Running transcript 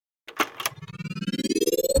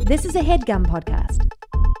This is a HeadGum podcast.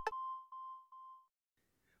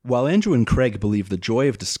 While Andrew and Craig believe the joy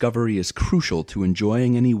of discovery is crucial to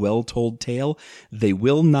enjoying any well-told tale, they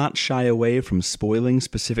will not shy away from spoiling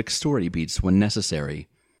specific story beats when necessary.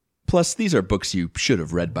 Plus, these are books you should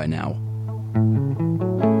have read by now.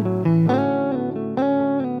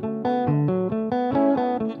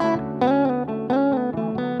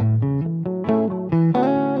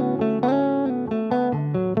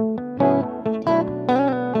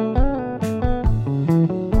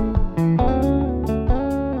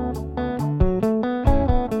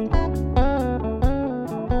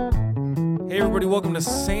 Welcome to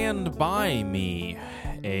Stand By Me,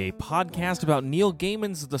 a podcast about Neil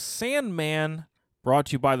Gaiman's The Sandman, brought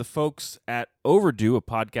to you by the folks at Overdue, a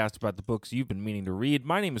podcast about the books you've been meaning to read.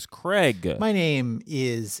 My name is Craig. My name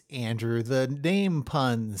is Andrew. The name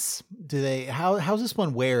puns, how's this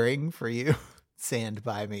one wearing for you? Stand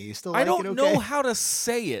By Me. You still like I don't it okay? know how to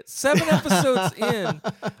say it. 7 episodes in,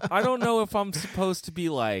 I don't know if I'm supposed to be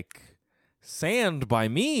like, Sand By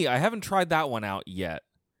Me. I haven't tried that one out yet.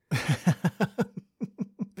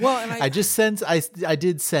 Well, and I did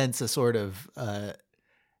sense a sort of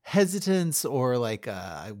hesitance or like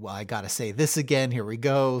I gotta say this again. Here we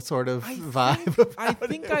go, sort of vibe. I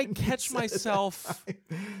think I catch myself,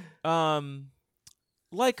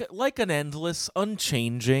 like an endless,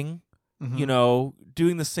 unchanging,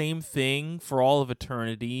 doing the same thing for all of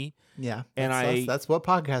eternity. Yeah, and that's what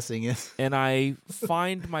podcasting is. And I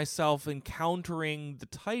find myself encountering the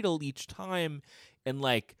title each time, and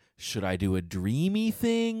like, should I do a dreamy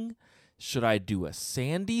thing? Should I do a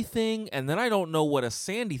sandy thing? And then I don't know what a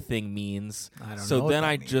sandy thing means. So then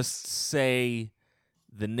I just say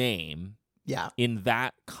the name. Yeah. In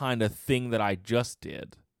that kind of thing that I just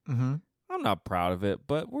did. Mm-hmm. I'm not proud of it,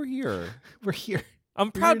 but we're here. We're here.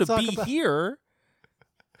 I'm proud to be here.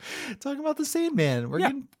 Talking about the Sandman. We're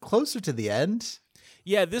getting closer to the end.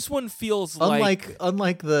 Yeah, this one feels unlike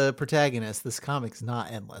the protagonist, this comic's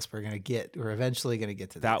not endless. We're eventually gonna get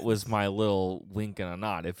to that. That was my little wink and a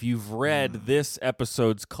nod. If you've read this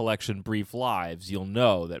episode's collection, Brief Lives, you'll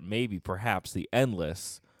know that perhaps the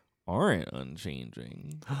endless aren't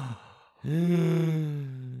unchanging.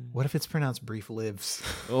 What if it's pronounced Brief Lives?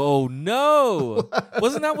 Oh no!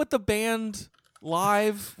 Wasn't that what the band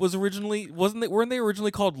Live was originally? Weren't they originally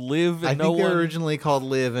called Live? And I think they were originally called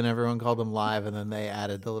Live, and everyone called them Live, and then they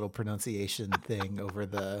added the little pronunciation thing over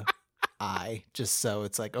the I, just so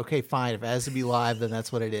it's like, okay, fine. If it has to be live, then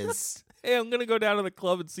that's what it is. Hey, I'm gonna go down to the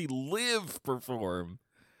club and see Live perform.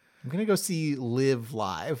 I'm gonna go see Live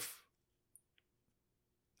live.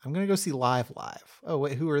 I'm gonna go see Live. Oh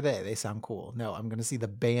wait, who are they? They sound cool. No, I'm gonna see the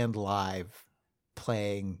band live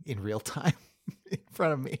playing in real time in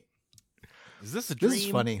front of me. Is this a dream? This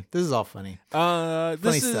is funny. This is all funny.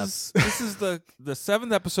 This is the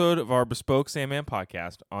 7th episode of our Bespoke Sandman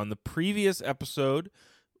podcast. On the previous episode,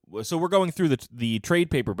 so we're going through the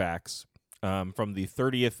trade paperbacks from the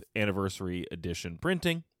 30th anniversary edition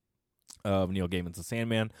printing of Neil Gaiman's The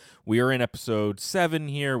Sandman. We are in episode 7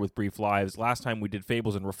 here with Brief Lives. Last time we did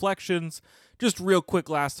Fables and Reflections. Just real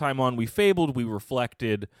quick, last time on we fabled, we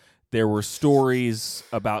reflected. There were stories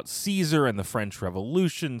about Caesar and the French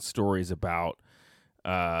Revolution, stories about,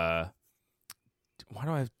 why do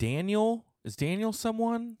I have Daniel? Is Daniel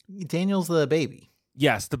someone? Daniel's the baby.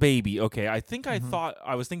 Yes, the baby. Okay, I think I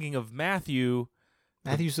was thinking of Matthew.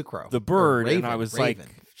 Matthew's the crow. The bird, Raven, and I was like,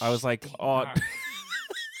 oh, I was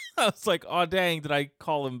like, oh, dang, did I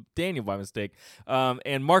call him Daniel by mistake?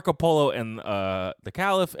 And Marco Polo and the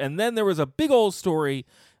Caliph, and then there was a big old story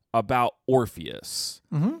about Orpheus.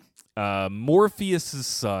 Mm-hmm. Morpheus's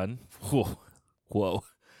son, who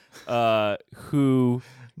went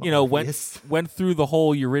through the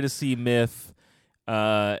whole Eurydice myth,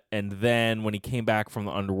 and then when he came back from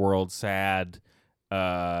the underworld, sad,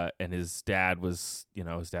 and his dad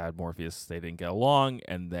Morpheus, they didn't get along,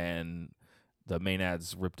 and then the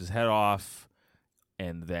Maenads ripped his head off,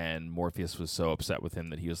 and then Morpheus was so upset with him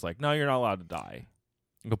that he was like, "No, you're not allowed to die.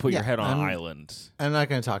 I'm gonna put your head on an island. I'm not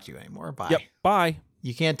gonna talk to you anymore. Bye." Yep, bye.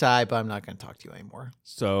 You can't die, but I'm not going to talk to you anymore.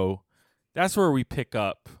 So that's where we pick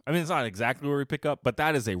up. I mean, it's not exactly where we pick up, but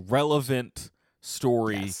that is a relevant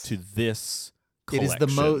story to this collection.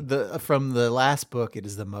 It is from the last book. It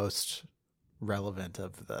is the most relevant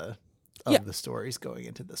of the stories going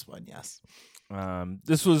into this one. Yes.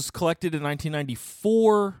 This was collected in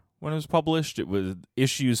 1994 when it was published. It was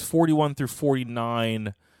issues 41 through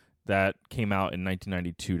 49 that came out in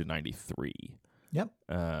 1992 to 93. Yep.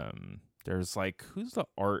 There's like, who's the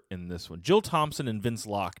art in this one? Jill Thompson and Vince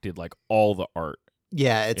Locke did like all the art.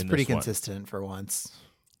 Yeah, it's pretty consistent for once.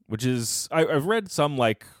 Which is, I've read some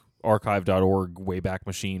like archive.org Wayback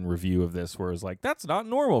Machine review of this, where it's like, that's not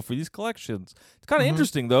normal for these collections. It's kind of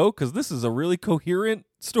interesting, though, because this is a really coherent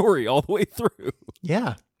story all the way through.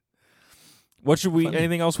 Yeah. What should we? Funny.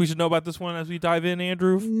 Anything else we should know about this one as we dive in,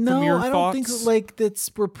 Andrew? No, from your I thoughts? don't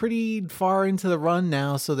think we're pretty far into the run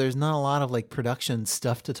now, so there's not a lot of like production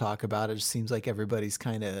stuff to talk about. It just seems like everybody's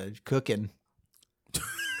kind of cooking.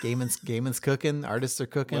 Gaiman's cooking, artists are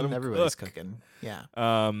cooking, everybody's cooking. Yeah.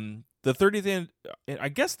 The 30th, I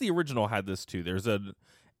guess the original had this too. There's an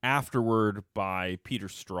afterword by Peter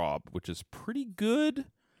Straub, which is pretty good.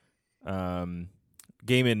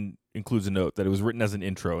 Gaiman includes a note that it was written as an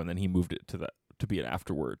intro, and then he moved it to be an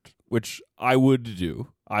afterword, which I would do.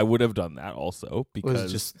 I would have done that also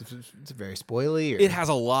because it's very spoily. Or? It has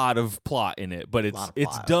a lot of plot in it, but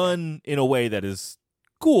it's done in a way that is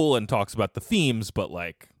cool and talks about the themes, but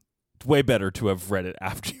like it's way better to have read it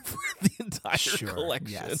after you've read the entire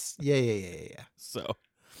collection. Yes. Yeah. So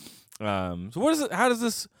what is it? How does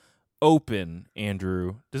this open,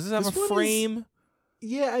 Andrew? Does this have a frame?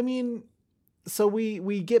 Yeah, I mean, so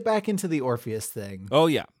we get back into the Orpheus thing. Oh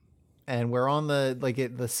yeah. And we're on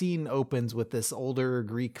the scene opens with this older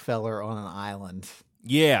Greek feller on an island.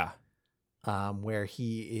 Yeah. Where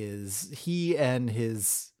he and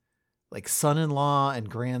his like son-in-law and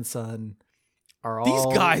grandson are all...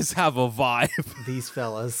 These guys have a vibe. These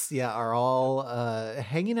fellas, are all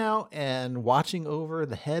hanging out and watching over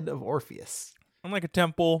the head of Orpheus. On like a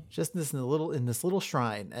temple. Just in this little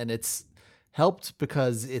shrine. And it's helped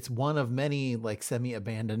because it's one of many like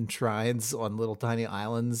semi-abandoned shrines on little tiny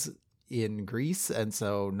islands in Greece. And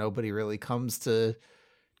so nobody really comes to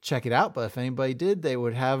check it out. But if anybody did, it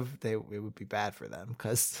would be bad for them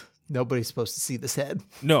because nobody's supposed to see this head.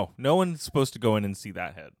 No one's supposed to go in and see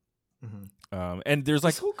that head. Mm-hmm. And there's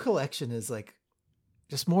like this whole collection is like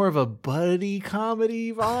just more of a buddy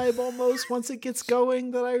comedy vibe almost once it gets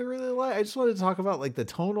going that I really like. I just wanted to talk about like the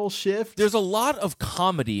tonal shift. There's a lot of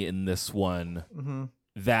comedy in this one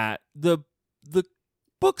that the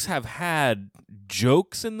books have had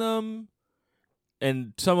jokes in them,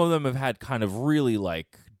 and some of them have had kind of really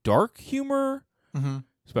like dark humor,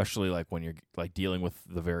 especially like when you're like dealing with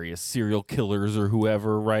the various serial killers or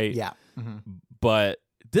whoever, right? Yeah. But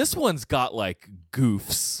this one's got like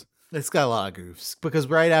goofs. It's got a lot of goofs because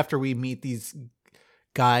right after we meet these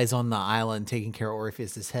guys on the island taking care of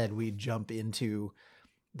Orpheus's head, we jump into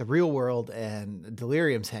the real world and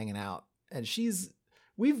Delirium's hanging out, and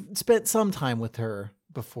we've spent some time with her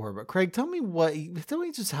before, but Craig, tell me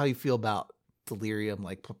just how you feel about Delirium,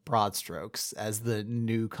 like broad strokes, as the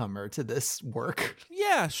newcomer to this work.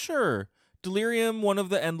 Yeah, sure. Delirium, one of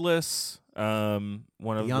the endless, one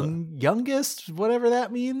of youngest, whatever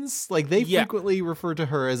that means. Like they frequently refer to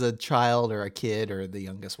her as a child or a kid or the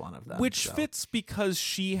youngest one of them, which fits because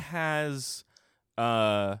she has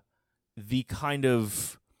the kind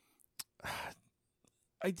of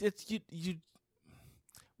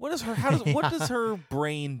what does her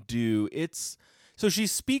brain do? So she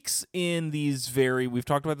speaks in these we've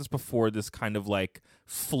talked about this before, this kind of like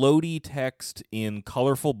floaty text in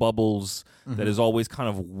colorful bubbles that is always kind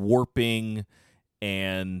of warping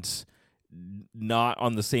and not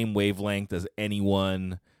on the same wavelength as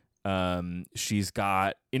anyone. She's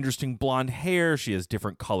got interesting blonde hair. She has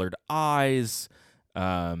different colored eyes.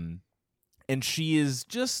 And she is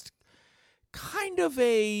just kind of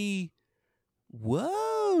a...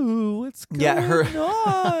 Whoa, what's going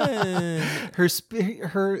on?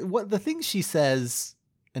 The things she says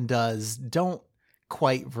and does don't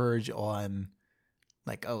quite verge on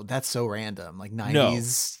like, oh, that's so random, like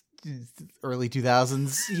 90s, early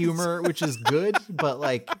 2000s humor, which is good, but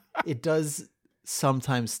like it does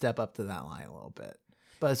sometimes step up to that line a little bit.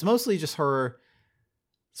 But it's mostly just her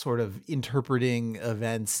sort of interpreting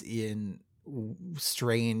events in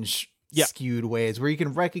strange skewed ways where you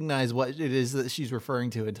can recognize what it is that she's referring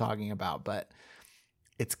to and talking about, but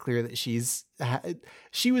it's clear that she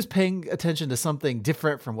was paying attention to something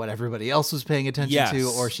different from what everybody else was paying attention to,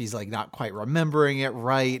 or she's like not quite remembering it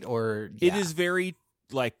right, or it is very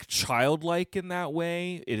like childlike in that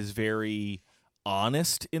way. It is very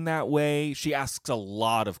honest in that way. She asks a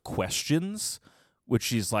lot of questions, which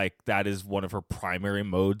she's like, that is one of her primary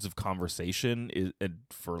modes of conversation,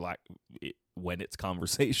 when it's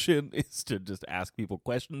conversation, is to just ask people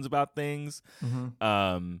questions about things.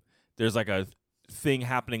 There's like a thing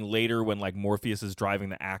happening later when like Morpheus is driving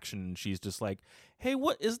the action and she's just like, hey,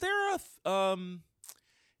 what is there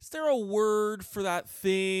a word for that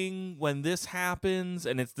thing when this happens?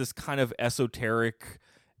 And it's this kind of esoteric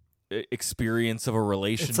experience of a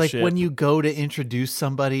relationship. It's like when you go to introduce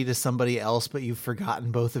somebody to somebody else, but you've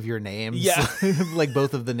forgotten both of your names. Yeah. Like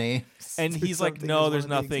both of the names. And he's like, no, there's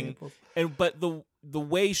nothing. But the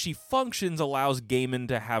way she functions allows Gaiman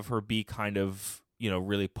to have her be kind of,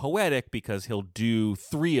 really poetic, because he'll do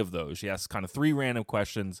 3 of those. She asks kind of 3 random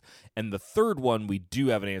questions, and the third one we do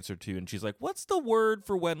have an answer to. And she's like, what's the word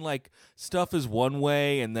for when like stuff is one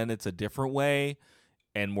way and then it's a different way?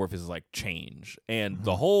 And Morpheus is like, change. And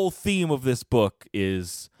the whole theme of this book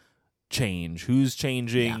is change. Who's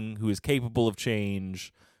changing, who is capable of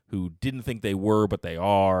change, who didn't think they were, but they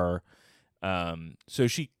are. So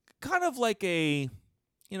she kind of like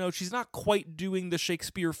she's not quite doing the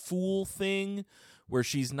Shakespeare fool thing, where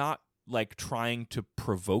she's not like trying to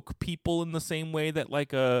provoke people in the same way that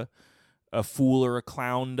like a fool or a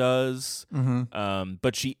clown does.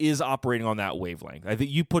 But she is operating on that wavelength. I think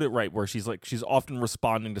you put it right, where she's often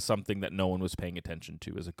responding to something that no one was paying attention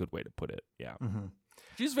to, is a good way to put it. Yeah.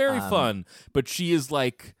 She's very fun, but she is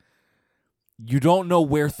like, you don't know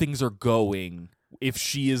where things are going if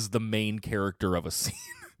she is the main character of a scene.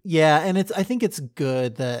 Yeah, and I think it's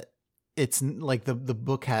good that it's like the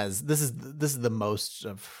book has this is the most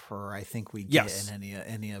of her I think we get in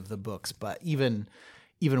any of the books, but even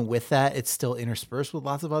with that, it's still interspersed with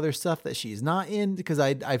lots of other stuff that she's not in, because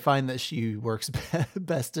I find that she works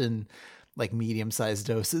best in like medium-sized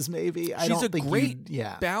doses. Maybe she's a great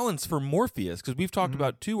balance for Morpheus, because we've talked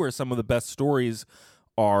about too where some of the best stories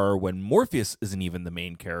are when Morpheus isn't even the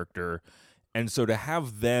main character, and so to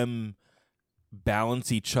have them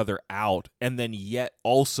balance each other out, and then yet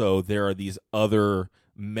also there are these other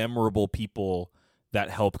memorable people that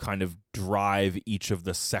help kind of drive each of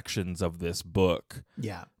the sections of this book.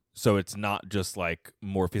 Yeah. So it's not just like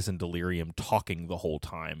Morpheus and Delirium talking the whole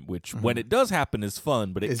time, which when it does happen is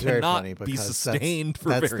fun, but it cannot be sustained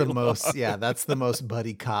for very long. That's the most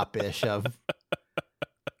buddy cop-ish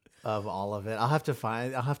of all of it. I'll have to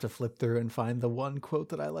flip through and find the one quote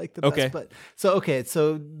that I like the best. But so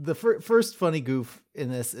the first funny goof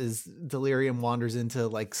in this is Delirium wanders into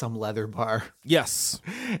like some leather bar. Yes.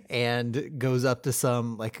 And goes up to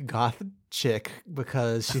some like goth chick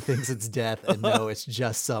because she thinks it's Death, and no, it's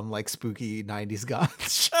just some like spooky 90s goth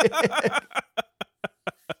chick.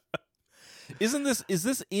 Is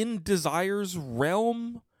this in Desire's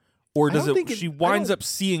realm? Or she winds up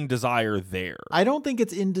seeing Desire there? I don't think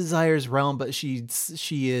it's in Desire's realm, but she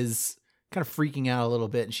is kind of freaking out a little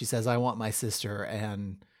bit, and she says, I want my sister,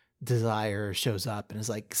 and Desire shows up and is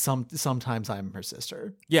like, sometimes I'm her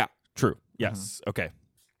sister. Yeah, true. Yes. Okay.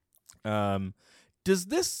 Is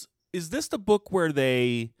this the book where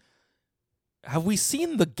have we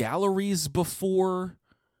seen the galleries before?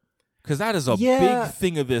 Because that is a big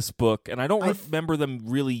thing of this book, and I don't remember them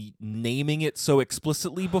really naming it so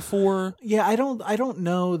explicitly before. Yeah, I don't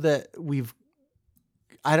know that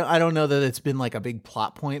I don't know that it's been like a big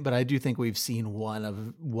plot point, but I do think we've seen one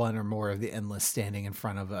or more of the Endless standing in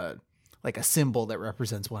front of a symbol that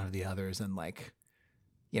represents one of the others, and like,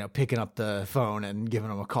 picking up the phone and giving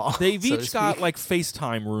them a call. They've each got like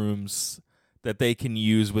FaceTime rooms that they can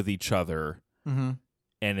use with each other. Mm-hmm.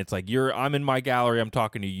 And it's like, I'm in my gallery, I'm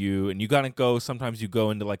talking to you, and you gotta go. Sometimes you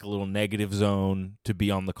go into like a little negative zone to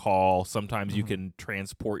be on the call. Sometimes you can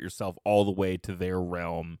transport yourself all the way to their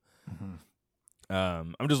realm.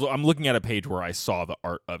 I'm looking at a page where I saw the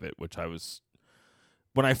art of it, which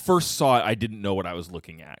when I first saw it, I didn't know what I was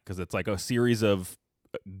looking at, because it's like a series of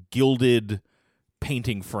gilded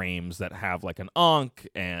painting frames that have like an Ankh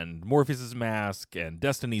and Morpheus's mask and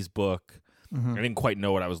Destiny's book. I didn't quite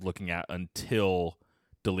know what I was looking at until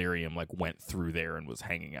Delirium like went through there and was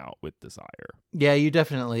hanging out with Desire. Yeah, you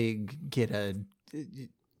definitely get a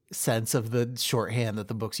sense of the shorthand that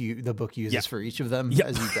the book uses for each of them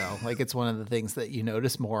as you go. Like, it's one of the things that you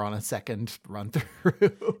notice more on a second run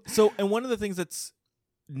through. So, and one of the things that's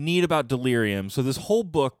neat about Delirium, so this whole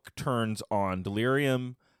book turns on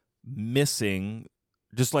Delirium missing,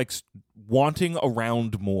 just like wanting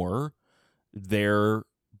around more their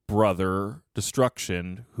brother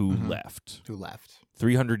Destruction, who left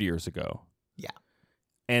 300 years ago. Yeah.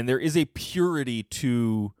 And there is a purity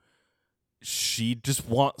to, she just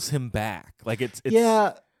wants him back. Like it's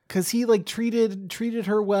yeah, because he like treated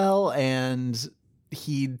her well, and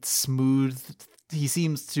he seems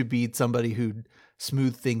to be somebody who'd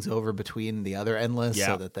smooth things over between the other Endless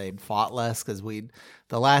so that they'd fought less. Because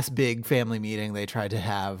the last big family meeting they tried to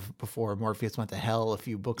have before Morpheus went to hell a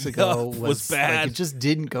few books ago was bad. Like, it just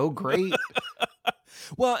didn't go great.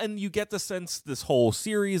 Well, and you get the sense this whole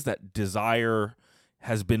series that Desire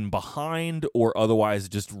has been behind or otherwise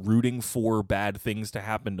just rooting for bad things to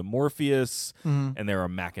happen to Morpheus, and there are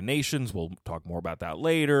machinations. We'll talk more about that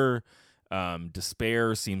later.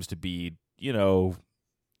 Despair seems to be,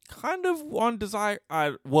 kind of on Desire.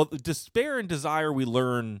 Despair and Desire, we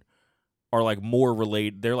learn, are like more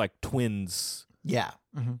related. They're like twins. Yeah.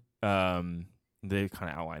 They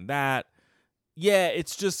kind of outline that. Yeah,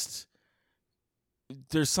 it's just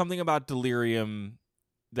there's something about Delirium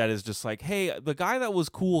that is just like, hey, the guy that was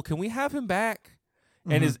cool, can we have him back?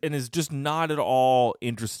 And is just not at all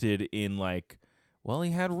interested in like, well,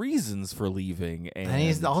 he had reasons for leaving, and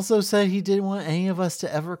he also said he didn't want any of us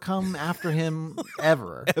to ever come after him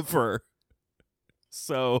ever.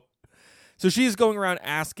 So she's going around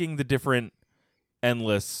asking the different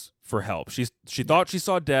Endless for help. She thought she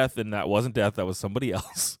saw Death, and that wasn't Death, that was somebody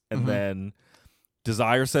else. And then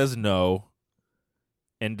Desire says no,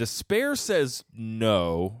 and Despair says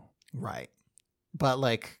no. Right. But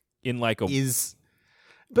like in like a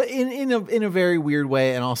but in a very weird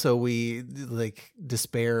way, and also we like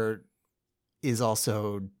Despair is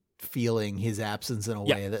also feeling his absence in a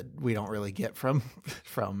way that we don't really get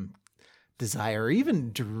from Desire, or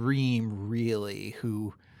even Dream, really,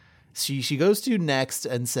 who she goes to next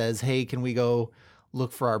and says, hey, can we go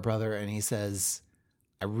look for our brother? And he says,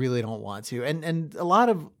 I really don't want to. And a lot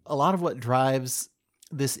of what drives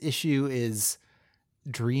this issue is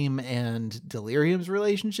Dream and Delirium's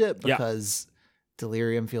relationship, because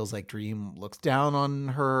Delirium feels like Dream looks down on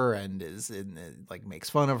her and like makes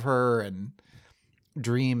fun of her, and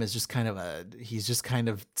Dream is just kind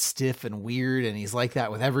of stiff and weird, and he's like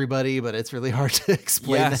that with everybody, but it's really hard to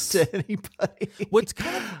explain that to anybody. What's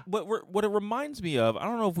kind of what it reminds me of, I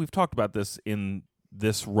don't know if we've talked about this in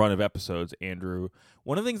this run of episodes, Andrew.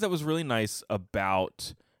 One of the things that was really nice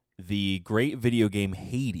about the great video game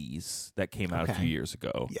Hades that came out a few years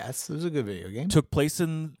ago. Yes, it was a good video game. Took place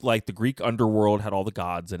in like the Greek underworld, had all the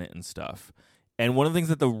gods in it and stuff. And one of the things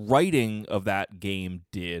that the writing of that game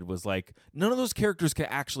did was like none of those characters can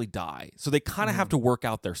actually die. So they kind of have to work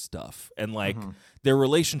out their stuff, and like their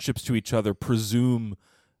relationships to each other presume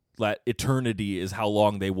that eternity is how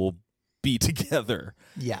long they will be together.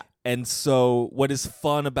 Yeah. And so what is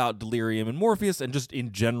fun about Delirium and Morpheus, and just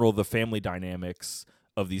in general the family dynamics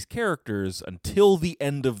of these characters until the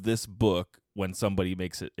end of this book, when somebody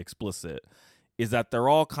makes it explicit, is that they're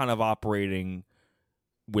all kind of operating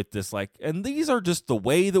with this like, and these are just the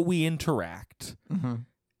way that we interact.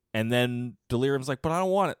 And then Delirium's like, but I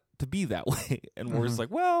don't want it to be that way. And we're just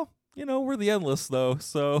like, well, we're the Endless though,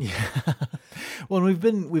 so well, we've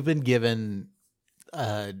been given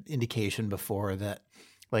indication before that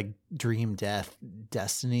like Dream, Death,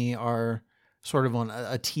 Destiny are sort of on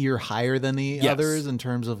a tier higher than the others in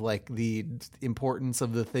terms of like the importance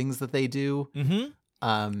of the things that they do.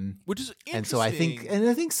 Which is interesting. And so I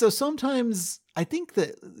think so sometimes I think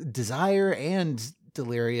that Desire and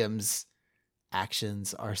Delirium's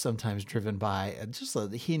actions are sometimes driven by just a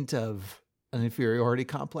hint of an inferiority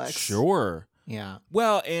complex. Sure. Yeah.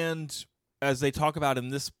 Well, and as they talk about in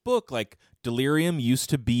this book, like Delirium used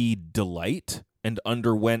to be Delight and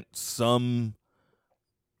underwent some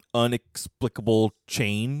unexplicable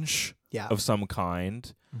change of some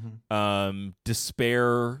kind.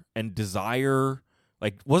 Despair and Desire,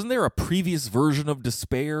 like wasn't there a previous version of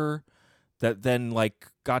Despair that then like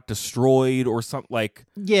got destroyed or something? Like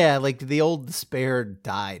like the old Despair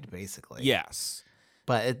died basically. Yes.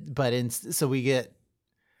 So we get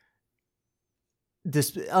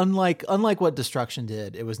this, unlike what Destruction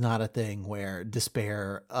did, it was not a thing where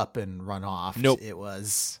Despair up and run off. Nope. It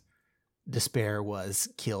was Despair was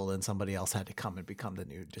killed and somebody else had to come and become the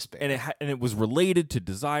new Despair. And it was related to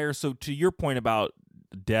Desire. So to your point about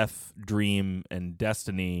Death, Dream, and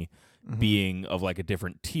Destiny being of like a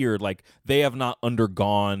different tier, like they have not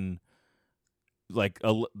undergone like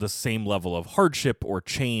the same level of hardship or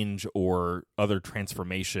change or other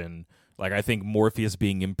transformation. Like I think Morpheus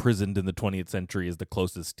being imprisoned in the 20th century is the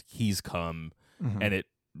closest he's come, and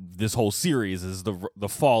this whole series is the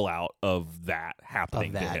fallout of that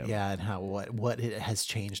happening to him. Yeah, and how what it has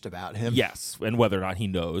changed about him. Yes, and whether or not he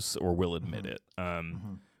knows or will admit it.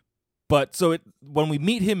 But so when we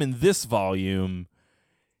meet him in this volume,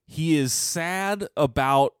 he is sad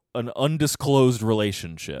about an undisclosed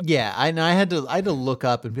relationship. Yeah, I had to look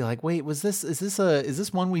up and be like, wait, is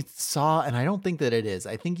this one we saw? And I don't think that it is.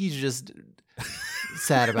 I think he's just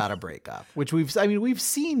sad about a breakup, which we've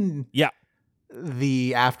seen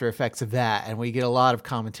the after effects of that, and we get a lot of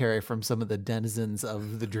commentary from some of the denizens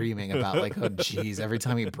of the Dreaming about like, oh geez, every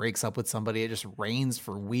time he breaks up with somebody, it just rains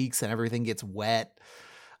for weeks and everything gets wet.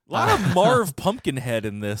 A lot of Marv Pumpkinhead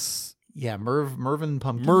in this Yeah, Mervyn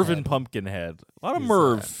Pumpkinhead. Mervyn Pumpkinhead. A lot of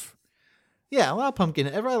Merv. Yeah, a lot of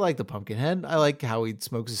Pumpkinhead. I like the Pumpkinhead. I like how he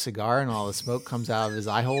smokes a cigar and all the smoke comes out of his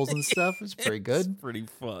eye holes and stuff. It's pretty good. It's pretty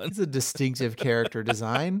fun. It's a distinctive character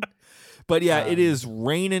design. But yeah, it is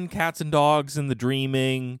raining cats and dogs in the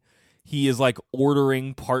dreaming. He is like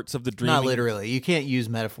ordering parts of the dreaming. Not literally. You can't use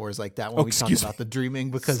metaphors like that when we talk about the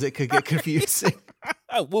dreaming because it could get confusing.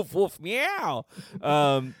 Woof, woof, meow.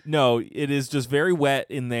 No, it is just very wet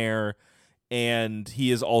in there. And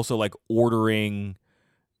he is also like ordering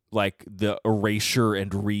like the erasure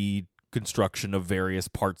and reconstruction of various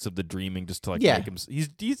parts of the dreaming just to like make him. He's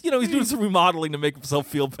doing some remodeling to make himself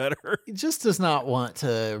feel better. He just does not want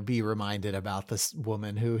to be reminded about this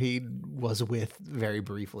woman who he was with very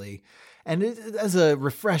briefly. And as a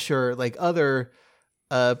refresher, like other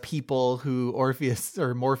people who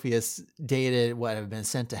Morpheus dated, have been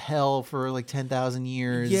sent to hell for like 10,000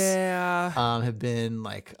 years. Yeah. Have been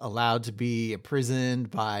like allowed to be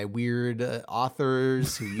imprisoned by weird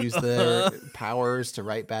authors who use their powers to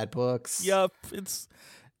write bad books. Yep.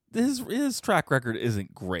 His track record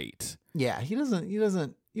isn't great. Yeah, you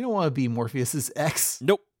don't want to be Morpheus's ex.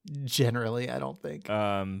 Nope. Generally, I don't think.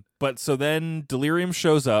 But so then Delirium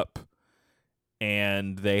shows up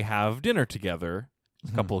and they have dinner together.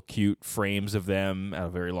 A couple of cute frames of them at a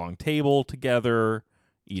very long table together,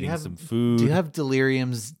 eating some food. Do you have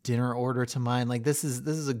Delirium's dinner order to mind? Like this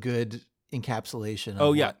is a good encapsulation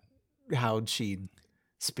of how she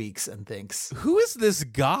speaks and thinks. Who is this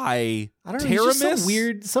guy? I don't know. He's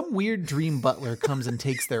just some weird dream butler comes and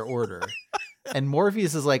takes their order. And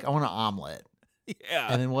Morpheus is like, I want an omelet. Yeah.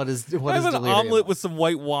 And then what is an Delirium? omelet with some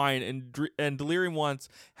white wine, and Delirium wants,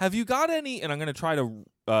 have you got any, and I'm going to try to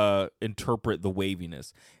interpret the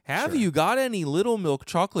waviness. Have you got any little milk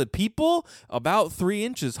chocolate people about 3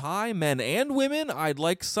 inches high, men and women? I'd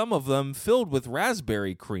like some of them filled with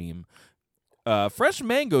raspberry cream. Fresh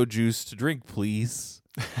mango juice to drink, please.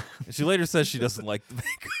 She later says she doesn't like the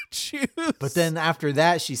mango juice. But then after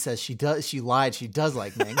that, she says she lied. She does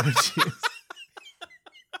like mango juice.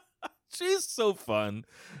 She's so fun.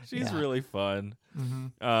 She's really fun. Mm-hmm.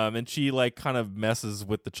 And she like kind of messes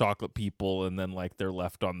with the chocolate people, and then like they're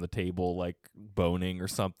left on the table like boning or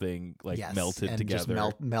something, like melted together,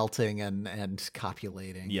 just melting and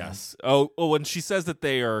copulating. Yes. Oh, and she says that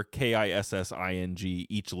they are KISSING.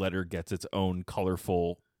 Each letter gets its own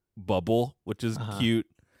colorful bubble, which is cute.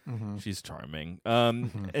 Mm-hmm. She's charming.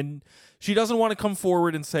 And she doesn't want to come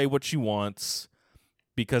forward and say what she wants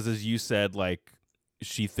because, as you said, like,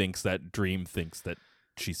 she thinks that Dream thinks that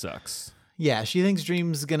she sucks. Yeah, she thinks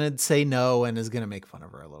Dream's gonna say no and is gonna make fun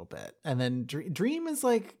of her a little bit. And then Dream is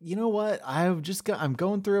like, you know what? I'm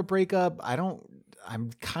going through a breakup. I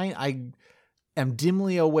am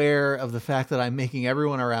dimly aware of the fact that I'm making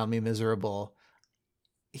everyone around me miserable.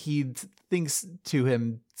 He thinks to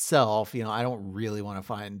himself, I don't really want to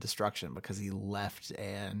find destruction because he left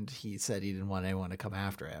and he said he didn't want anyone to come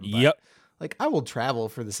after him. But, like, I will travel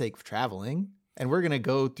for the sake of traveling. And we're going to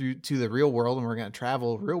go to the real world, and we're going to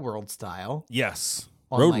travel real world style. Yes.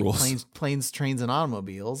 On road rules. Planes, trains, and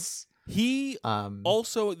automobiles. He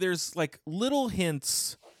also, there's like little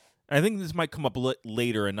hints. I think this might come up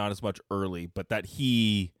later and not as much early, but that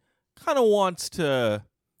he kind of wants to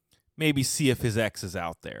maybe see if his ex is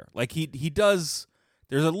out there. Like he does.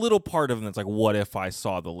 There's a little part of him that's like, what if I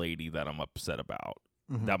saw the lady that I'm upset about?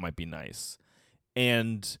 Mm-hmm. That might be nice.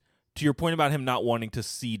 And to your point about him not wanting to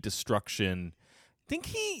see destruction, I think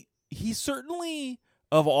he certainly,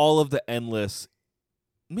 of all of the Endless,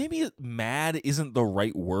 maybe mad isn't the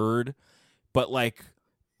right word, but like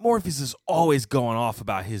Morpheus is always going off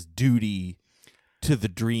about his duty to the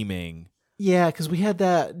dreaming. Yeah, because we had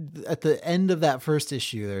that at the end of that first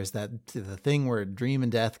issue. There's the thing where Dream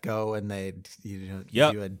and Death go, and they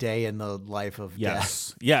do a day in the life of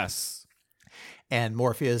Death. Yes. And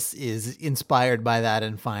Morpheus is inspired by that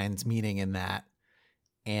and finds meaning in that.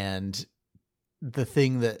 And the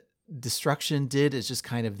thing that Destruction did is just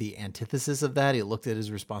kind of the antithesis of that. He looked at his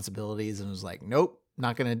responsibilities and was like, nope,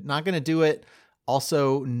 not gonna do it.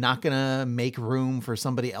 Also, not gonna make room for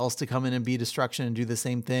somebody else to come in and be Destruction and do the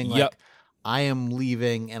same thing. Like, I am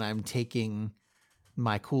leaving and I'm taking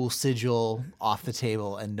my cool sigil off the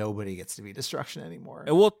table and nobody gets to be Destruction anymore.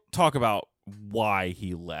 And we'll talk about why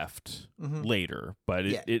he left later, but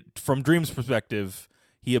it from Dream's perspective,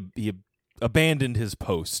 he abandoned his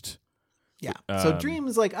post. Yeah. So Dream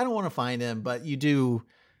is like, I don't want to find him, but you do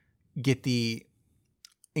get the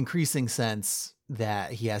increasing sense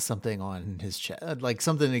that he has something on his chest, like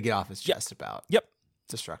something to get off his chest about. Yep.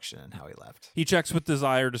 Destruction and how he left. He checks with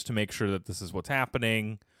Desire just to make sure that this is what's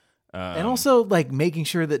happening. And also, like, making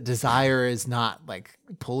sure that Desire is not, like,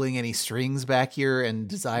 pulling any strings back here. And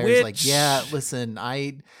Desire's like, yeah, listen,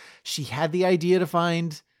 she had the idea to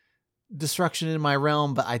find destruction in my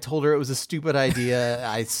realm, but I told her it was a stupid idea.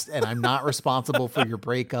 And I'm not responsible for your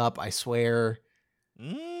breakup, I swear.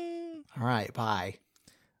 All right, bye.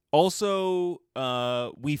 Also,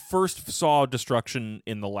 we first saw destruction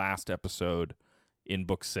in the last episode in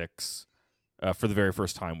book 6. For the very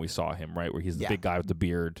first time we saw him, right? Where he's the big guy with the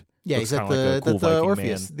beard. Yeah, Looks he's at kinda like a cool Viking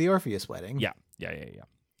man. the Orpheus wedding. Yeah.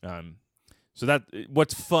 So that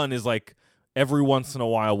what's fun is like every once in a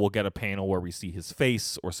while we'll get a panel where we see his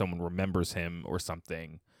face or someone remembers him or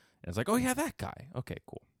something, and it's like, oh yeah, that guy. Okay,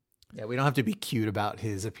 cool. Yeah, we don't have to be cute about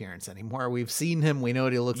his appearance anymore. We've seen him. We know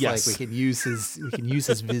what he looks like. We can use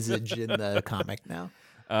his visage in the comic now.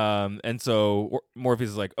 And so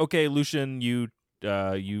Morpheus is like, okay, Lucian, you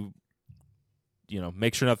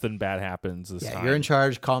make sure nothing bad happens this time. You're in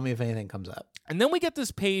charge. Call me if anything comes up. And then we get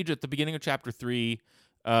this page at the beginning of chapter 3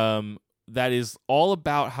 that is all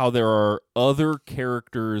about how there are other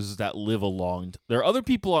characters that live there are other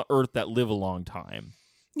people on Earth that live a long time.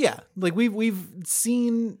 Yeah, like we've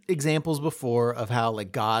seen examples before of how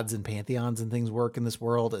like gods and pantheons and things work in this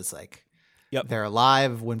world. It's like they're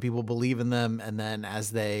alive when people believe in them, and then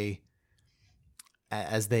as they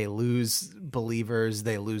lose believers,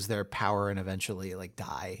 they lose their power and eventually like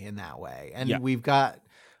die in that way. And we've got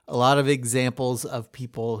a lot of examples of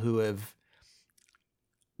people who have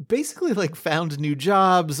basically like found new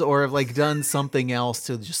jobs or have like done something else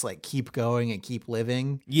to just like keep going and keep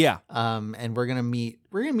living. Yeah. And we're gonna meet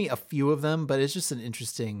a few of them, but it's just an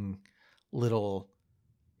interesting little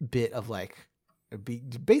bit of like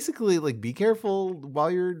be careful while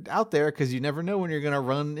you're out there, because you never know when you're gonna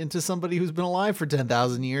run into somebody who's been alive for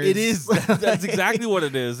 10,000 years. It is. That's exactly what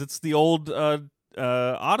it is. It's the old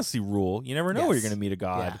Odyssey rule. You never know where you're gonna meet a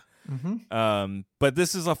god. Yeah. Mm-hmm. But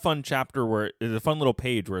this is a fun chapter where it's a fun little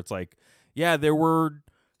page where it's like, yeah, there were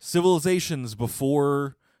civilizations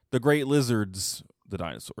before the great lizards, the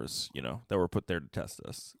dinosaurs, that were put there to test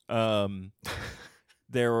us.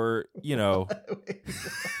 There were,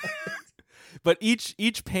 but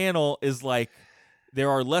each panel is like,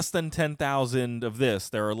 there are less than 10,000 of this.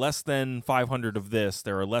 There are less than 500 of this.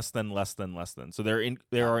 There are less than. So there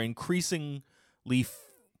are increasingly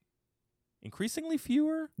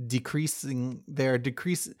fewer. They're decreasing.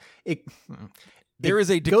 There is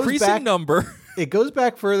a decreasing number. It goes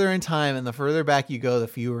back further in time, and the further back you go, the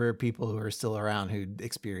fewer people who are still around who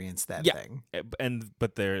experience that thing.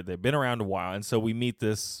 But they've been around a while, and so we meet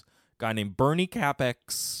this guy named Bernie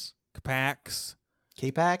Capax. Capax.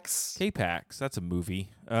 That's a movie.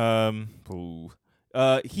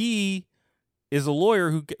 He is a lawyer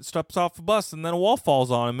who steps off a bus, and then a wall falls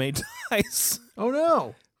on him and he dies. Oh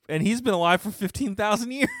no! And he's been alive for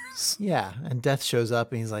 15,000 years. Yeah, and Death shows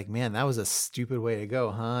up and he's like, "Man, that was a stupid way to go,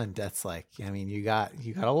 huh?" And Death's like, "I mean, you got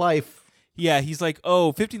a life." Yeah, he's like,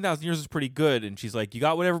 "Oh, 15,000 years is pretty good." And she's like, "You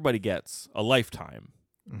got what everybody gets, a lifetime."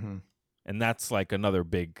 Mm-hmm. And that's like another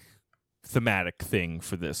big thematic thing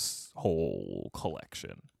for this whole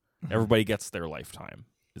collection. Mm-hmm. Everybody gets their lifetime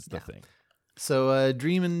is the thing. So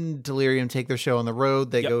Dream and Delirium take their show on the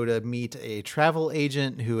road. They go to meet a travel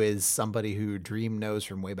agent who is somebody who Dream knows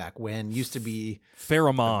from way back when. Used to be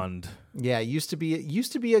Pharamond. Used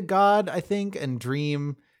to be a god, I think, and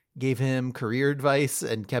Dream gave him career advice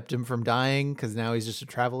and kept him from dying because now he's just a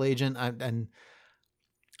travel agent. And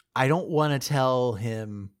I don't want to tell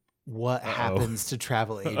him what happens to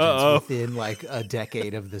travel agents within like a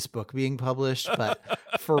decade of this book being published, but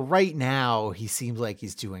for right now he seems like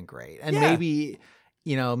he's doing great. And maybe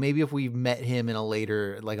if we met him in a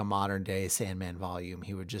later, like a modern day Sandman volume,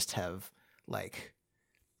 he would just have like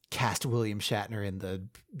cast William Shatner in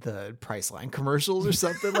the Priceline commercials or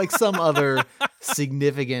something, like some other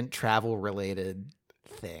significant travel related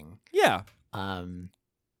thing.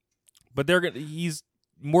 But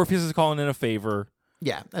Morpheus is calling in a favor.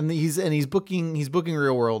 Yeah, and he's booking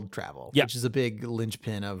real world travel, which is a big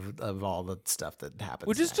linchpin of all the stuff that happens.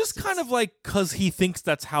 Which is just kind of like because he thinks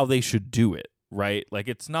that's how they should do it, right? Like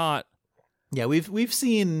it's not. Yeah, we've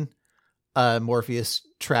seen Morpheus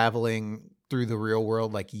traveling through the real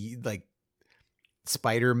world, like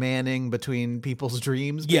Spider-Manning between people's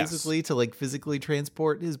dreams, basically to like physically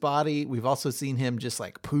transport his body. We've also seen him just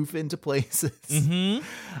like poof into places. Mm-hmm.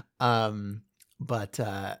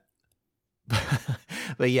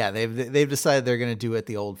 But yeah, they've decided they're going to do it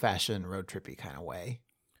the old fashioned road trippy kind of way,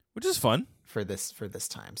 which is fun for this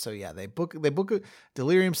time. So yeah, they book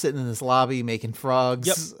Delirium sitting in this lobby making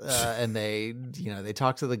frogs, and they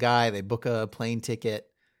talk to the guy, they book a plane ticket,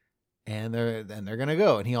 and they're going to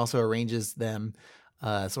go. And he also arranges them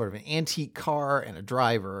sort of an antique car and a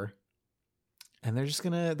driver, and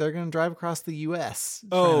they're gonna drive across the U.S.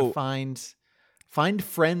 trying to find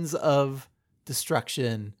friends of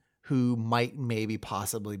destruction who might maybe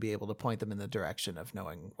possibly be able to point them in the direction of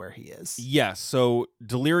knowing where he is. Yes. So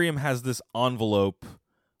Delirium has this envelope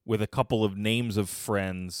with a couple of names of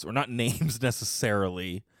friends, or not names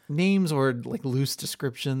necessarily. Names or like loose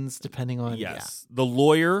descriptions, depending on. Yes. Yeah. The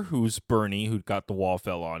lawyer, who's Bernie, who got the wall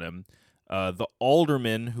fell on him. The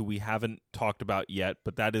alderman, who we haven't talked about yet,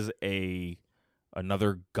 but that is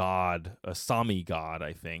another god, a Sami god,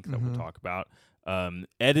 I think, that we'll talk about.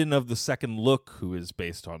 Eden of the Second Look, who is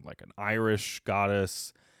based on like an Irish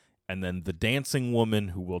goddess, and then the dancing woman,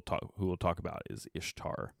 who we'll talk about, is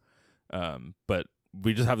Ishtar. But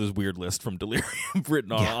we just have this weird list from Delirium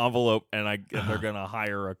written on an envelope, and they're gonna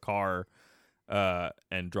hire a car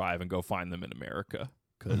and drive and go find them in America,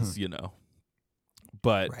 because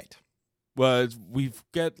But right. Well, we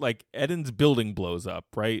get like Eden's building blows up,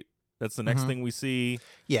 right? That's the next thing we see.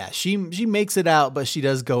 Yeah, she makes it out, but she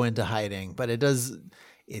does go into hiding. But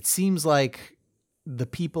it seems like the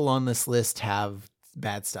people on this list have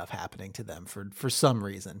bad stuff happening to them for some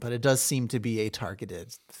reason. But it does seem to be a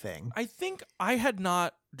targeted thing. I think I had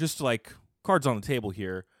not, just like cards on the table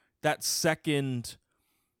here, that second,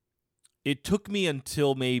 it took me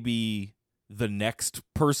until maybe the next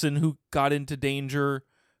person who got into danger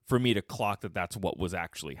for me to clock that that's what was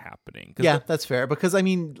actually happening. Yeah, that's fair. Because I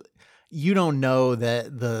mean, you don't know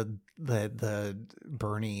that the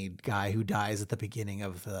Bernie guy who dies at the beginning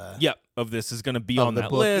of this is going to be on that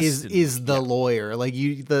book list is the lawyer. Like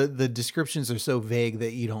the descriptions are so vague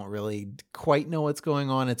that you don't really quite know what's going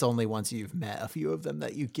on. It's only once you've met a few of them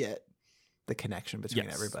that you get the connection between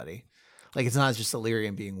everybody. Like, it's not just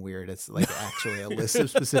Delirium being weird. It's like actually a list of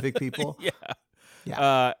specific people.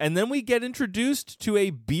 Yeah. And then we get introduced to a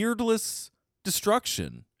beardless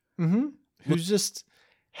Destruction. Who's just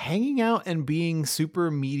hanging out and being super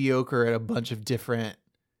mediocre at a bunch of different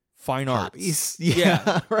fine hobbies. arts.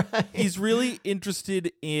 Yeah. Right. He's really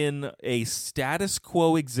interested in a status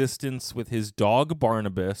quo existence with his dog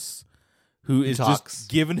Barnabas, who is just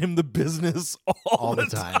giving him the business all the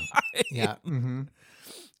time. Yeah.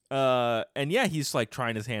 And yeah, he's like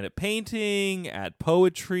trying his hand at painting, at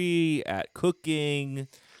poetry, at cooking.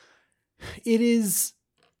 It's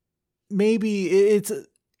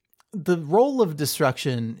the role of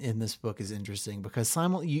destruction in this book is interesting because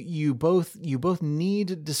you both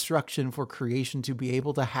need destruction for creation to be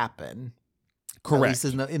able to happen. Correct.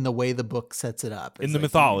 At least in the way the book sets it up. In the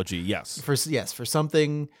mythology, yes. For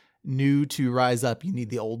something new to rise up, you need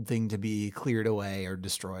the old thing to be cleared away or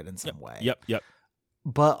destroyed in some way. Yep.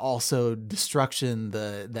 But also destruction,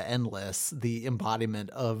 the endless, the embodiment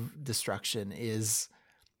of destruction is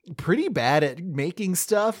pretty bad at making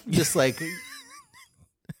stuff. Just like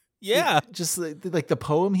just like the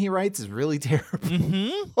poem he writes is really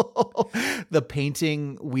terrible. The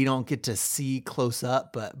painting we don't get to see close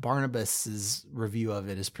up, but Barnabas's review of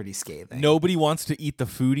it is pretty scathing. Nobody wants to eat the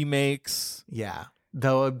food he makes. Yeah.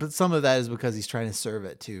 But some of that is because he's trying to serve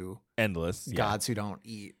it to endless gods who don't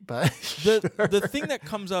eat. But the thing that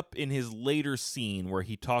comes up in his later scene where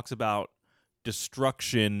he talks about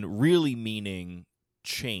destruction really meaning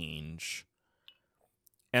change,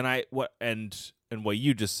 and what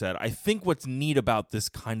you just said, I think what's neat about this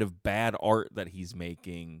kind of bad art that he's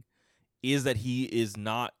making is that he is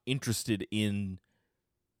not interested in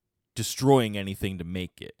destroying anything to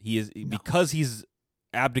make it. Because he's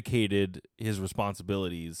abdicated his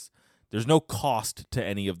responsibilities, there's no cost to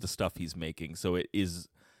any of the stuff he's making, so it is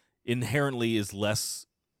inherently less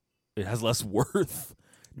worth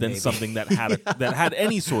than something that had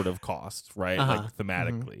any sort of cost, right? Like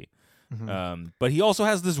thematically. But he also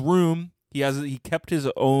has this room. He kept his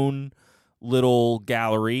own little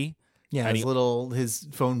gallery. Yeah, his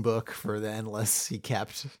phone book for the endless he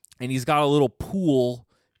kept. And he's got a little pool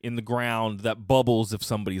in the ground that bubbles if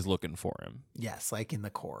somebody's looking for him. Yes, like in the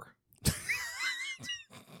core.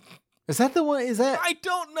 Is that the one? Is that? I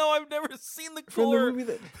don't know. I've never seen the from core. The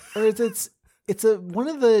movie or it's one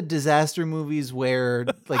of the disaster movies where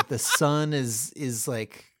like the sun is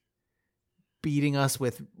like beating us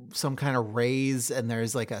with some kind of rays, and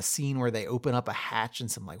there's like a scene where they open up a hatch and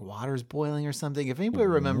some like water's boiling or something. If anybody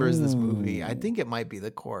remembers this movie, I think it might be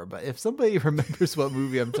the core, but if somebody remembers what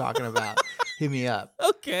movie I'm talking about, hit me up.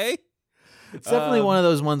 Okay. It's definitely one of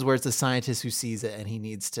those ones where it's a scientist who sees it and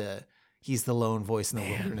he's the lone voice in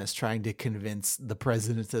the wilderness trying to convince the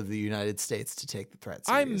president of the United States to take the threat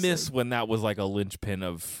seriously. I miss when that was like a linchpin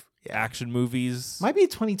of action movies. Might be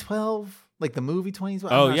 2012, like the movie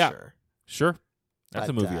 2012. Oh, I'm not yeah. Sure. Sure. That's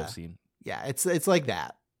But, a movie I've seen. Yeah, it's like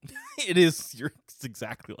that. It's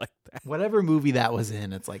exactly like that. Whatever movie that was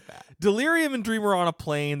in, it's like that. Delirium and Dream are on a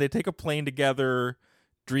plane. They take a plane together.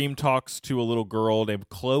 Dream talks to a little girl named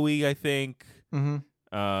Chloe, I think.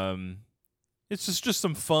 Mm-hmm. It's just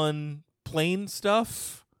some fun plane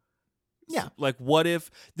stuff. Yeah. Like, what if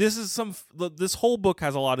this whole book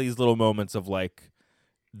has a lot of these little moments of like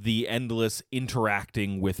the endless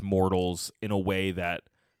interacting with mortals in a way that,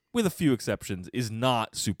 with a few exceptions, is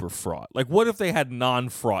not super fraught. Like, what if they had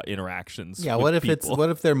non-fraught interactions? Yeah. with What if people? what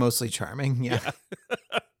if they're mostly charming? Yeah.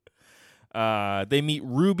 They meet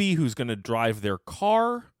Ruby, who's going to drive their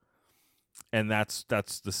car, and that's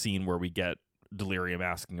the scene where we get Delirium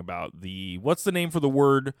asking about what's the name for the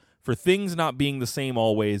word for things not being the same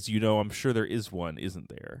always? I'm sure there is one, isn't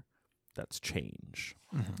there? That's change.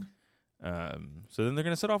 Mm-hmm. So then they're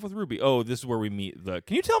going to set off with Ruby. Oh, this is where we meet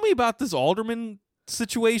Can you tell me about this alderman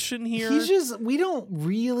situation here? We don't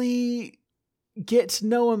really get to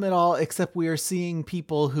know him at all, except we are seeing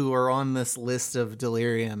people who are on this list of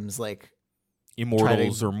Deliriums, like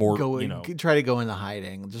immortals or more, try to go into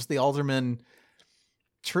hiding. Just the alderman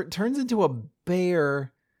turns into a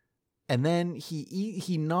bear, and then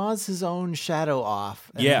he gnaws his own shadow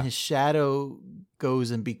off, and then his shadow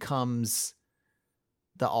goes and becomes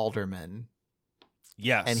the alderman.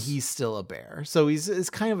 Yes, and he's still a bear, so it's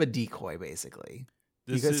kind of a decoy, basically.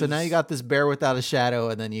 So now you got this bear without a shadow,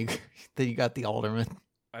 and then you got the alderman.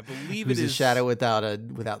 I believe who's it is a shadow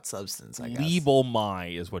without substance. I guess Liebel Mai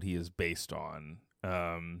is what he is based on.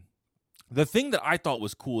 The thing that I thought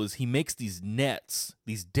was cool is he makes these nets,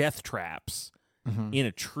 these death traps in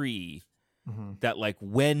a tree that, like,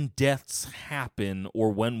 when deaths happen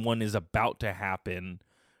or when one is about to happen,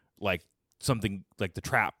 like something like the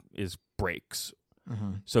trap breaks.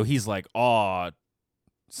 So he's like, "Aw,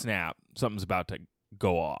 snap! Something's about to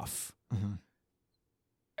go off."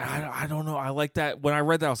 I don't know. I like that. When I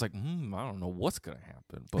read that, I was like, I don't know what's going to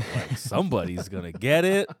happen, but like somebody's going to get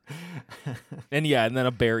it. And then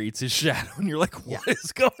a bear eats his shadow, and you're like, what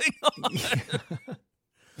is going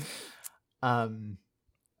on?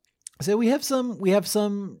 So we have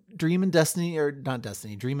some Dream and Destiny, or not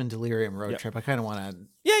Destiny, Dream and Delirium road trip. I kind of want to.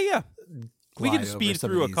 Yeah. We can speed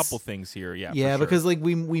through a couple things here. Yeah, because like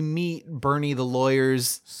we meet Bernie the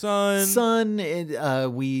lawyer's son.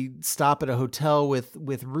 And, we stop at a hotel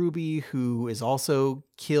with Ruby, who is also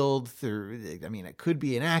killed through. I mean, it could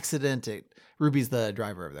be an accident. Ruby's the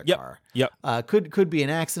driver of their car. Yep. Could be an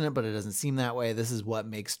accident, but it doesn't seem that way. This is what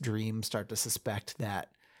makes Dream start to suspect that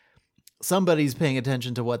somebody's paying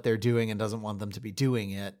attention to what they're doing and doesn't want them to be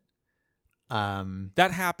doing it.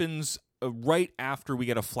 That happens right after we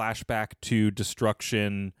get a flashback to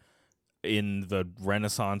destruction in the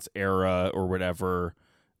Renaissance era or whatever,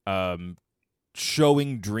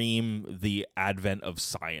 showing Dream the advent of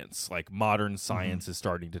science. Like, modern science is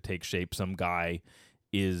starting to take shape. Some guy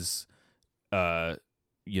is,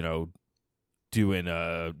 doing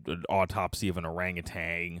an autopsy of an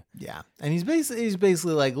orangutan. Yeah. And he's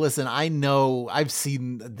basically like, listen, I know I've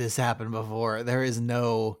seen this happen before. There is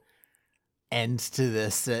no end to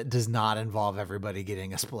this that does not involve everybody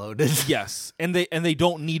getting exploded. Yes. And they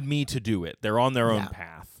don't need me to do it. They're on their own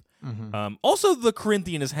path. Also, the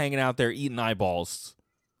Corinthian is hanging out there eating eyeballs.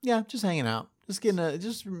 Yeah, just hanging out.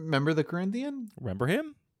 Just remember the Corinthian. Remember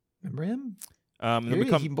him?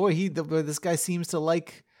 This guy seems to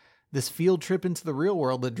like this field trip into the real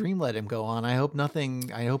world that Dream let him go on. I hope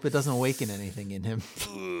it doesn't awaken anything in him.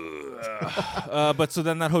 But so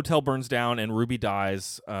then that hotel burns down and Ruby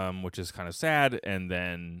dies, which is kind of sad. And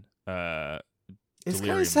then it's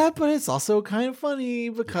kind of sad, but it's also kind of funny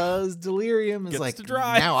because Delirium is like,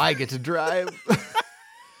 now I get to drive.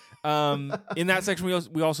 In that section,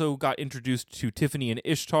 we also got introduced to Tiffany and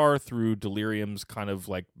Ishtar through Delirium's kind of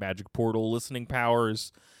like magic portal listening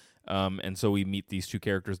powers. And so we meet these two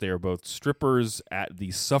characters. They are both strippers at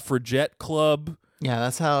the Suffragette Club. Yeah,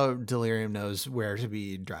 that's how Delirium knows where to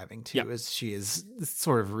be driving to, as she is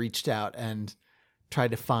sort of reached out and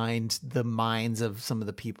tried to find the minds of some of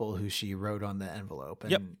the people who she wrote on the envelope.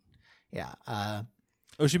 And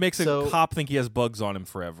she makes a cop think he has bugs on him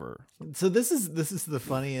forever. So this is the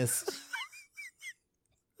funniest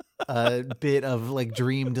bit of like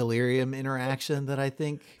Dream Delirium interaction that I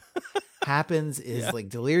think happens is like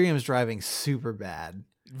Delirium's driving super bad.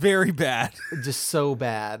 Very bad. Just so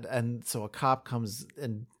bad. And so a cop comes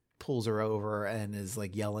and pulls her over and is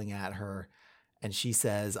like yelling at her. And she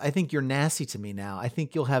says, "I think you're nasty to me now. I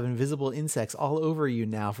think you'll have invisible insects all over you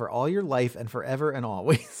now for all your life and forever and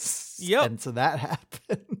always." Yep. And so that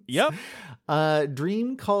happened. Yep.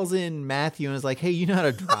 Dream calls in Matthew and is like, "Hey, you know how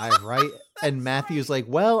to drive, right?" And Matthew's like,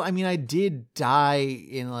 "Well, I mean, I did die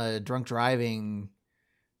in a drunk driving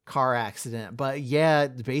car accident. But yeah,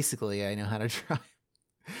 basically, I know how to drive.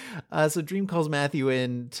 So Dream calls Matthew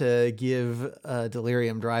in to give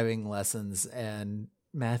Delirium driving lessons, and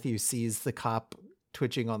Matthew sees the cop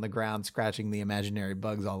twitching on the ground, scratching the imaginary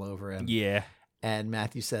bugs all over him. Yeah. And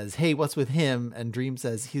Matthew says, "Hey, what's with him?" And Dream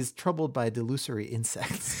says, "He's troubled by delusory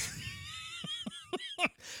insects."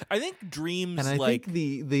 I think Dreams, and I think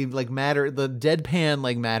the deadpan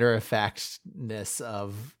like matter of factness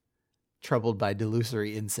of troubled by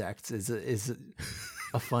delusory insects is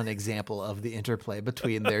a fun example of the interplay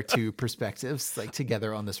between their two perspectives, like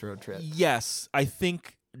together on this road trip. Yes, I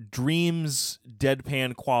think Dreams'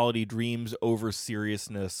 deadpan quality, Dreams' over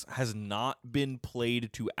seriousness has not been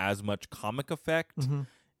played to as much comic effect. Mm-hmm.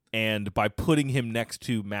 And by putting him next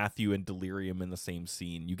to Matthew and Delirium in the same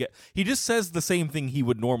scene, he just says the same thing he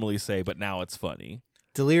would normally say, but now it's funny.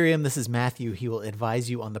 Delirium, this is Matthew. He will advise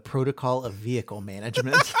you on the protocol of vehicle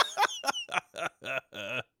management.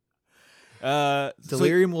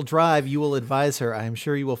 Delirium will drive. You will advise her. I am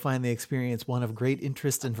sure you will find the experience one of great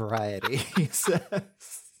interest and variety, he says.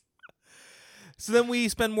 So then we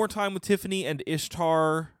spend more time with Tiffany and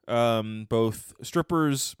Ishtar, both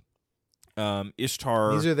strippers.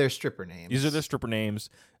 Ishtar. These are their stripper names.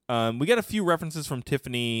 We get a few references from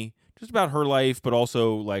Tiffany just about her life, but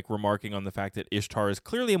also like remarking on the fact that Ishtar is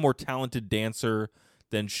clearly a more talented dancer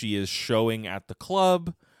than she is showing at the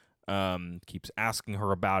club. Keeps asking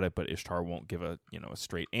her about it, but Ishtar won't give a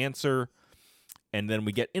straight answer. And then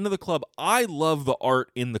we get into the club. I love the art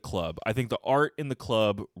in the club. I think the art in the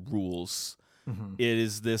club rules. Mm-hmm. It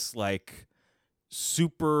is this like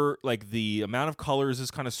super, like the amount of colors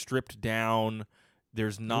is kind of stripped down.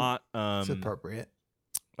 There's not it's appropriate.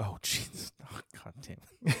 Oh jeez. Oh, god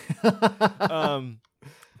damn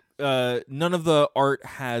it. None of the art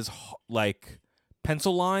has like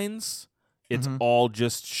pencil lines. It's all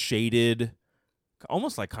just shaded,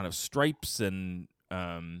 almost like kind of stripes, and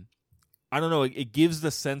I don't know. It gives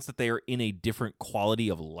the sense that they are in a different quality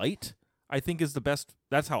of light, I think is the best.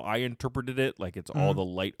 That's how I interpreted it. Like it's all the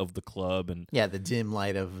light of the club, and the dim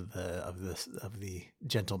light of the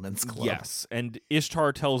gentleman's club. Yes, and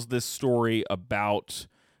Ishtar tells this story about,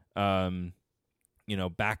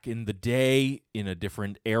 back in the day, in a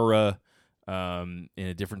different era, in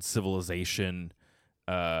a different civilization,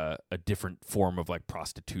 a different form of like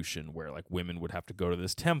prostitution, where like women would have to go to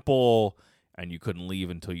this temple, and you couldn't leave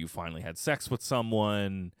until you finally had sex with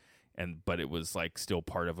someone, but it was like still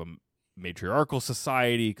part of a matriarchal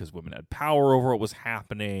society because women had power over what was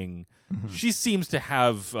happening. Mm-hmm. She seems to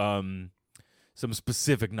have some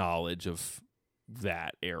specific knowledge of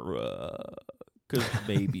that era because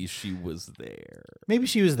maybe she was there. Maybe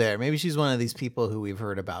she was there. Maybe she's one of these people who we've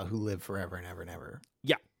heard about who live forever and ever and ever.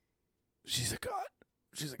 Yeah. She's a god.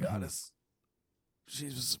 She's a goddess. She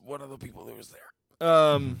was one of the people who was there.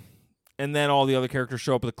 And then all the other characters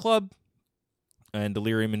show up at the club. And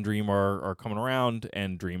Delirium and Dream are coming around,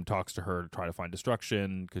 and Dream talks to her to try to find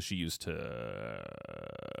Destruction because she used to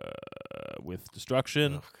with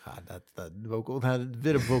Destruction. Oh God, that's the vocal. That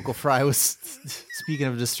bit of vocal fry was speaking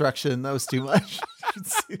of Destruction. That was too much.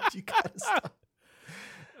 You gotta stop.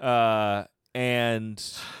 And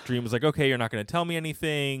Dream was like, "Okay, you're not going to tell me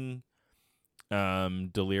anything."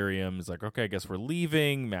 Delirium is like, "Okay, I guess we're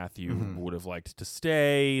leaving." Matthew would have liked to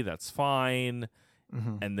stay. That's fine.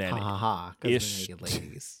 Mm-hmm. And then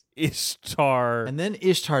Ishtar. And then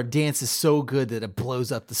Ishtar dances so good that it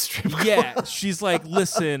blows up the strip club. Yeah, she's like,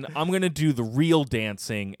 listen, I'm going to do the real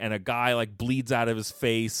dancing. And a guy like bleeds out of his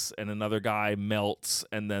face and another guy melts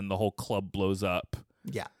and then the whole club blows up.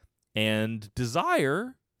 Yeah. And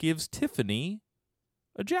Desire gives Tiffany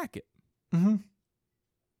a jacket. Mm-hmm.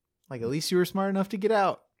 Like, at least you were smart enough to get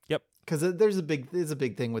out. Yep. Because there's a big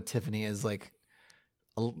thing with Tiffany is like...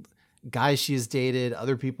 guys she has dated,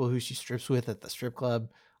 other people who she strips with at the strip club,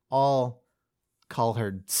 all call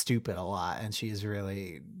her stupid a lot, and she is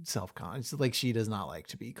really self-conscious. Like, she does not like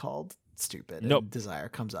to be called stupid. Nope. And Desire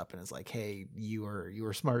comes up and is like, "Hey, you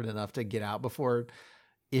were smart enough to get out before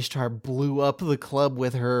Ishtar blew up the club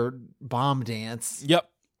with her bomb dance." Yep.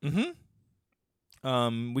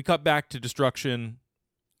 We cut back to Destruction,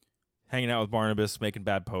 hanging out with Barnabas, making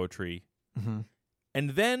bad poetry, and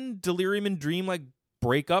then Delirium and Dream like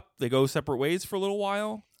break up. They go separate ways for a little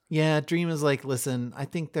while. Yeah, Dream is like, "Listen, I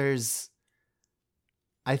think that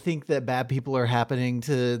bad people are happening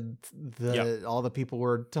to all the people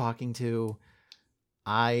we're talking to.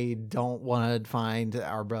 I don't want to find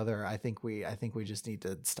our brother. I think we just need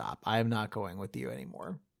to stop. I am not going with you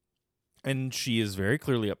anymore." And she is very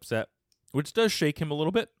clearly upset, which does shake him a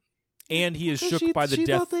little bit. And he is shook by the she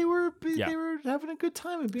death. Thought they were having a good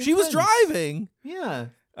time. And being she was friends. driving. Yeah.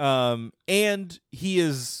 And he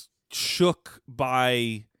is shook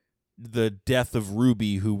by the death of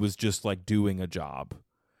Ruby, who was just like doing a job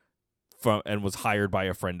and was hired by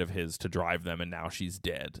a friend of his to drive them, and now she's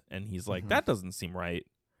dead. And he's like, that doesn't seem right.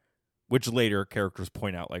 Which later characters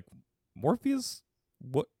point out, like, Morpheus,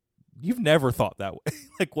 what? You've never thought that way.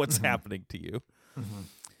 Like, what's happening to you?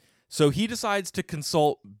 So he decides to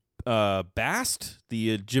consult Bast,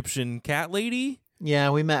 the Egyptian cat lady.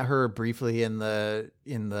 Yeah, we met her briefly in the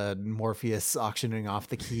Morpheus auctioning off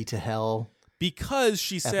the key to hell. Because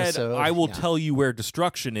she said, I will tell you where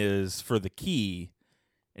destruction is for the key.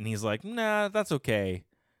 And he's like, nah, that's okay.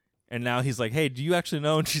 And now he's like, hey, do you actually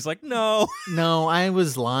know? And she's like, no. No, I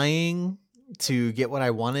was lying to get what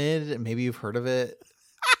I wanted. Maybe you've heard of it.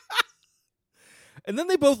 And then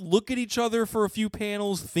they both look at each other for a few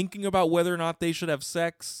panels, thinking about whether or not they should have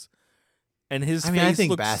sex. And I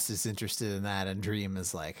think Bast is interested in that, and Dream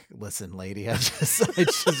is like, listen, lady, I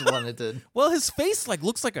just wanted to. Well, his face like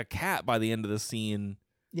looks like a cat by the end of the scene.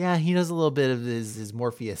 Yeah, he does a little bit of his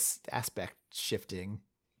Morpheus aspect shifting.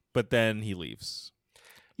 But then he leaves.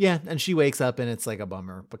 Yeah, and she wakes up, and it's like a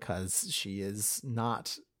bummer because she is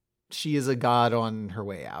a god on her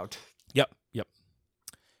way out. Yep.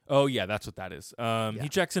 Oh, yeah, that's what that is. He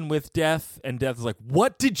checks in with Death, and Death is like,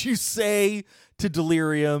 what did you say to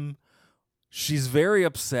Delirium? She's very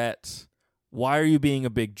upset. Why are you being a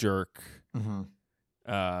big jerk?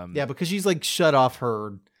 Yeah, because she's like shut off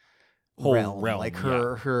her whole realm. Like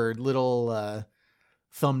her little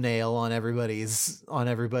thumbnail on everybody's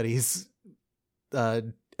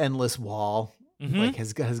endless wall. Like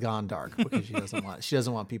has gone dark because she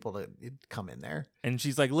doesn't want people to come in there. And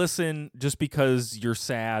she's like, listen, just because you're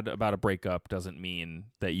sad about a breakup doesn't mean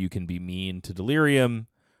that you can be mean to Delirium.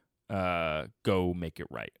 Go make it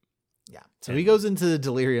right. Yeah. So he goes into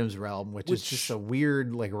Delirium's realm, which is just a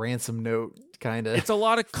weird like ransom note kind of. It's a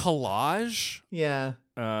lot of collage. Yeah.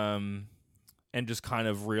 And just kind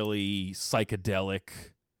of really psychedelic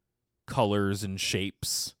colors and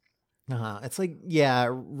shapes. It's like, yeah,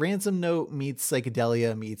 Ransom Note meets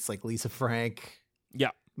Psychedelia meets like Lisa Frank. Yeah.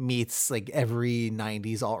 Meets like every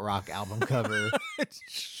 90s alt-rock album cover.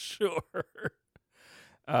 Sure.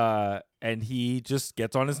 And he just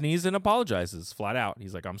gets on his knees and apologizes flat out.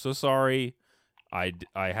 He's like, I'm so sorry. I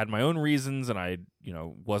had my own reasons, and I,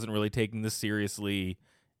 wasn't really taking this seriously,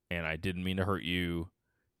 and I didn't mean to hurt you.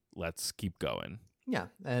 Let's keep going. Yeah,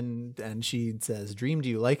 and she says, Dream, do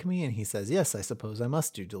you like me? And he says, yes, I suppose I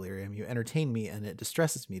must do, Delirium. You entertain me, and it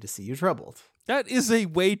distresses me to see you troubled. That is a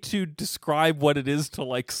way to describe what it is to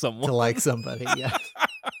like someone. To like somebody, yeah.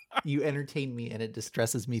 You entertain me, and it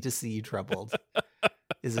distresses me to see you troubled.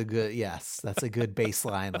 Is a good, yes, that's a good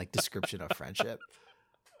baseline, like, description of friendship.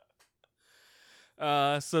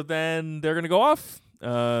 So then they're going to go off.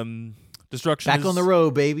 Destruction back on the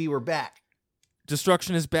road, baby. We're back.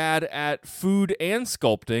 Destruction is bad at food and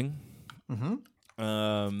sculpting.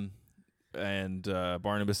 And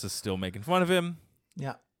Barnabas is still making fun of him.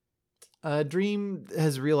 Yeah. Dream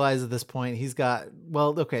has realized at this point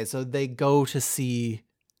so they go to see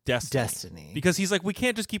Destiny. Because he's like, we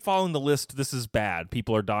can't just keep following the list. This is bad.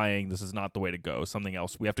 People are dying. This is not the way to go. Something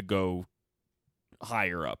else. We have to go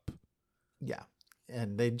higher up. Yeah.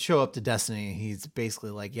 And they show up to Destiny. He's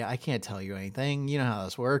basically like, yeah, I can't tell you anything. You know how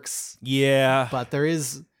this works. Yeah. But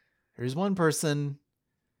there's one person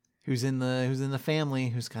who's in the family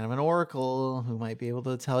who's kind of an oracle who might be able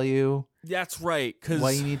to tell you. That's right. Cause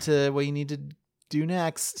what you need to do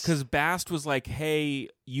next. Because Bast was like, hey,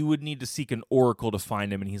 you would need to seek an oracle to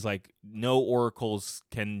find him. And he's like, no oracles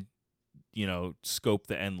can, scope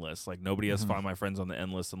the endless. Like, nobody has Find My Friends on the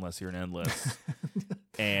endless unless you're an endless.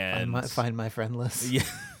 And find my friend list. Yeah.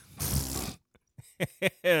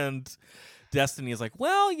 And Destiny is like,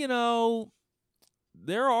 well,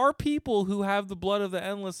 there are people who have the blood of the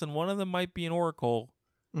endless, and one of them might be an oracle.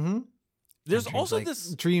 There's also like,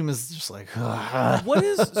 this Dream is just like, what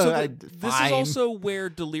is so this is also where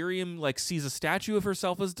Delirium like sees a statue of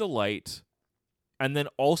herself as Delight, and then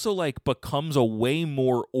also like becomes a way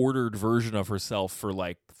more ordered version of herself for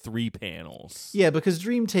like 3 panels. Yeah, because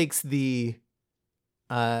Dream takes the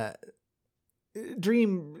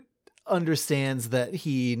Dream understands that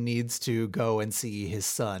he needs to go and see his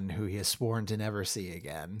son, who he has sworn to never see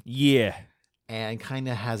again. Yeah. And kind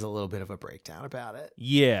of has a little bit of a breakdown about it.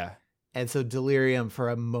 Yeah. And so Delirium for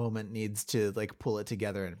a moment needs to like pull it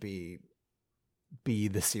together and be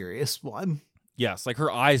the serious one. Yes, like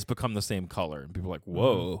her eyes become the same color and people are like,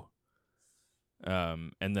 whoa.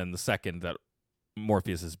 And then the second that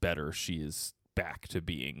Morpheus is better, she is back to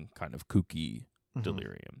being kind of kooky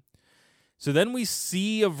Delirium. So then we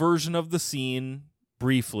see a version of the scene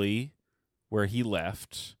briefly where he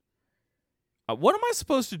left. What am I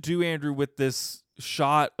supposed to do, Andrew, with this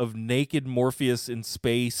shot of naked Morpheus in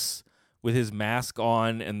space with his mask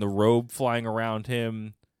on and the robe flying around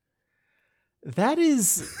him? That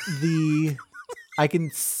is the... I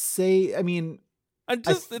can say... I mean...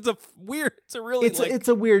 it's a really... It's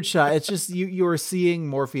a weird shot. It's just you are seeing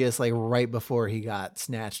Morpheus like right before he got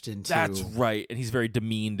snatched into... That's right. And he's very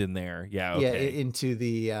demeaned in there. Yeah, okay.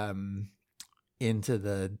 Yeah, into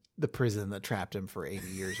the prison that trapped him for 80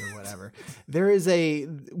 years or whatever. There is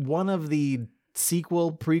one of the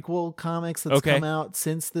prequel comics that's come out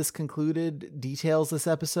since this concluded details this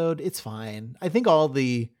episode. It's fine. I think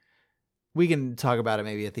we can talk about it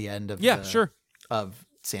maybe at the end of of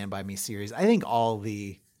Stand By Me series. I think all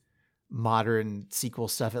the modern sequel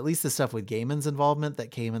stuff, at least the stuff with Gaiman's involvement that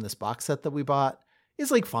came in this box set that we bought, is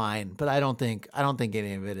like fine, but I don't think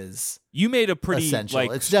any of it is. You made a pretty essential.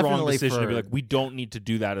 It's strong decision to be like, we don't need to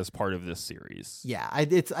do that as part of this series. Yeah, I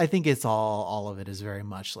think it's all of it is very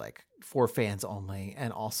much like for fans only,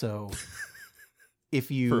 and also if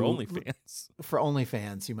you for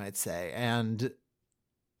OnlyFans, you might say, and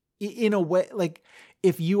in a way, like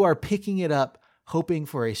if you are picking it up hoping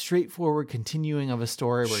for a straightforward continuing of a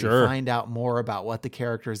story where you find out more about what the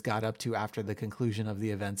characters got up to after the conclusion of the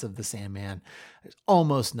events of the Sandman, there's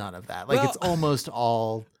almost none of that. Like it's almost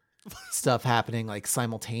all stuff happening like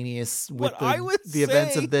simultaneous with the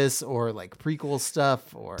events of this, or like prequel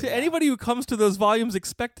stuff. Or to anybody who comes to those volumes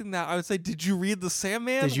expecting that, I would say, did you read the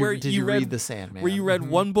Sandman? Did you read the Sandman? Where you read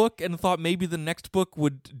one book and thought maybe the next book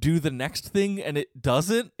would do the next thing, and it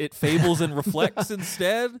doesn't. It fables and reflects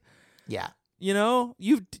instead. Yeah. You know,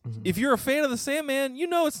 if you're a fan of the Sandman, you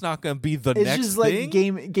know it's not going to be the next thing. It's just like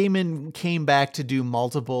Gaiman came back to do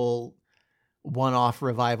multiple one-off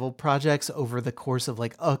revival projects over the course of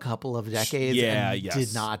like a couple of decades,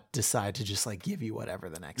 did not decide to just like give you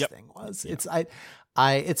whatever the next thing was. Yep.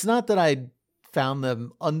 It's not that I found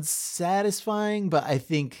them unsatisfying, but I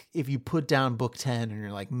think if you put down book 10 and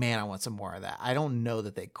you're like, man, I want some more of that, I don't know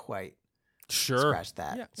that they quite scratch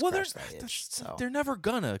that. Yeah. Well, they're never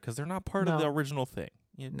gonna, because they're not part of the original thing.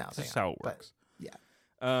 That's just how it works.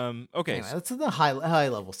 Okay. Anyway, that's the high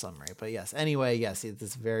level summary. But yes. Anyway, yes,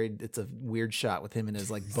 it's a weird shot with him in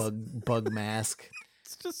his like bug mask.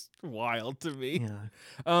 It's just wild to me.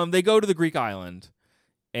 Yeah. They go to the Greek island,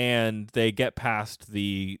 and they get past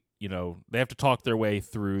they have to talk their way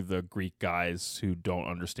through the Greek guys who don't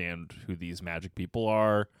understand who these magic people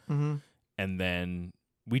are, and then.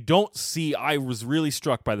 We don't see. I was really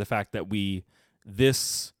struck by the fact that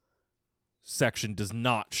this section does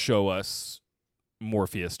not show us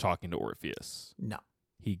Morpheus talking to Orpheus. No.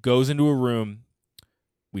 He goes into a room,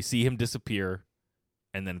 we see him disappear,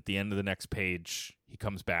 and then at the end of the next page, he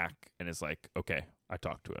comes back and is like, okay, I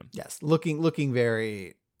talked to him. Yes, looking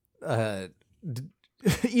very,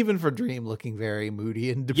 even for Dream, looking very moody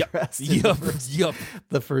and depressed. Yep.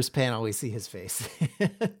 The first panel, we see his face.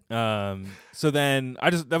 So then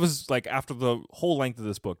that was like after the whole length of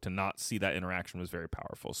this book, to not see that interaction was very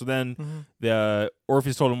powerful. So then the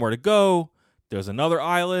Orpheus told him where to go. There's another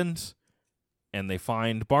island, and they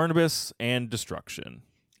find Barnabas and destruction.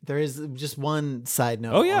 There is just one side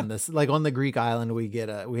note on this. Like on the Greek island, we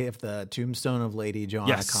have the tombstone of Lady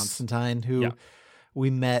Joanna Constantine, who we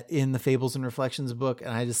met in the Fables and Reflections book,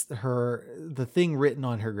 and the thing written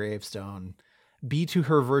on her gravestone, "Be to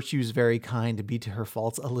her virtues very kind, be to her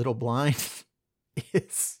faults a little blind,"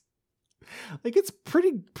 is like, it's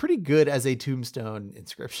pretty good as a tombstone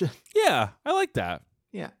inscription. Yeah, I like that.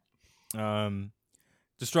 Yeah.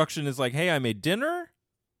 Destruction is like, hey, I made dinner.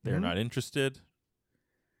 They're not interested.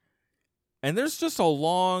 And there's just a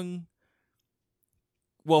long...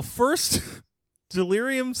 Well, first,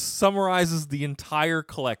 Delirium summarizes the entire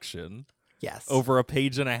collection. Yes. Over a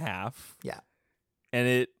page and a half. Yeah. And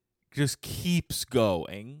it just keeps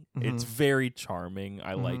going. It's very charming.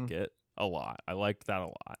 I like it a lot. I liked that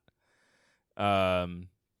a lot.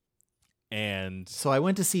 And so I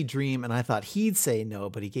went to see Dream, and I thought he'd say no,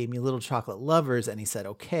 but he gave me Little Chocolate Lovers, and he said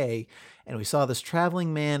okay. And we saw this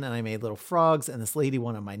traveling man, and I made little frogs, and this lady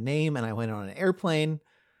wanted my name, and I went on an airplane.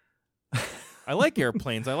 I like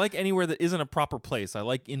airplanes. I like anywhere that isn't a proper place. I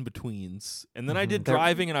like in-betweens. And then I did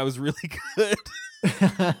driving, and I was really good.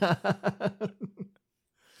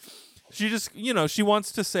 She just, she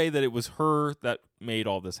wants to say that it was her that made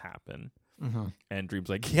all this happen. And Dream's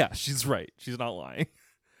like, yeah, she's right. She's not lying.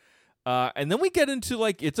 And then we get into,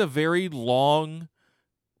 like, it's a very long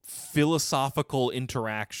philosophical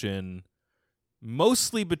interaction,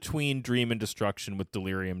 mostly between Dream and Destruction, with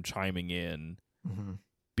Delirium chiming in,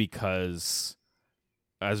 because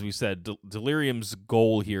as we said, Delirium's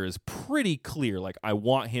goal here is pretty clear. Like, I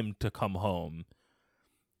want him to come home.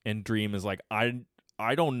 And Dream is like, I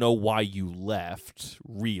don't know why you left,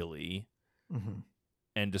 really. Mm-hmm.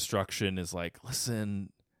 And Destruction is like,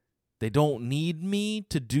 listen, they don't need me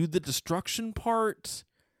to do the destruction part.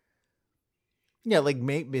 Yeah, like,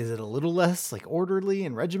 maybe is it a little less like orderly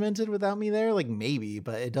and regimented without me there? Like, maybe,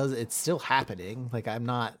 but it's still happening. Like,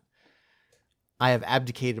 I have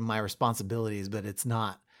abdicated my responsibilities, but it's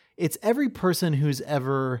not. It's every person who's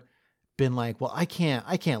ever been like, well, I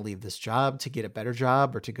can't leave this job to get a better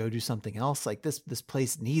job or to go do something else. Like, this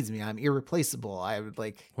place needs me. I'm irreplaceable. I would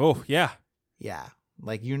like. Oh yeah. Yeah.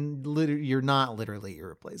 Like, you're not literally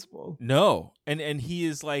irreplaceable. No. And he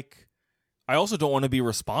is like, I also don't want to be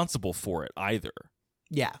responsible for it either.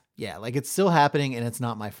 Yeah. Yeah. Like, it's still happening and it's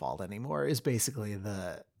not my fault anymore is basically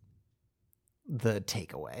the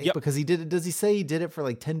takeaway. Yep. Because he did it. Does he say he did it for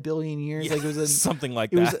like 10 billion years? Yeah, like, it was something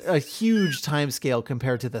like it that. was a huge time scale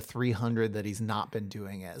compared to the 300 that he's not been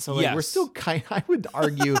doing it. So like, Yes. we're still I would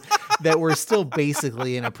argue that we're still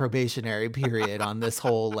basically in a probationary period on this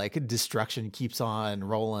whole like destruction keeps on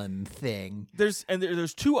rolling thing. There's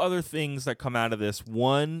two other things that come out of this.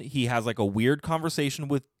 One, he has like a weird conversation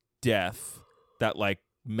with Death that like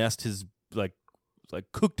messed his like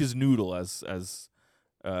cooked his noodle as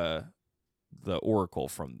the Oracle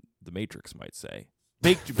from the Matrix might say.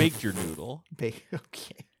 Baked your noodle.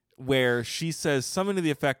 Okay. Where she says something to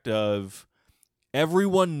the effect of,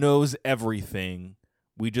 everyone knows everything.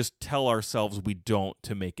 We just tell ourselves we don't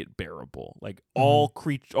to make it bearable. Like,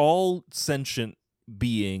 all sentient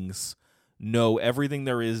beings know everything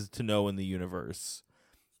there is to know in the universe.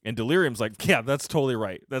 And Delirium's like, yeah, that's totally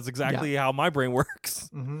right. That's exactly how my brain works.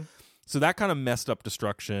 Mm-hmm. So that kind of messed up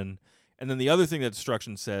Destruction. And then the other thing that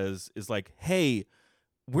Destruction says is like, hey,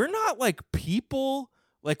 we're not like people.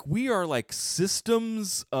 Like, we are like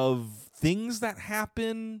systems of things that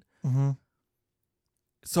happen. Mm-hmm.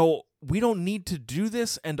 So we don't need to do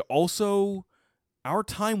this. And also, our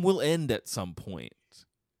time will end at some point.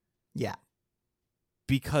 Yeah.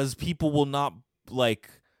 Because people will not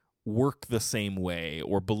like work the same way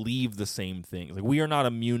or believe the same things. Like, we are not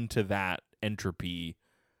immune to that entropy,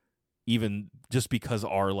 even just because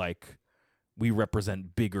our like we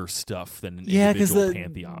represent bigger stuff than an individual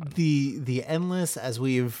pantheon. The endless, as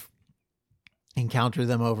we've encountered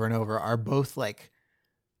them over and over, are both like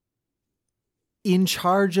in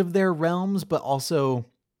charge of their realms, but also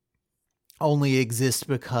only exist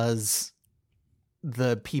because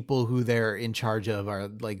the people who they're in charge of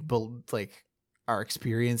are are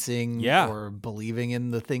experiencing or believing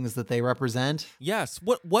in the things that they represent. Yes.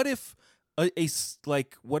 What if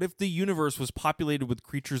what if the universe was populated with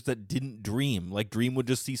creatures that didn't dream? Like, dream would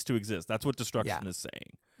just cease to exist. That's what Destruction is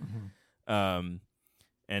saying. Mm-hmm.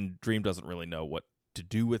 And Dream doesn't really know what to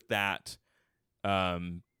do with that.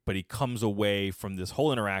 But he comes away from this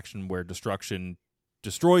whole interaction where Destruction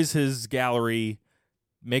destroys his gallery,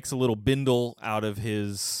 makes a little bindle out of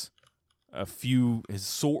his sword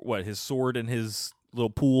and his little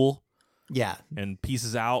pool. Yeah. And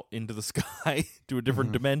pieces out into the sky to a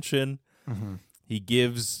different dimension. Mm-hmm. He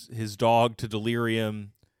gives his dog to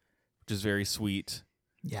Delirium, which is very sweet.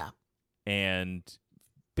 Yeah. And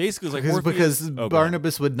basically it's like because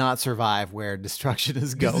Barnabas would not survive where Destruction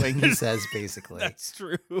is going, he says, basically. That's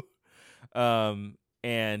true.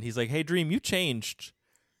 And he's like, hey, Dream, you changed.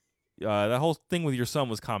 That whole thing with your son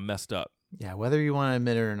was kind of messed up. Yeah, whether you want to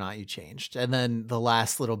admit it or not, you changed. And then the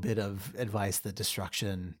last little bit of advice that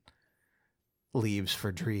Destruction leaves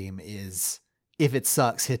for Dream is, if it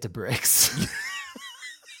sucks, hit the bricks.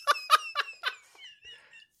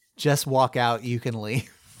 Just walk out, you can leave.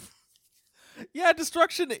 Yeah,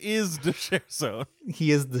 Destruction is the share zone.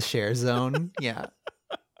 He is the share zone. Yeah.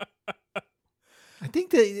 I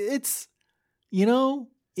think that it's,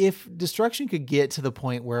 if Destruction could get to the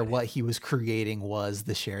point where what he was creating was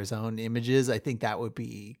the share zone images, I think that would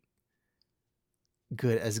be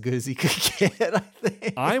as good as he could get, I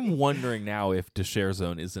think. I'm wondering now if the share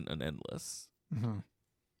zone isn't an endless. Mm-hmm.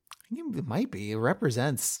 I think it might be. It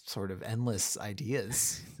represents sort of endless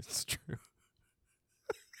ideas. It's true.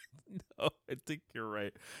 No, I think you're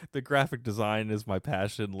right. The graphic design is my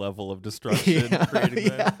passion level of Destruction.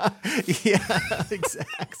 Yeah,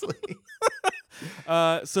 exactly.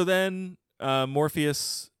 So then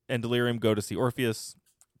Morpheus and Delirium go to see Orpheus.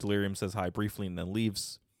 Delirium says hi briefly and then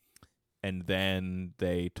leaves. And then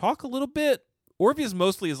they talk a little bit. Orpheus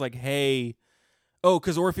mostly is like, hey,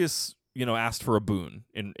 because Orpheus, asked for a boon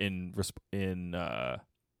in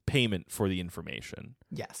payment for the information.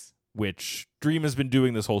 Yes. Which Dream has been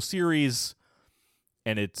doing this whole series,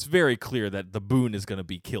 and it's very clear that the boon is going to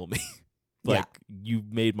be kill me. Like, you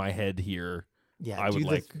made my head here. Yeah, I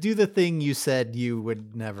would do the thing you said you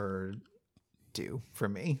would never do for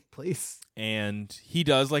me, please. And he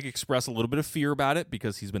does like express a little bit of fear about it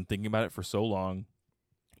because he's been thinking about it for so long.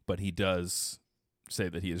 But he does say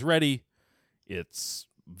that he is ready. It's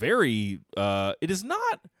very it is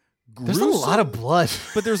not gruesome. There's a lot of blood.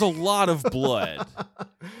 But there's a lot of blood.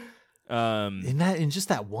 In just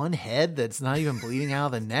that one head that's not even bleeding out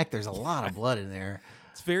of the neck, there's a lot of blood in there.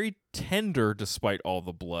 It's very tender despite all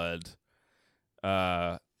the blood.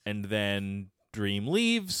 And then Dream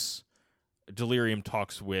leaves. Delirium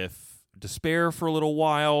talks with Despair for a little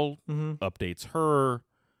while, updates her.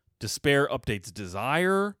 Despair updates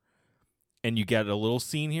Desire. And you get a little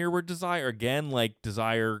scene here where Desire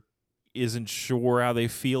isn't sure how they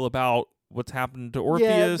feel about what's happened to Orpheus.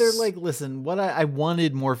 Yeah, they're like, listen, I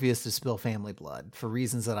wanted Morpheus to spill family blood for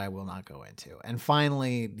reasons that I will not go into. And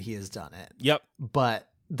finally, he has done it. Yep. But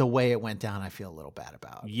the way it went down, I feel a little bad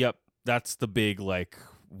about. Yep. That's the big, like,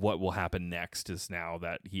 what will happen next is now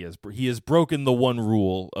that he has broken the one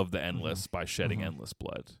rule of the endless by shedding endless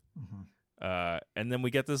blood. And then we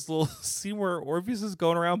get this little scene where Orpheus is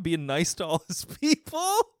going around being nice to all his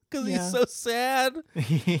people because he's so sad.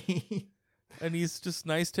 And he's just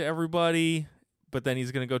nice to everybody, but then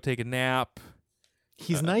he's going to go take a nap.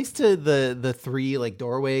 He's nice to the three, like,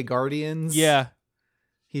 doorway guardians. Yeah.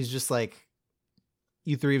 He's just like,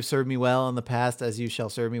 you three have served me well in the past, as you shall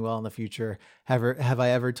serve me well in the future. Have I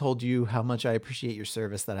ever told you how much I appreciate your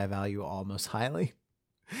service, that I value all most highly?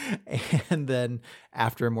 And then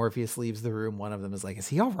after Morpheus leaves the room, one of them is like, is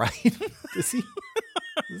he all right? Is he?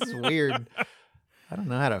 This is weird. I don't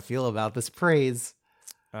know how to feel about this praise.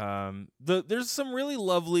 There's some really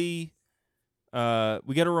lovely,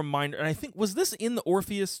 we get a reminder, and I think, was this in the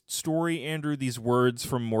Orpheus story, Andrew, these words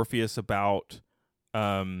from Morpheus about,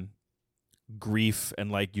 grief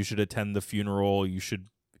and like, you should attend the funeral, you should,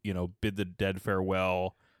 bid the dead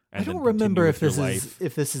farewell. And I don't remember if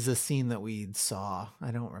this is a scene that we saw.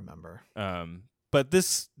 I don't remember. But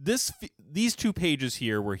these 2 pages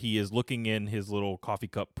here where he is looking in his little coffee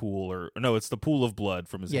cup pool, or no, it's the pool of blood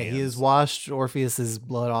from his hands. Yeah, he has washed Orpheus's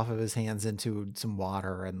blood off of his hands into some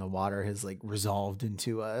water, and the water has like resolved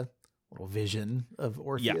into a little vision of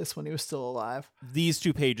Orpheus when he was still alive. These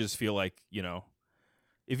 2 pages feel like,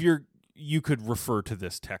 if you could refer to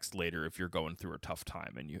this text later if you're going through a tough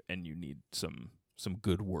time and you need some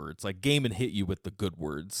good words. Like, Gaiman hit you with the good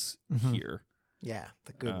words here. Yeah,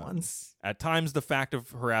 the good ones. At times, the fact of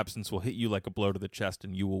her absence will hit you like a blow to the chest,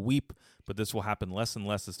 and you will weep, but this will happen less and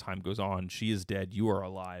less as time goes on. She is dead. You are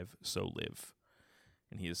alive, so live.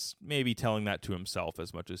 And he is maybe telling that to himself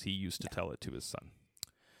as much as he used to tell it to his son.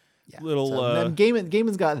 Yeah. Then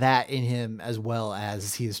Gaiman's got that in him, as well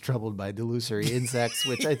as he is troubled by delusory insects,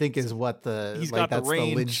 which I think is what the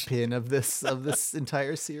linchpin of this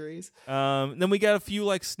entire series. Then we got a few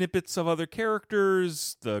like snippets of other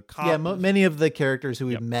characters. The cop, many of the characters who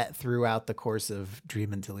we've met throughout the course of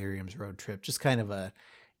Dream and Delirium's road trip, just kind of a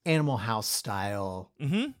Animal House style.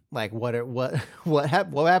 Like what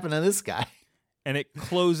happened to this guy? And it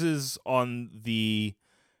closes on the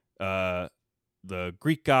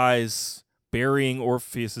Greek guys burying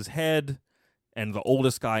Orpheus's head, and the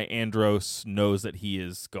oldest guy, Andros, knows that he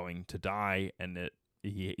is going to die, and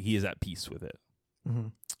he is at peace with it.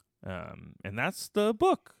 And that's the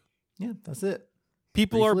book. Yeah, that's it.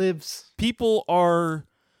 People are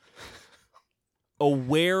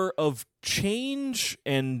aware of change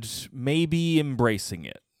and maybe embracing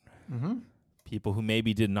it. People who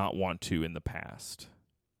maybe did not want to in the past.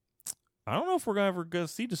 I don't know if we're ever going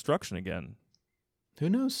to see destruction again. Who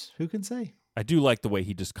knows? Who can say? I do like the way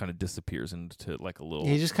he just kind of disappears into like a little.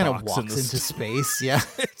 He just kind of walks into space. Yeah,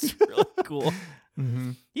 it's really cool.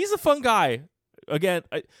 He's a fun guy. Again,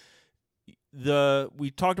 we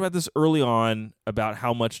talked about this early on about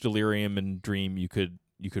how much Delirium and Dream you could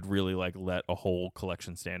really like let a whole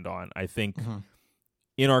collection stand on. I think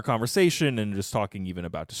in our conversation and just talking even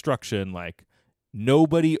about destruction, like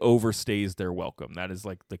nobody overstays their welcome. That is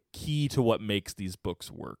like the key to what makes these books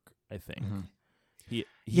work, I think.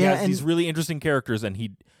 He has these really interesting characters,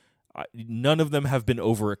 and none of them have been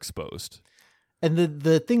overexposed. And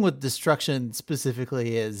the thing with destruction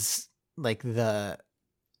specifically is like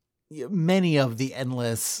many of the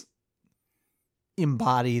endless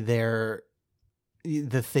embody the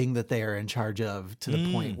thing that they are in charge of to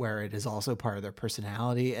the point where it is also part of their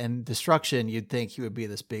personality. And destruction, you'd think he would be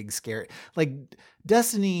this big scary, like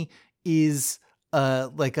Destiny is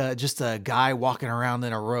just a guy walking around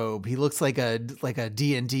in a robe. He looks like a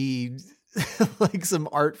D&D, like some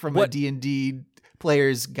art from a D&D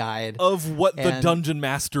player's guide of what the dungeon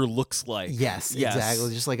master looks like. Yes,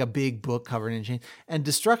 exactly. Just like a big book covered in chains. And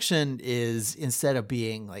Destruction is, instead of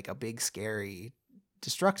being like a big scary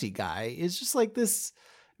destructy guy, is just like this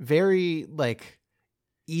very like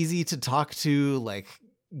easy to talk to, like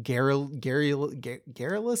garrulous,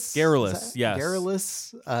 yes.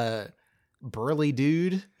 Garrulous, burly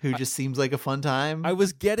dude who just seems like a fun time. I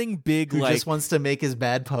was getting big, who like, just wants to make his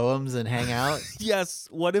bad poems and hang out. Yes.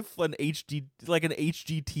 What if an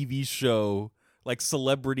HGTV show, like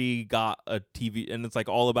Celebrity, got a TV, and it's like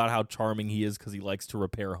all about how charming he is because he likes to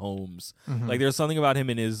repair homes. Mm-hmm. Like there's something about him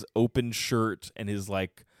in his open shirt and his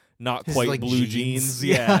like not His, quite like, blue jeans. jeans.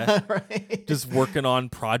 Yeah. Right. Just working on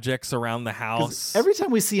projects around the 'Cause house. every time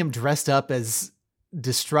we see him dressed up as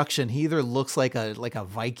Destruction, he either looks like a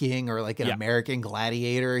Viking or like an American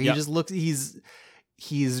gladiator. He just looks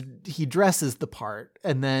he dresses the part.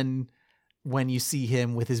 And then when you see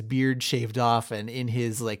him with his beard shaved off and in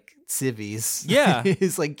his like civvies,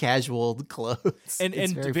 his like casual clothes, and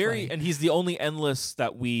very funny. and he's the only endless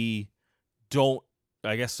that we don't,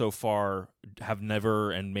 I guess so far, have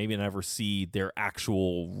never and maybe never see their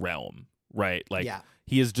actual realm, right? Like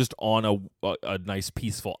he is just on a nice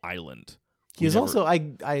peaceful island. He's also,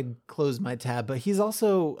 I closed my tab, but he's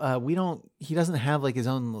also, he doesn't have like his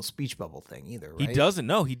own little speech bubble thing either, right? He doesn't,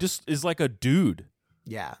 no. He just is like a dude.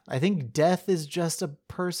 Yeah. I think Death is just a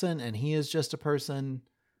person and he is just a person.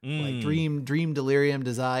 Like dream, delirium,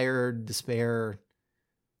 desire, despair.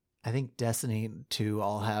 I think Destiny 2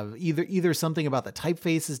 all have either something about the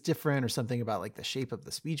typeface is different or something about like the shape of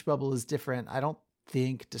the speech bubble is different. I don't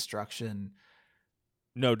think Destruction...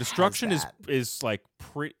 No, Destruction is like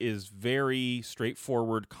is very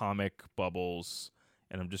straightforward comic bubbles,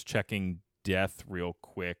 and I'm just checking Death real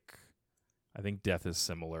quick. I think Death is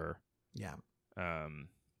similar. Yeah. I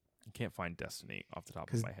can't find Destiny off the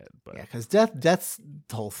top of my head, but yeah, because Death's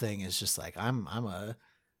whole thing is just like I'm a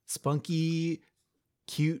spunky,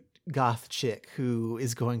 cute goth chick who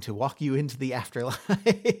is going to walk you into the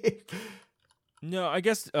afterlife. No, I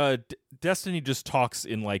guess Destiny just talks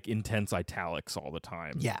in like intense italics all the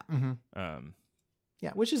time. Yeah. Mm-hmm.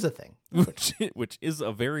 Yeah, which is a thing. Which is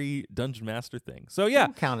a very Dungeon Master thing. So yeah,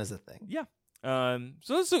 it'll count as a thing. Yeah.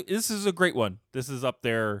 So this is a great one. This is up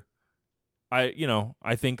there.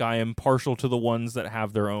 I think I am partial to the ones that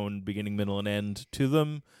have their own beginning, middle, and end to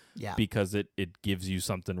them. Yeah. Because it gives you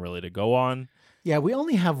something really to go on. Yeah, we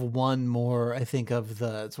only have one more, I think, of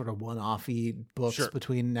the sort of one-offy books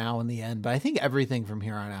between now and the end. But I think everything from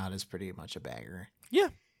here on out is pretty much a banger. Yeah,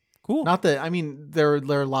 cool. Not that, I mean, there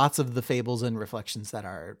are lots of the fables and reflections that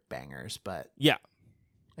are bangers, but yeah,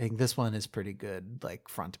 I think this one is pretty good, like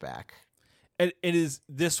front to back. And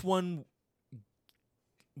this one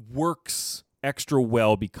works extra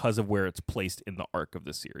well because of where it's placed in the arc of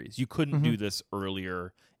the series. You couldn't do this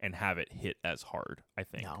earlier and have it hit as hard, I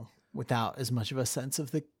think. No. Without as much of a sense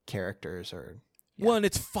of the characters or... Yeah. Well, and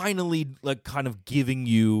it's finally like kind of giving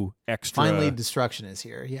you extra... Finally, Destruction is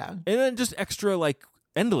here, yeah. And then just extra like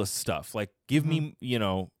endless stuff. Like give me,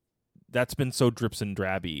 that's been so drips and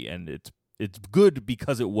drabby, and it's good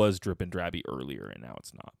because it was drip and drabby earlier and now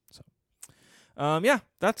it's not. So, yeah,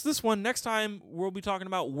 that's this one. Next time we'll be talking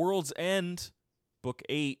about World's End, Book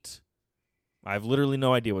 8. I have literally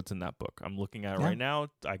no idea what's in that book. I'm looking at it right now.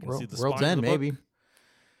 I can see the World's spine End, of the book. maybe.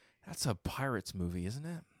 That's a Pirates movie, isn't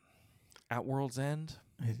it? At World's End?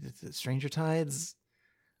 Stranger Tides?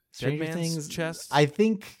 Stranger Things? Chest? I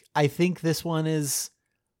think this one is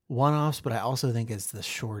one-offs, but I also think it's the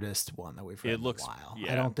shortest one that we've read in a while.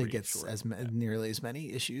 Yeah, I don't think it's short, nearly as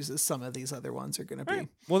many issues as some of these other ones are going to be. Right.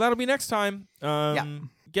 Well, that'll be next time.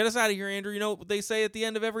 Get us out of here, Andrew. You know what they say at the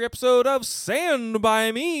end of every episode of Stand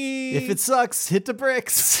By Me. If it sucks, hit the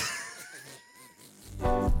bricks.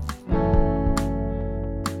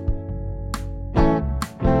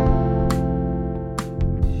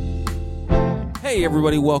 Hey,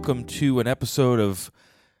 everybody, welcome to the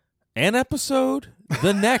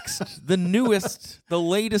next, the newest, the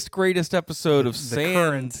latest, greatest episode of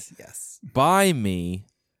Stand By Me,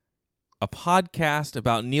 a podcast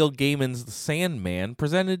about Neil Gaiman's The Sandman,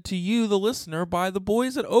 presented to you, the listener, by the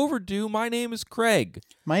boys at Overdue. My name is Craig.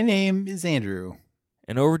 My name is Andrew.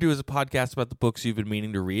 And Overdue is a podcast about the books you've been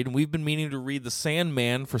meaning to read, and we've been meaning to read The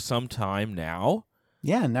Sandman for some time now.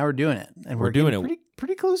 Yeah, now we're doing it. And we're doing it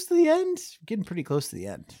pretty close to the end. Getting pretty close to the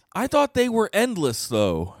end. I thought they were endless,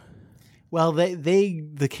 though. Well,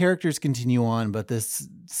 the characters continue on, but this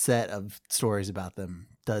set of stories about them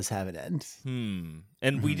does have an end.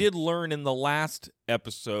 And we did learn in the last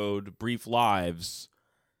episode, Brief Lives,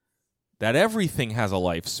 that everything has a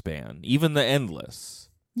lifespan, even the endless.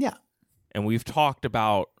 Yeah. And we've talked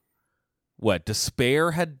about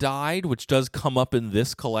Despair had died, which does come up in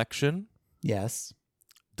this collection. Yes.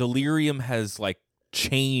 Delirium has like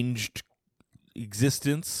changed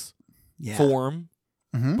existence, Yeah. form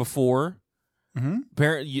before.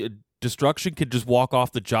 Destruction could just walk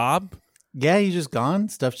off the job. Yeah, he's just gone.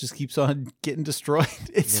 Stuff just keeps on getting destroyed.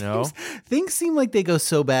 Things seem like they go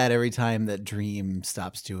so bad every time that Dream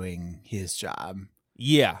stops doing his job.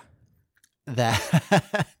 Yeah. That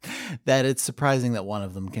it's surprising that one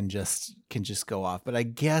of them can just go off. But I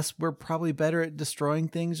guess we're probably better at destroying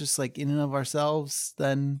things just like in and of ourselves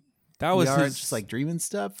than just like dreaming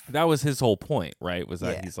stuff. That was his whole point, right? Was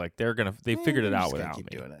that he's like they figured it out without keep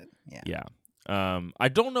me. Doing it. Yeah. I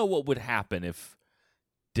don't know what would happen if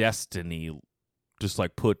Destiny just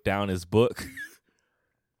like put down his book.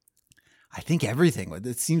 I think everything would.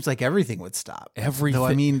 It seems like everything would stop.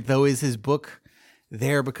 Everything. Though is his book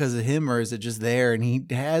there because of him, or is it just there and he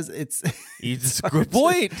has? It's a good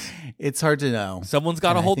point. It's hard to know. Someone's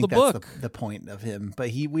got to hold the book. The point of him, but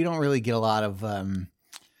we don't really get a lot of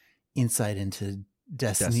insight into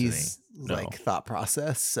Destiny's thought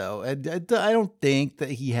process. So I don't think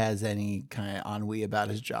that he has any kind of ennui about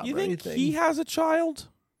his job. You or think anything. he has a child?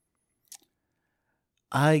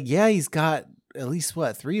 Yeah, he's got at least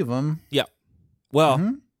 3 of them. Yeah.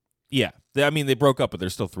 Well, yeah. They broke up, but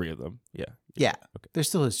there's still 3 of them. Yeah. Yeah. Okay. They're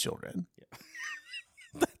still his children. Yeah.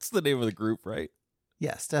 That's the name of the group, right?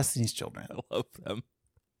 Yes, Destiny's Children. I love them.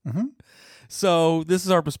 So this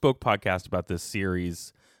is our bespoke podcast about this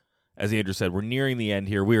series. As Andrew said, we're nearing the end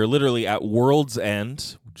here. We are literally at World's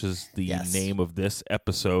End, which is the name of this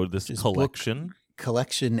episode, this collection.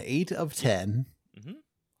 Collection 8 of 10.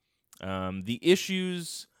 The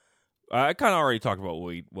issues, I kind of already talked about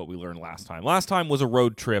what we learned last time. Last time was a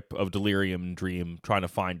road trip of Delirium and Dream trying to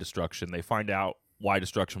find Destruction. They find out why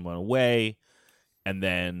Destruction went away, and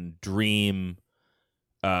then Dream,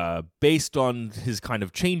 based on his kind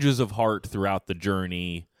of changes of heart throughout the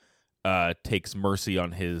journey, takes mercy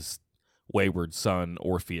on his wayward son,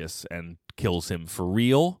 Orpheus, and kills him for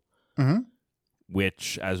real.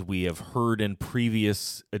 Which, as we have heard in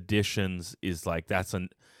previous editions, is like that's a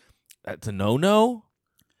no-no.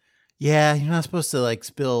 Yeah, you're not supposed to like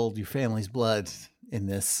spill your family's blood in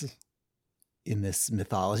this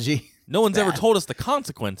mythology. No one's ever told us the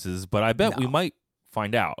consequences, but I bet we might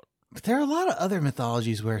find out. But there are a lot of other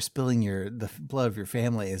mythologies where spilling the blood of your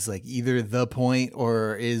family is like either the point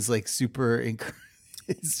or is like super.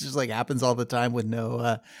 It's just like happens all the time with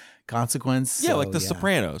no consequence. Yeah, like the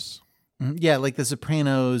Sopranos. Yeah, like the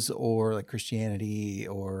Sopranos or like Christianity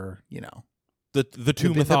or the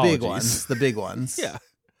two mythologies. The big ones. Yeah.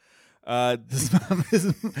 This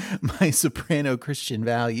is my Soprano Christian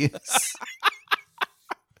values.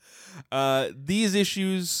 These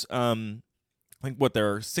issues, I think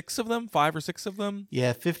there are 6 of them, 5 or 6 of them.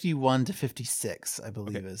 Yeah, 51 to 56, I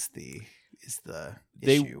believe is the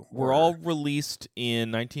they issue. They were all released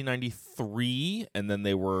in 1993, and then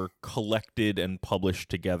they were collected and published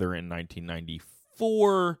together in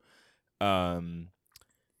 1994.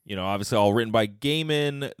 Obviously all written by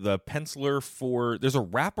Gaiman. The penciler there's a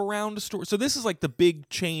wraparound story. So this is like the big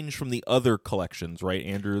change from the other collections, right,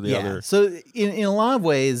 Andrew? So in a lot of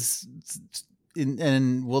ways, in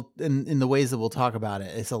the ways that we'll talk about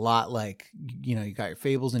it, it's a lot like you got your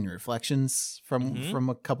fables and your reflections from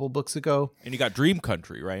a couple books ago, and you got Dream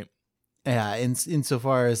Country, right? Yeah,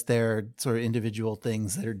 insofar as they're sort of individual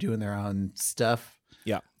things that are doing their own stuff.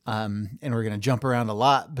 Yeah. And we're going to jump around a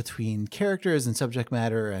lot between characters and subject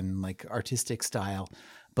matter and like artistic style.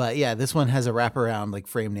 But yeah, this one has a wraparound like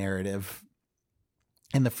frame narrative.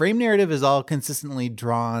 And the frame narrative is all consistently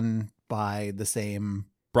drawn by the same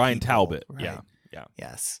Brian people, Talbot. Right? Yeah.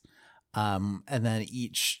 Yes. And then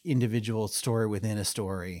each individual story within a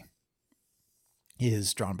story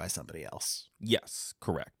is drawn by somebody else. Yes,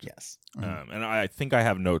 correct. Yes. And I think I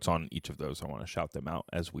have notes on each of those. I want to shout them out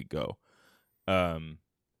as we go.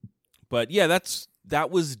 But yeah,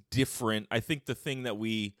 that was different. I think the thing that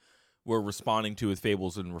we were responding to with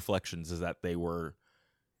Fables and Reflections is that they were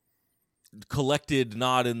collected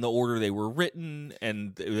not in the order they were written,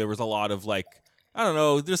 and there was a lot of like, I don't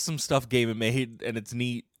know, there's some stuff Gaiman made, and it's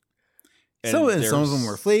neat. And some of them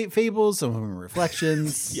were fables, some of them were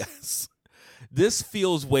reflections. Yes. This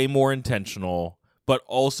feels way more intentional, but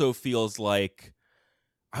also feels like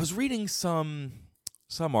I was reading some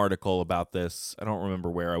article about this. I don't remember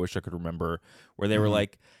where. I wish I could remember, where they were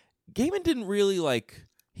like, Gaiman didn't really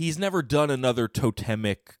he's never done another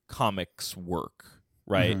totemic comics work,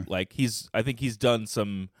 right? Like I think he's done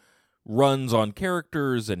some runs on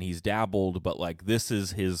characters and he's dabbled, but like this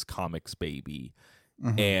is his comics baby.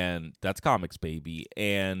 And that's comics baby.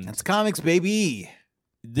 And that's comics baby.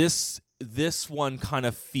 This this one kind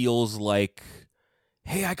of feels like,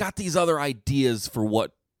 hey, I got these other ideas for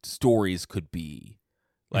what stories could be.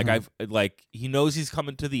 Like he knows he's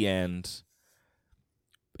coming to the end,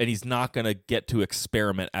 and he's not going to get to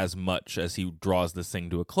experiment as much as he draws this thing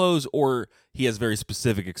to a close, or he has very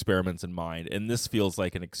specific experiments in mind. And this feels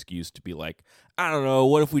like an excuse to be like, I don't know,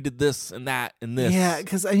 what if we did this and that and this? Yeah,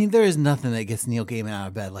 because I mean, there is nothing that gets Neil Gaiman out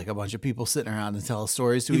of bed like a bunch of people sitting around and tell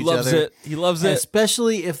stories to each other. He loves it.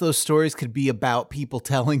 Especially if those stories could be about people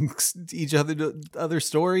telling each other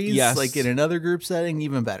stories. Yes. Like in another group setting,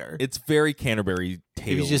 even better. It's very Canterbury Tales.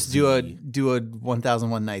 If you just do a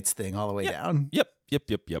 1001 Nights thing all the way down. Yep.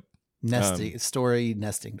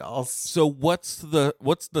 Nesting dolls. So what's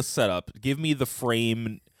the setup? Give me the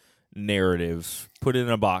frame narrative. Put it in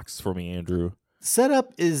a box for me, Andrew.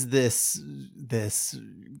 Setup is this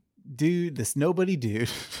nobody dude.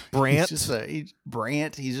 Brant.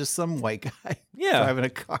 He's just some white guy. Yeah, driving a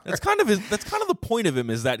car. That's kind of the point of him,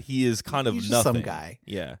 is that he is kind of he's nothing. Just some guy.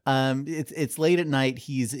 Yeah. It's late at night.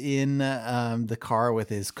 He's in the car with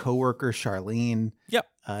his coworker Charlene. Yep.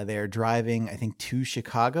 They're driving, I think, to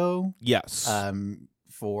Chicago. Yes.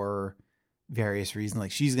 For various reasons,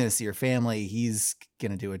 like she's going to see her family, he's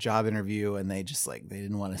going to do a job interview, and they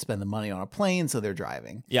didn't want to spend the money on a plane, so they're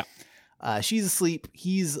driving. Yeah. She's asleep.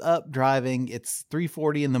 He's up driving. It's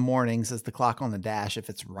 3:40 in the morning, says the clock on the dash, if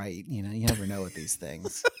it's right. You know, you never know with these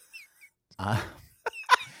things.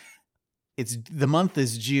 It's the month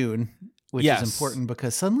is June, which is important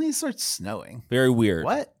because suddenly it starts snowing. Very weird.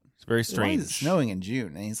 What? It's very strange. Why is it snowing in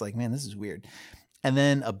June? And he's like, man, this is weird. And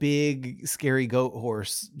then a big, scary goat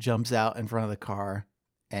horse jumps out in front of the car,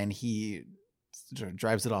 and he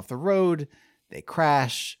drives it off the road. They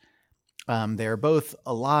crash. They're both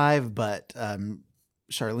alive, but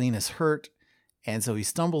Charlene is hurt. And so he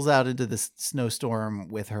stumbles out into this snowstorm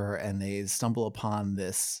with her, and they stumble upon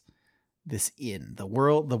this inn. The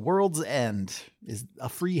World's End is a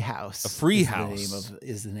free house. A free house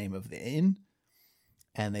is the name of the inn.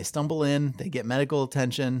 And they stumble in, they get medical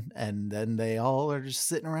attention, and then they all are just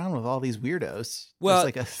sitting around with all these weirdos. Well, there's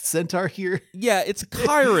like a centaur here. Yeah, it's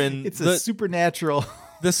Chiron. It's a supernatural.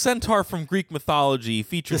 The centaur from Greek mythology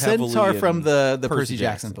featured heavily. The centaur from the Percy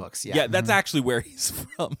Jackson books. Yeah, that's actually where he's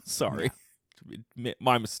from. Sorry,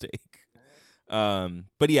 my mistake.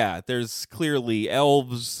 But yeah, there's clearly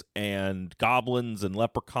elves and goblins and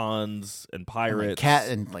leprechauns and pirates,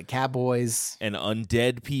 and cat boys and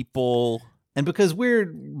undead people. And because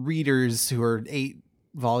we're readers who are 8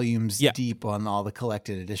 volumes deep on all the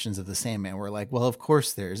collected editions of the Sandman, we're like, well, of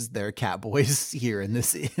course there are cat boys here in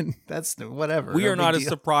this inn. That's whatever. We are not as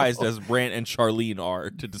surprised as Brant and Charlene are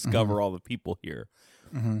to discover all the people here.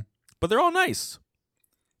 Mm-hmm. But they're all nice.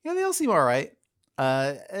 Yeah, they all seem all right.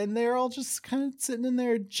 And they're all just kind of sitting in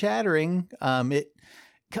there chattering.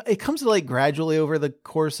 It comes to light gradually over the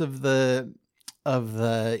course of the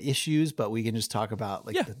issues, but we can just talk about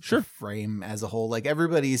the frame as a whole. Like,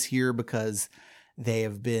 everybody's here because they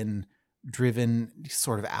have been driven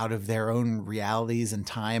sort of out of their own realities and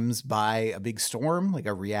times by a big storm, like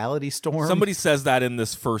a reality storm. Somebody says that in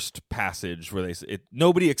this first passage where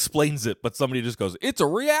nobody explains it, but somebody just goes, it's a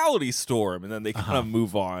reality storm, and then they kind of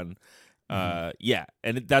move on. Yeah,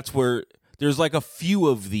 and that's where there's like a few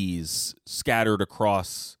of these scattered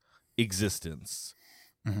across existence.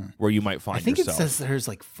 Mm-hmm. Where you might find yourself. It says there's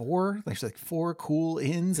like 4. There's like 4 cool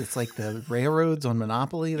inns. It's like the railroads on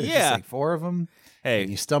Monopoly. There's just like 4 of them. Hey,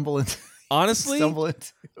 and you stumble into. Honestly,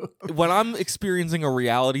 when I'm experiencing a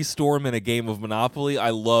reality storm in a game of Monopoly,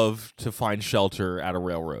 I love to find shelter at a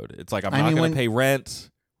railroad. It's like I'm not going to pay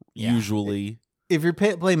rent. Usually, if you're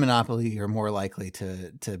playing Monopoly, you're more likely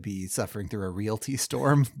to be suffering through a realty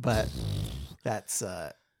storm. But that's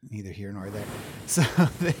neither here nor there. So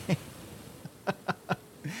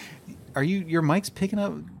Are your mic's picking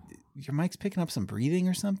up? Your mic's picking up some breathing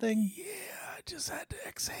or something? Yeah, I just had to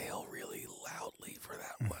exhale really loudly for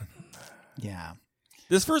that one. Yeah.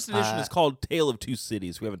 This first edition is called Tale of Two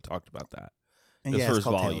Cities. We haven't talked about that. This first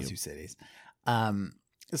volume. Tale of Two Cities.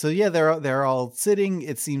 So yeah, they're all sitting.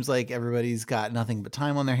 It seems like everybody's got nothing but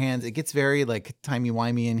time on their hands. It gets very like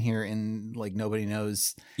timey-wimey in here, and like nobody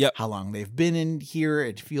knows how long they've been in here.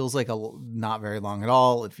 It feels like not very long at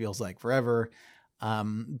all. It feels like forever.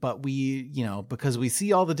 But we, because we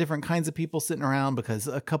see all the different kinds of people sitting around, because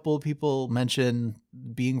a couple of people mention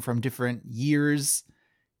being from different years,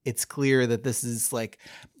 it's clear that this is like,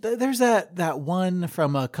 there's that one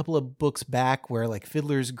from a couple of books back where like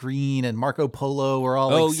Fiddler's Green and Marco Polo were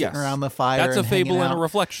all sitting around the fire. That's a fable and a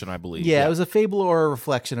reflection, I believe. Yeah, it was a fable or a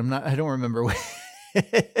reflection. I don't remember which.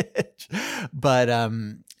 But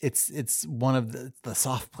it's one of the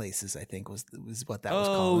soft places, I think was what that was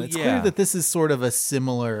called. And it's yeah. clear that this is sort of a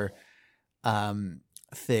similar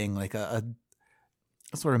thing, like a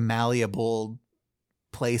sort of malleable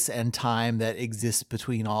place and time that exists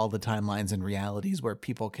between all the timelines and realities where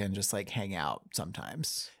people can just like hang out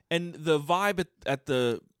sometimes. And the vibe at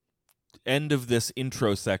the end of this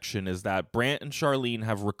intro section is that Brant and Charlene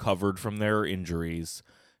have recovered from their injuries.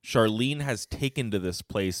 Charlene has taken to this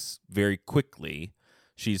place very quickly.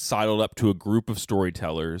 She's sidled up to a group of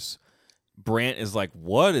storytellers. Brant is like,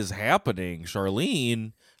 what is happening,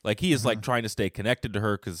 Charlene? Like, he is like trying to stay connected to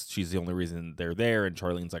her because she's the only reason they're there. And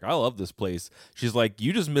Charlene's like, I love this place. She's like,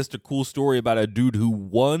 you just missed a cool story about a dude who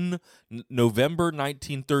won November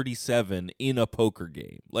 1937 in a poker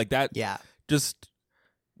game. Like that. Yeah. Just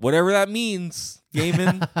whatever that means,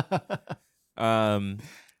 Gaiman. And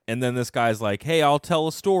then this guy's like, hey, I'll tell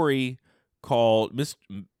a story called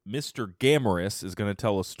Mr. Gamorous is going to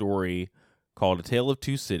tell a story called A Tale of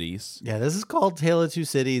Two Cities. Yeah, this is called Tale of Two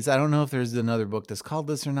Cities. I don't know if there's another book that's called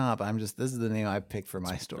this or not, but this is the name I picked for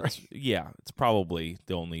my story. It's probably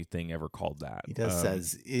the only thing ever called that. He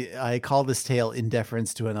says, I call this tale in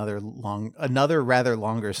deference to another rather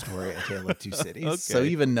longer story, A Tale of Two Cities. Okay. So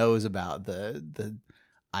he even knows about the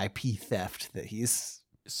IP theft that he's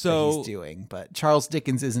doing. But Charles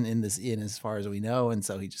Dickens isn't in this inn as far as we know, and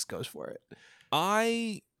so he just goes for it.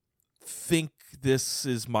 I think this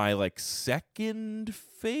is my like second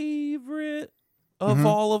favorite of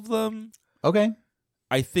all of them. Okay.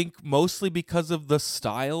 I think mostly because of the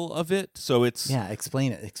style of it. So it's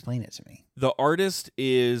explain it to me. The artist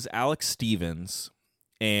is Alex Stevens,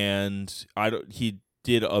 and he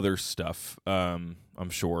did other stuff, I'm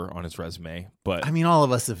sure, on his resume. But I mean, all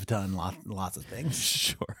of us have done lots of things.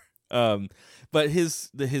 Sure. But his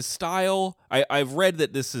style, I've read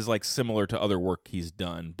that this is like similar to other work he's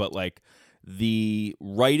done, but like the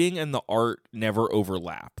writing and the art never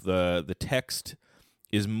overlap. The text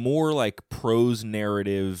is more like prose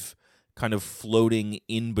narrative, kind of floating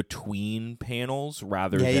in between panels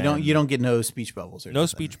rather than you don't get no speech bubbles or no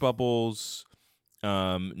nothing. Speech bubbles,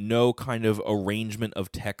 no kind of arrangement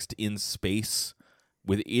of text in space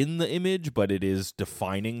within the image, but it is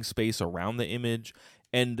defining space around the image.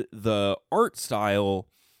 And the art style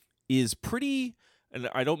is pretty, and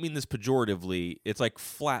I don't mean this pejoratively, it's like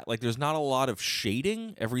flat. Like there's not a lot of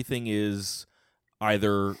shading. Everything is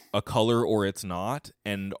either a color or it's not.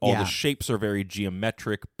 And all the shapes are very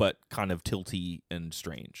geometric, but kind of tilty and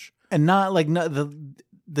strange. And not like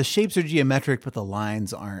the shapes are geometric, but the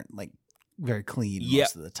lines aren't like very clean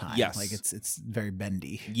most of the time. Yes. Like it's very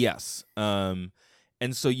bendy. Yes.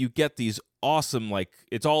 And so you get these awesome, like,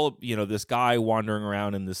 it's all, this guy wandering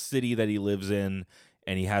around in the city that he lives in,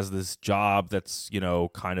 and he has this job that's,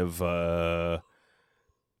 kind of, I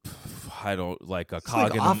don't, like a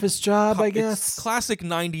cog like office job, I guess. It's classic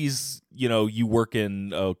 90s, you work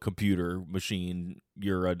in a computer machine,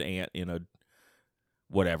 you're an ant in a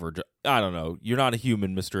whatever. I don't know. You're not a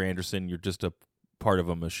human, Mr. Anderson. You're just a part of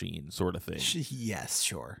a machine sort of thing. Yes,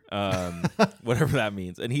 sure. Whatever that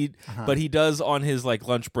means. And but he does on his like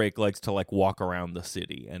lunch break likes to like walk around the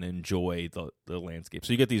city and enjoy the landscape.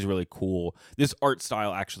 So you get these really cool, this art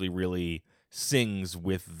style actually really sings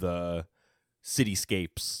with the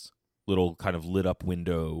cityscapes, little kind of lit up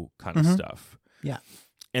window kind of stuff. Yeah.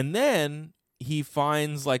 And then he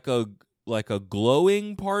finds like a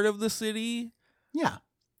glowing part of the city. Yeah.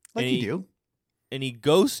 Like you do. And he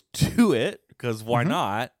goes to it, because why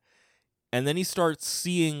not? And then he starts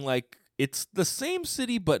seeing, like, it's the same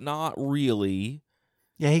city, but not really.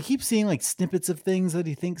 Yeah, he keeps seeing, like, snippets of things that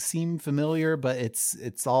he thinks seem familiar, but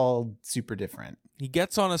it's all super different. He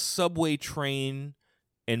gets on a subway train,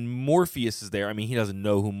 and Morpheus is there. I mean, he doesn't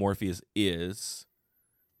know who Morpheus is,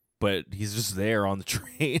 but he's just there on the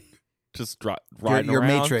train, just riding your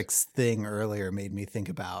around. Matrix thing earlier made me think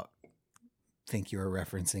you were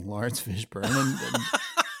referencing Lawrence Fishburne.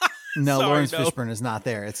 No, Sorry, Lawrence Fishburne is not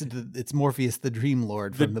there. It's Morpheus, the Dream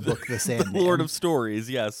Lord from the book The Sandman. The Lord of Stories,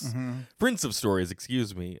 yes. Prince of Stories,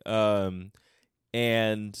 excuse me. And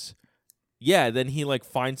yeah, then he like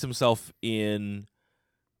finds himself in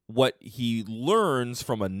what he learns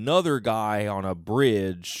from another guy on a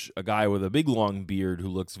bridge, a guy with a big long beard who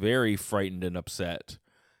looks very frightened and upset,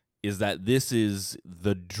 is that this is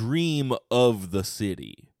the dream of the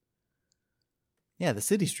city. Yeah, the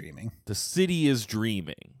city's dreaming. The city is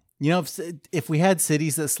dreaming. If we had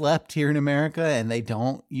cities that slept here in America, and they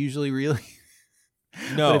don't usually really,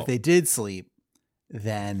 no. But if they did sleep,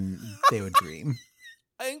 then they would dream.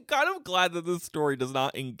 I'm kind of glad that this story does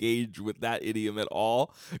not engage with that idiom at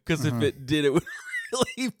all, because if it did, it would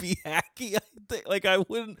really be hacky. I think, like, I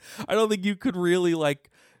don't think you could really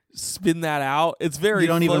like spin that out. It's very you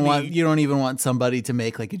don't funny. even want somebody to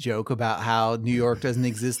make like a joke about how New York doesn't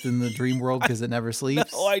exist in the dream world because it never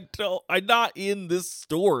sleeps. No, I don't. I'm not in this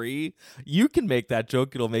story. You can make that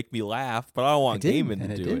joke. It'll make me laugh, but I don't want Gaiman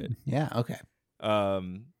to do it. Yeah, okay.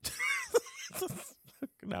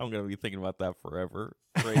 Now I'm gonna be thinking about that forever.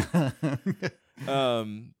 Great.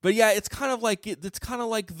 But yeah, it's kind of like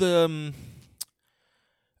the.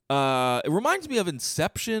 It reminds me of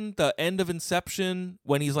Inception, the end of Inception,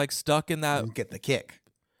 when he's like stuck in that. You get the kick.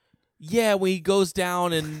 Yeah, when he goes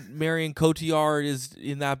down and Marion Cotillard is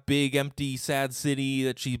in that big, empty, sad city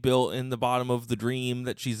that she built in the bottom of the dream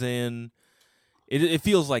that she's in. It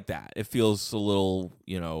feels like that. It feels a little,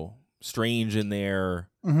 strange in there.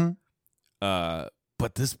 Mm-hmm.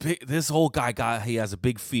 But this whole guy he has a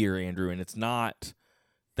big fear, Andrew, and it's not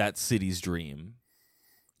that city's dream.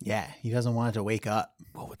 Yeah, he doesn't want it to wake up.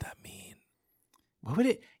 What would that mean? What would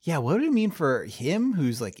it mean for him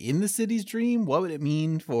who's like in the city's dream? What would it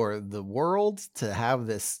mean for the world to have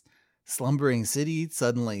this slumbering city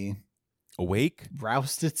suddenly awake,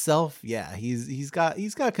 roused itself? Yeah, he's got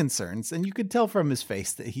concerns, and you could tell from his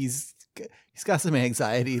face that he's got some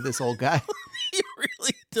anxiety, this old guy. He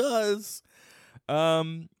really does.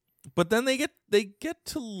 But then they get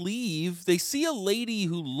to leave. They see a lady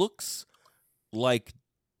who looks like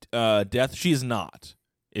Death. She is not.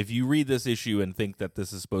 If you read this issue and think that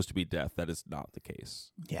this is supposed to be Death, that is not the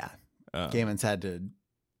case. Yeah. Gaiman's had to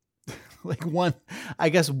one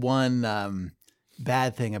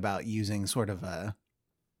bad thing about using sort of a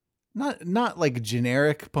not like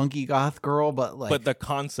generic punky goth girl, but the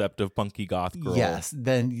concept of punky goth girl. Yes.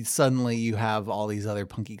 Then suddenly you have all these other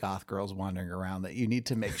punky goth girls wandering around that you need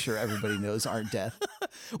to make sure everybody knows aren't Death.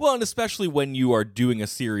 Well, and especially when you are doing a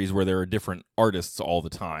series where there are different artists all the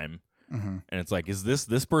time. Mm-hmm. And it's like, is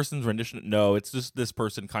this person's rendition? No, it's just this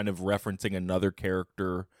person kind of referencing another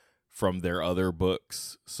character from their other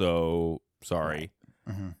books. So sorry.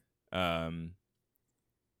 Mm-hmm.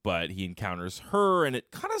 But he encounters her, and it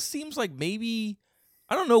kind of seems like maybe,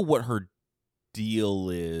 I don't know what her deal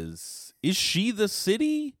is. Is she the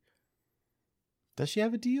city? Does she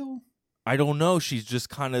have a deal? I don't know. She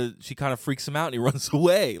kind of freaks him out and he runs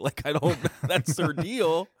away. Like, I don't, that's her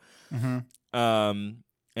deal. Mm-hmm.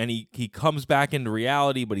 And he comes back into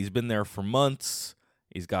reality, but he's been there for months.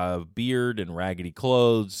 He's got a beard and raggedy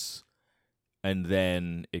clothes. And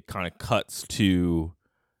then it kind of cuts to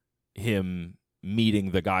him meeting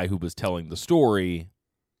the guy who was telling the story,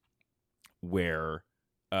 where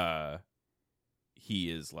he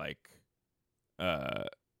is like,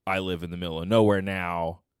 I live in the middle of nowhere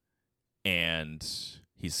now, and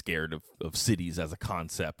he's scared of cities as a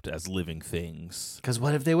concept, as living things. Because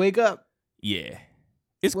what if they wake up? Yeah.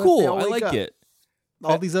 It's What if cool. they all I wake like up? it.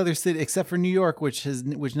 All these other cities, except for New York, which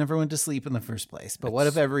never went to sleep in the first place. But what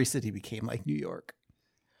if every city became like New York?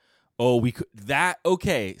 Oh, we could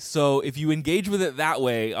okay. So if you engage with it that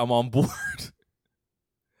way, I'm on board.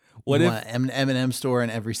 What if M&M store in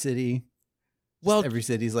every city? Well, every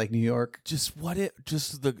city's like New York. Just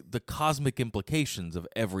the cosmic implications of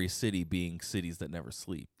every city being cities that never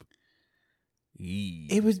sleep.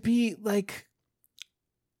 It would be like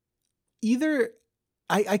either.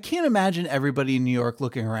 I can't imagine everybody in New York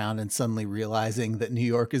looking around and suddenly realizing that New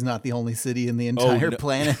York is not the only city in the entire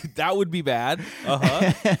planet. That would be bad.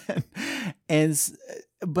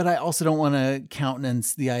 But I also don't want to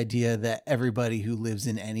countenance the idea that everybody who lives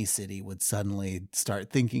in any city would suddenly start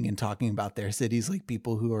thinking and talking about their cities like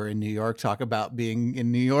people who are in New York talk about being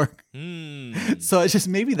in New York. So it's just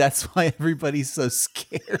maybe that's why everybody's so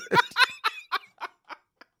scared.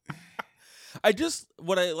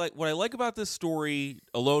 What I like about this story,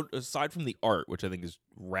 aside from the art, which I think is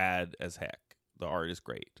rad as heck. The art is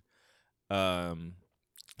great.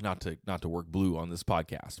 Not to work blue on this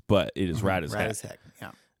podcast, but it is rad as heck.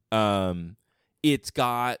 Yeah. It's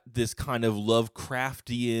got this kind of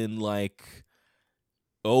Lovecraftian, like,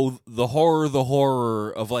 the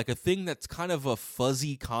horror of like a thing that's kind of a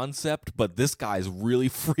fuzzy concept, but this guy's really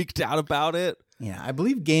freaked out about it. Yeah, I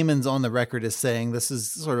believe Gaiman's on the record as saying this is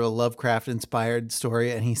sort of a Lovecraft-inspired story,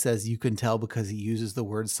 and he says you can tell because he uses the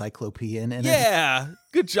word cyclopean in it. Yeah,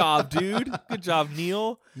 good job, dude. Good job,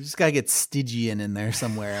 Neil. You just gotta get Stygian in there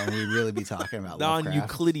somewhere, and we'd really be talking about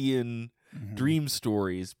non-Euclidean dream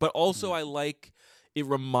stories. But also, I like it.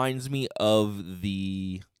 Reminds me of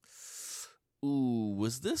the. Ooh,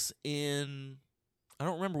 was this in? I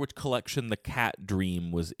don't remember which collection the Cat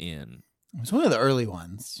Dream was in. It was one of the early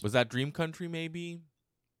ones. Was that Dream Country? Maybe.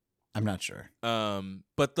 I'm not sure.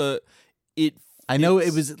 But I know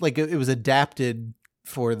it was adapted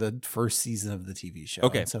for the first season of the TV show.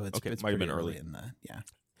 Okay, so it's might have been early in the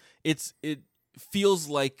feels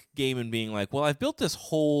like Gaiman being like, well, I've built this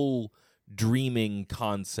whole dreaming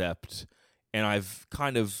concept, and I've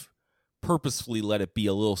kind of purposefully let it be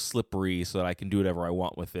a little slippery so that I can do whatever I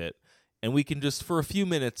want with it. And we can just, for a few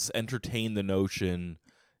minutes, entertain the notion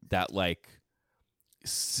that, like,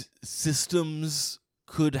 systems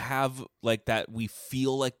could have, like, that we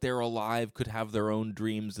feel like they're alive, could have their own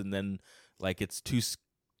dreams, and then, like, it's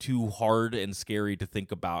too hard and scary to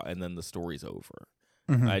think about, and then the story's over.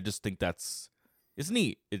 Mm-hmm. I just think it's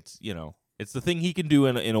neat. It's, it's the thing he can do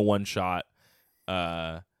in a one shot.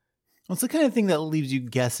 Well, it's the kind of thing that leaves you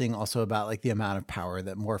guessing also about like the amount of power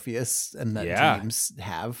that Morpheus and the dreams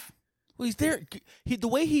have. Well, he's there. The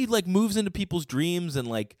way he like moves into people's dreams and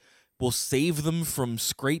like will save them from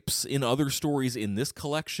scrapes in other stories in this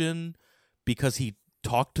collection because he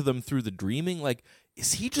talked to them through the dreaming. Like,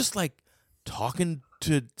 is he just like talking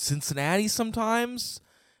to Cincinnati sometimes?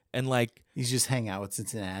 And like he's just hanging out with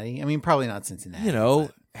Cincinnati. I mean, probably not Cincinnati.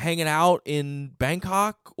 Hanging out in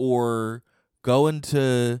Bangkok or going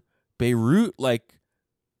to Beirut. Like,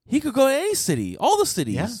 he could go to any city, all the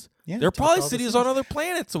cities. Yeah, there are probably cities on other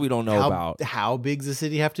planets that we don't know about. How big does a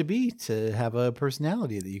city have to be to have a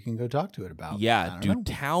personality that you can go talk to it about? Yeah, do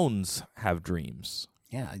towns have dreams?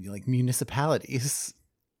 Yeah, like municipalities.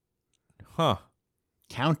 Huh.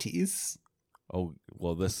 Counties. Oh,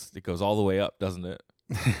 well, it goes all the way up, doesn't it?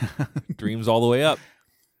 Dreams all the way up.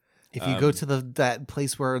 If you go to that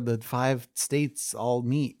place where the 5 states all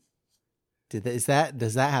meet, does that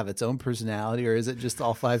have its own personality, or is it just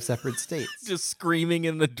all 5 separate states? Just screaming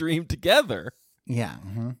in the dream together. Yeah.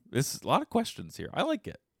 Mm-hmm. This is a lot of questions here. I like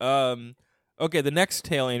it. Okay, the next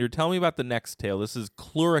tale, Andrew. Tell me about the next tale. This is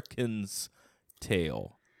Clurakin's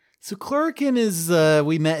tale. So Clurakin is,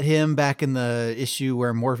 we met him back in the issue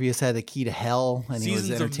where Morpheus had the key to hell, and he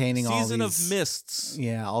was entertaining all these... Season of Mists.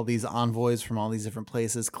 Yeah, all these envoys from all these different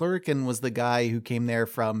places. Clurakin was the guy who came there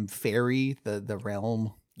from Fairy, the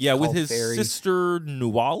realm. Yeah, with his sister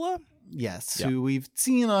Nuala? Yes, who we've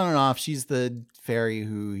seen on and off. She's the fairy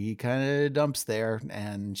who he kind of dumps there,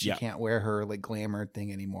 and she can't wear her like glamour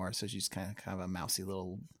thing anymore, so she's kind of a mousy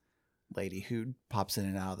little lady who pops in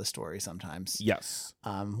and out of the story sometimes. Yes.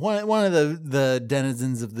 One of the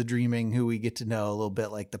denizens of the dreaming who we get to know a little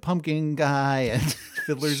bit, like the pumpkin guy and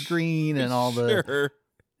Fiddler's Green and all the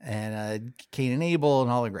and Cain and Abel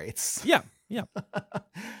and all the greats. Yeah.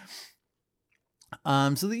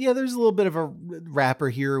 So there's a little bit of a wrapper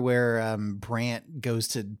here where Brant goes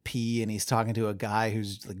to pee and he's talking to a guy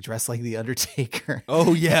who's like dressed like the Undertaker.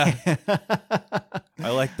 Oh yeah. I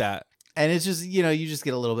like that. And it's just, you just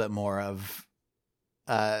get a little bit more of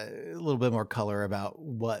a little bit more color about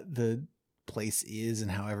what the place is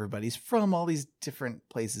and how everybody's from all these different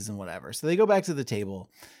places and whatever. So they go back to the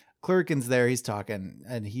table. Clurakin's there. He's talking,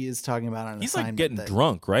 and he is talking about an assignment. He's like getting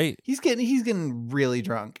drunk, right? He's getting really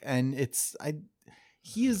drunk, and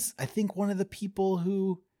he is, I think, one of the people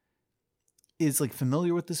who is like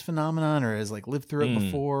familiar with this phenomenon or has like lived through it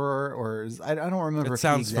before, or I don't remember. It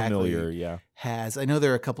sounds familiar. Yeah. I know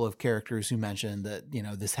there are a couple of characters who mentioned that,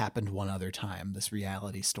 this happened one other time, this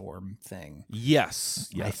reality storm thing.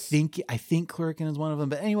 Yes. I think Clurakin is one of them.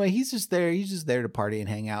 But anyway, he's just there. He's just there to party and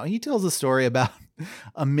hang out. He tells a story about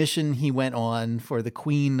a mission he went on for the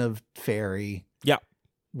Queen of Fairy. Yeah.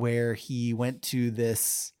 Where he went to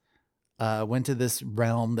this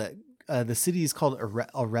realm that the city is called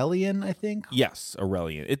Aurelian, I think. Yes,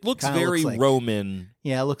 Aurelian. It looks Kinda very looks like, Roman.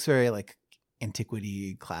 Yeah, it looks very like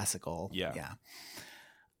antiquity, classical. Yeah.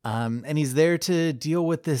 And he's there to deal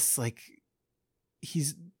with this, like,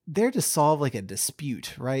 he's there to solve like a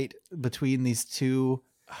dispute, right, between these two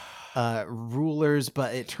rulers.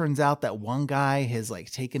 But it turns out that one guy has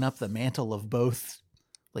like taken up the mantle of both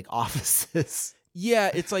like offices.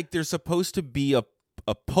 Yeah, it's like there's supposed to be a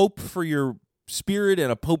pope for your spirit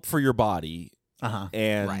and a pope for your body.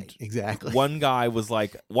 And right, exactly. One guy was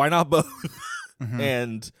like, why not both?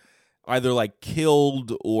 And either like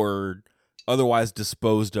killed or otherwise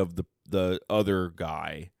disposed of the other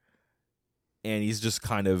guy. And he's just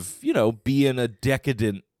kind of, being a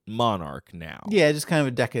decadent monarch now. Yeah, just kind of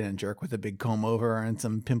a decadent jerk with a big comb over and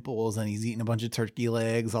some pimples, and he's eating a bunch of turkey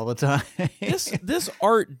legs all the time. This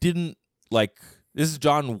art didn't like... This is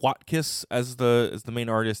John Watkiss as the main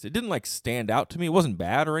artist. It didn't like stand out to me. It wasn't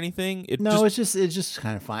bad or anything. It's just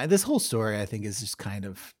kind of fine. This whole story, I think, is just kind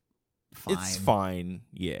of fine. It's fine.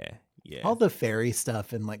 Yeah. All the fairy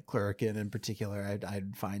stuff and like Clurakin in particular,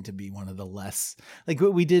 I'd find to be one of the less like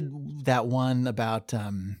we did that one about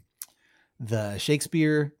the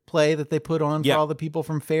Shakespeare play that they put on for all the people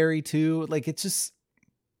from Fairy too. Like it's just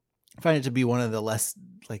I find it to be one of the less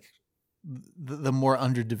like the more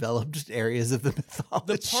underdeveloped areas of the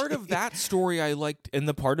mythology. The part of that story I liked, and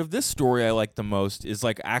the part of this story I liked the most is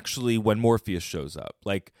like actually when Morpheus shows up.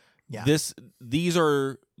 Like those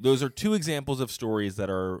are two examples of stories that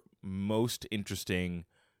are most interesting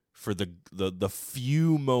for the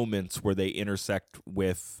few moments where they intersect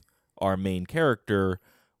with our main character.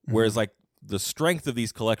 Whereas like the strength of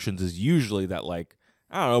these collections is usually that like,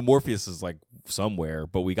 I don't know, Morpheus is like somewhere,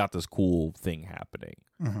 but we got this cool thing happening.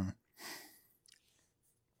 Mm-hmm.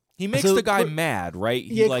 He makes the guy mad, right?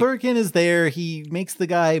 Clorican is there. He makes the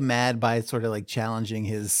guy mad by sort of like challenging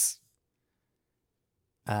his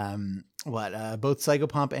both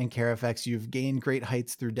Psychopomp and Carifex. You've gained great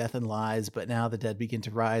heights through death and lies, but now the dead begin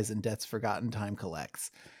to rise and death's forgotten time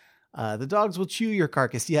collects. The dogs will chew your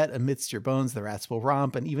carcass, yet amidst your bones the rats will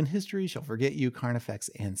romp, and even history shall forget you, Carnifex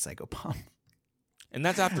and Psychopomp. And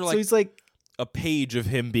that's after so he's like a page of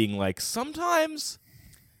him being like, sometimes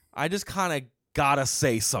I just kind of gotta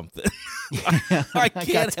say something. I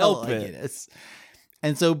can't help it.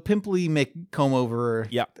 And so Pimply McComb-over,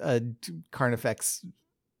 Carnifex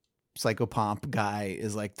Psychopomp guy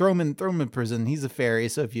is like, throw him in prison. He's a fairy,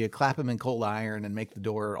 so if you clap him in cold iron and make the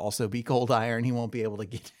door also be cold iron, he won't be able to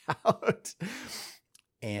get out.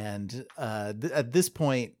 And at this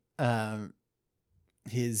point,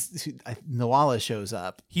 Nuala shows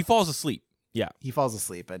up. He falls asleep. Yeah, he falls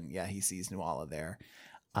asleep, and he sees Nuala there.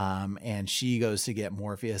 And she goes to get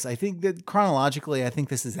Morpheus. I think that chronologically, I think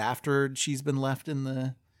this is after she's been left in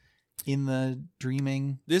the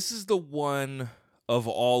dreaming. This is the one of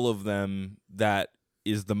all of them that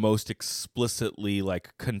is the most explicitly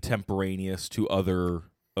like contemporaneous to other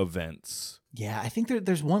events. Yeah, I think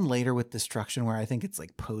there's one later with Destruction where I think it's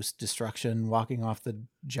like post-Destruction, walking off the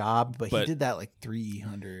job, but he did that like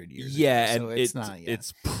 300 years ago. Yeah, so and it's not. Yeah.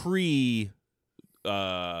 It's pre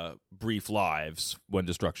Brief Lives when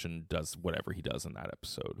Destruction does whatever he does in that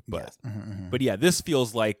episode. But but yeah, this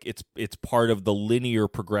feels like it's part of the linear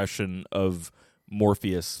progression of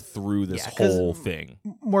Morpheus through this whole thing.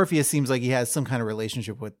 Morpheus seems like he has some kind of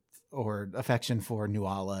relationship with or affection for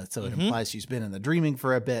Nuala, so it implies she's been in the dreaming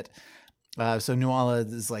for a bit. So Nuala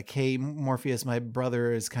is like, hey, Morpheus, my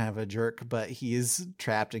brother is kind of a jerk, but he is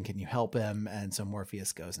trapped, and can you help him? And so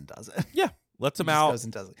Morpheus goes and does it. Yeah, lets him out. Goes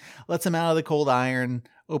and does it. Lets him out of the cold iron,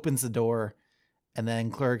 opens the door, and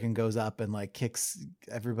then Clorican goes up and like kicks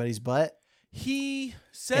everybody's butt. He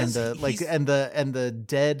says, and the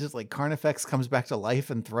dead like Carnifex comes back to life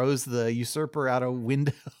and throws the usurper out a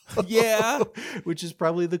window. Yeah, which is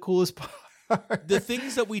probably the coolest part. The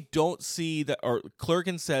things that we don't see that are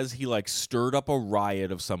Clorican says he like stirred up a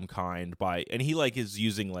riot of some kind and he like is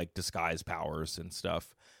using like disguise powers and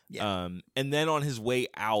stuff. Yeah. And then on his way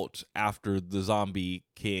out after the zombie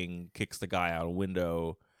king kicks the guy out a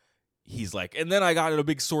window, he's like, and then I got in a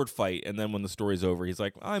big sword fight. And then when the story's over, he's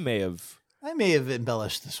like, I may have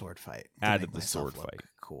embellished the sword fight. Added the sword fight.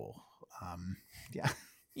 Cool. Yeah.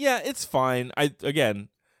 Yeah, it's fine.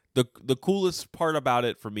 The coolest part about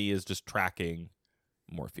it for me is just tracking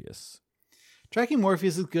Morpheus. Tracking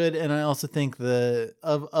Morpheus is good, and I also think of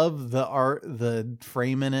the art, the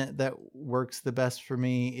frame in it that works the best for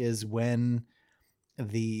me is when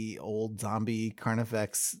the old zombie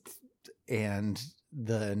Carnifex and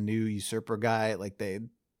the new usurper guy, like they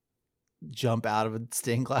jump out of a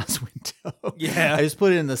stained glass window. Yeah, I just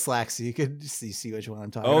put it in the Slack so you could see which one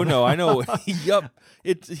I'm talking about. Oh no, I know. Yup,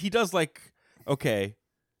 he does like okay.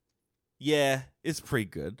 Yeah, it's pretty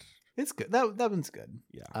good. It's good. That one's good.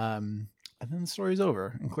 Yeah. And then the story's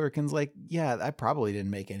over, and Clorican's like, "Yeah, I probably didn't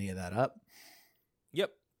make any of that up."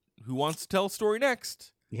 Yep. Who wants to tell a story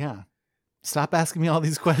next? Yeah. Stop asking me all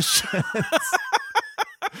these questions.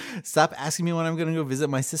 Stop asking me when I'm going to go visit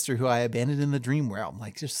my sister, who I abandoned in the dream realm.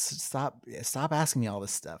 Like, just stop asking me all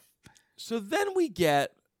this stuff. So then we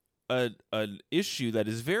get an issue that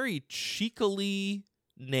is very cheekily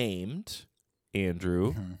named,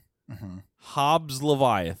 Andrew. Hobbes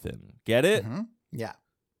Leviathan. Get it? Yeah.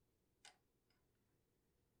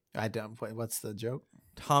 I don't. What's the joke?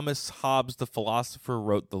 Thomas Hobbes, the philosopher,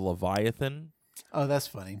 wrote the Leviathan. Oh, that's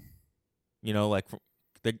funny. You know, like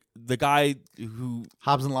the guy who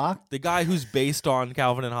Hobbes and Locke, the guy who's based on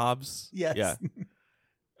Calvin and Hobbes. Yes.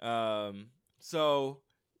 Yeah. So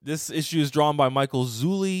this issue is drawn by Michael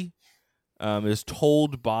Zulli. It is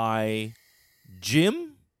told by Jim.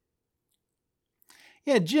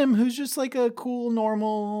 Yeah, Jim, who's just like a cool,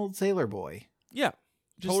 normal sailor boy. Yeah.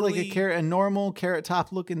 Just totally, like a normal carrot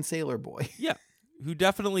top looking sailor boy. Yeah. Who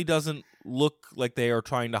definitely doesn't look like they are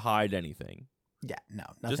trying to hide anything. Yeah, no.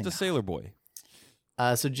 Nothing just a sailor boy.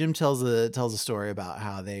 So Jim tells a story about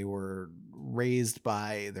how they were raised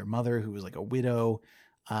by their mother, who was like a widow,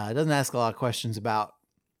 Doesn't ask a lot of questions about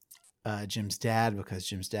Jim's dad because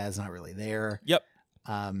Jim's dad's not really there. Yep.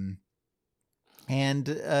 And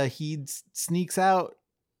he sneaks out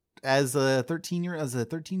as a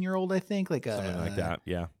 13-year-old, I think, Something like that.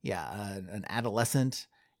 Yeah. Yeah, an adolescent,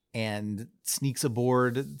 and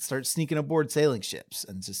starts sneaking aboard sailing ships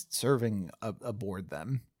and just serving aboard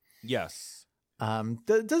them. Yes.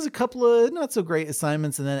 Does a couple of not so great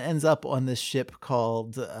assignments, and then ends up on this ship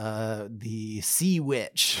called the Sea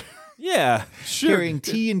Witch. Yeah, sure. Carrying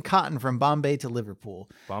tea and cotton from Bombay to Liverpool.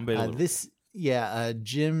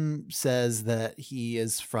 Jim says that he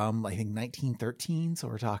is from, I think, 1913. So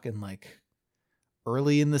we're talking like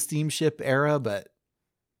early in the steamship era, but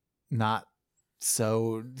not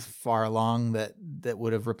so far along that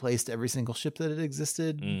would have replaced every single ship that had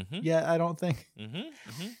existed. Yeah, I don't think.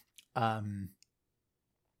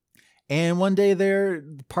 And one day they're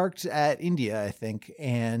parked at India, I think,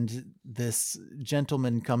 and this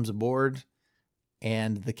gentleman comes aboard,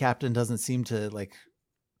 and the captain doesn't seem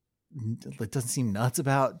nuts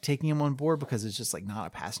about taking him on board because it's just like not a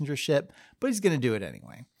passenger ship, but he's going to do it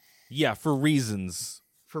anyway. Yeah, for reasons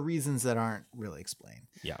that aren't really explained.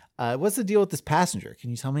 Yeah. What's the deal with this passenger? Can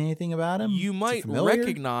you tell me anything about him? You might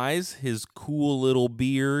recognize his cool little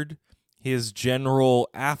beard, his general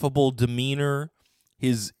affable demeanor,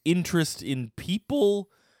 his interest in people,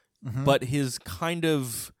 but his kind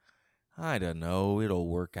of, I don't know, it'll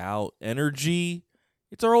work out energy.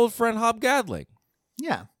 It's our old friend Hob Gadling.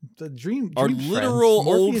 Yeah, the dream our friend. literal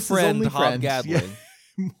Morpheus' old friend Hob friend. Gadling.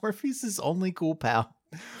 Yeah. Morpheus' only cool pal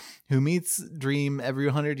who meets Dream every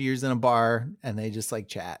 100 years in a bar, and they just like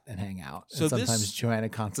chat and hang out. So and sometimes Joanna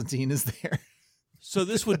Constantine is there. So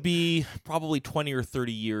this would be probably 20 or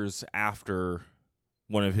 30 years after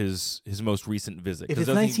one of his most recent visits. If it's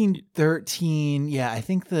 1913, yeah, I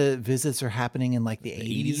think the visits are happening in like the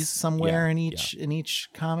 80s somewhere in each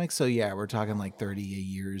comic. So yeah, we're talking like 30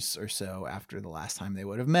 years or so after the last time they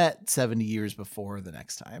would have met, 70 years before the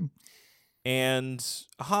next time. And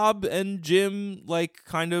Hob and Jim like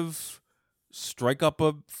kind of strike up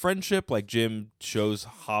a friendship. Like Jim shows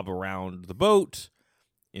Hob around the boat,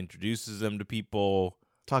 introduces them to people.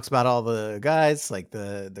 Talks about all the guys, like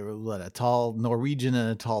a tall Norwegian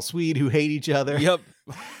and a tall Swede who hate each other. Yep.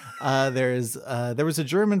 There was a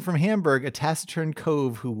German from Hamburg, a taciturn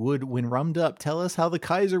cove, who would, when rummed up, tell us how the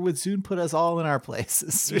Kaiser would soon put us all in our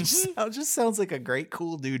places. Which just sounds like a great,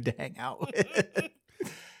 cool dude to hang out with.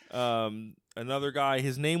 Another guy,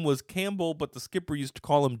 his name was Campbell, but the skipper used to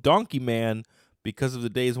call him Donkey Man because of the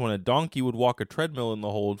days when a donkey would walk a treadmill in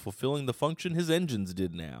the hold, fulfilling the function his engines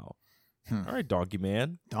did now. All right, Donkey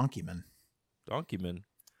Man. And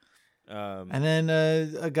then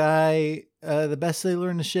a guy, the best sailor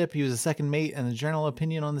in the ship, he was a second mate, and the general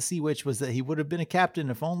opinion on the Sea Witch was that he would have been a captain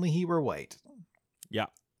if only he were white. Yeah.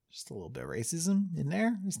 Just a little bit of racism in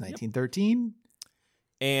there. It's 1913.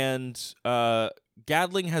 And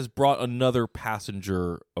Gadling has brought another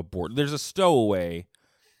passenger aboard. There's a stowaway.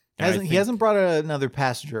 He hasn't brought another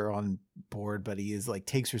passenger on board, but he is like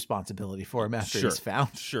takes responsibility for him after he's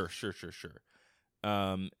found. Sure.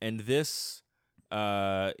 And this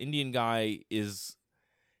Indian guy is.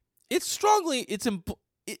 He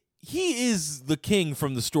is the king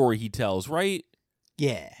from the story he tells, right?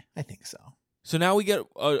 Yeah, I think so. So now we get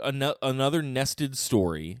another nested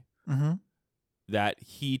story that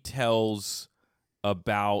he tells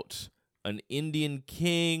about an Indian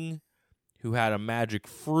king who had a magic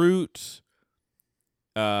fruit,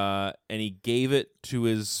 and he gave it to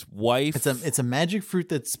his wife. It's a magic fruit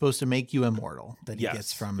that's supposed to make you immortal that he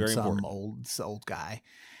gets from some old guy,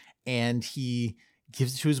 and he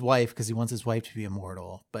gives it to his wife because he wants his wife to be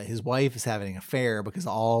immortal. But his wife is having an affair because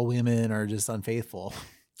all women are just unfaithful.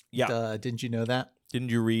 Yeah, didn't you know that? Didn't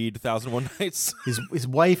you read 1001 Nights? His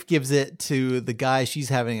wife gives it to the guy she's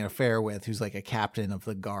having an affair with, who's like a captain of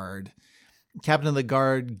the guard. Captain of the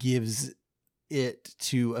guard gives it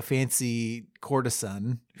to a fancy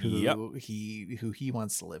courtesan who he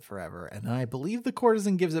wants to live forever, and I believe the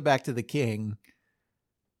courtesan gives it back to the king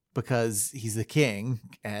because he's the king,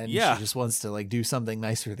 and she just wants to like do something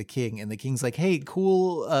nice for the king. And the king's like, "Hey,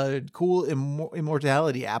 cool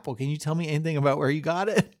immortality apple. Can you tell me anything about where you got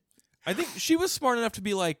it?" I think she was smart enough to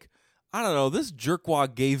be like, I don't know, this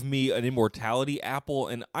jerkwad gave me an immortality apple,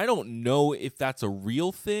 and I don't know if that's a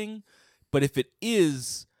real thing, but if it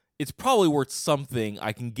is, it's probably worth something.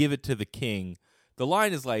 I can give it to the king. The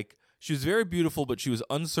line is like, She was very beautiful, but she was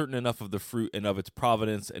uncertain enough of the fruit and of its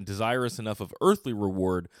provenance, and desirous enough of earthly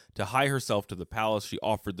reward to hie herself to the palace. She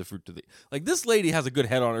offered the fruit to the... Like, this lady has a good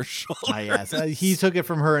head on her shoulders. Yes. He took it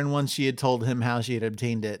from her, and once she had told him how she had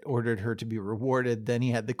obtained it, ordered her to be rewarded. Then he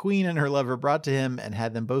had the queen and her lover brought to him, and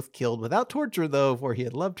had them both killed without torture, though, for he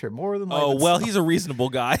had loved her more than life itself. He's a reasonable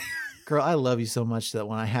guy. Girl, I love you so much that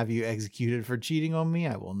when I have you executed for cheating on me,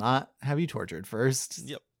 I will not have you tortured first.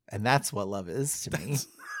 Yep. And that's what love is to me.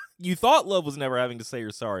 You thought love was never having to say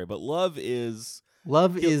you're sorry, but love is...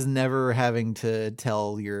 Love is never having to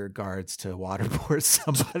tell your guards to waterboard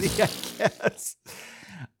somebody, I guess.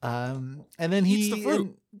 And then he eats the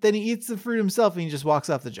fruit. Then he eats the fruit himself, and he just walks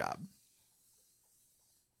off the job.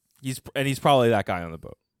 He's probably that guy on the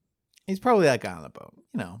boat. He's probably that guy on the boat.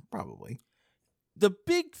 Probably. The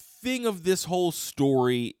big thing of this whole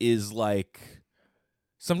story is, like,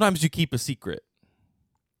 sometimes you keep a secret.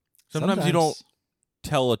 Sometimes you don't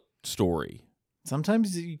tell a story.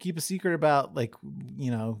 Sometimes you keep a secret about, like,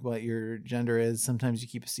 what your gender is. Sometimes you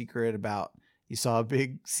keep a secret about you saw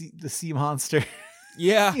the sea monster.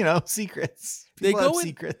 Yeah. Secrets. People have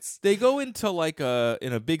secrets. They go into, like,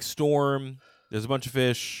 in a big storm. There's a bunch of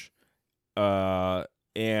fish.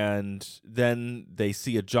 And then they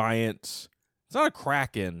see a giant... It's not a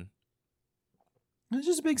kraken. It's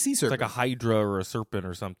just a big sea serpent. It's like a hydra or a serpent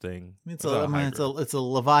or something. It's a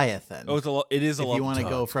leviathan. Oh, it is a leviathan. If you want to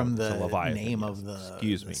go from the name of the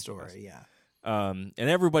Yes. story, yeah. And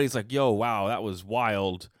everybody's like, "Yo, wow, that was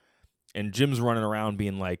wild." And Jim's running around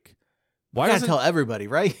being like, "Why gotta tell everybody,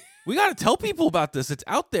 right? We gotta tell people about this. It's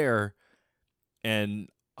out there." And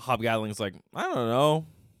Hobgatling's like, "I don't know.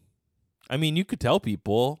 I mean, you could tell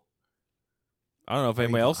people. I don't know if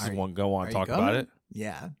anybody else want to go on and talk about it."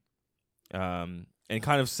 Yeah. And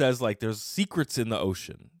kind of says, like, there's secrets in the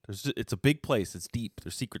ocean. It's a big place. It's deep.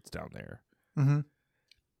 There's secrets down there. Mm-hmm.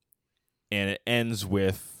 And it ends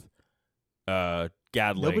with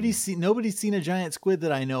Gatling. Nobody's seen a giant squid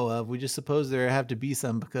that I know of. We just suppose there have to be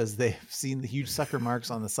some because they've seen the huge sucker marks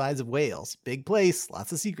on the sides of whales. Big place.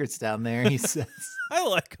 Lots of secrets down there, he says. I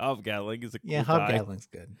like Hobgatling. He's a cool guy. Hobgatling's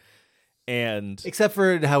good. And except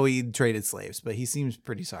for how he traded slaves, but he seems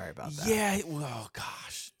pretty sorry about that. Yeah. Oh,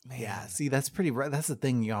 gosh. Man. Yeah, see, that's the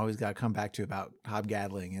thing you always got to come back to about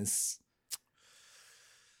Hobgatling is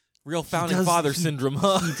real founding father syndrome,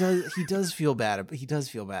 huh? He does feel bad. He does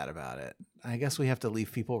feel bad about it. I guess we have to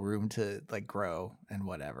leave people room to, like, grow and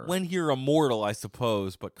whatever. When you're immortal, I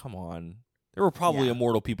suppose, but come on. There were probably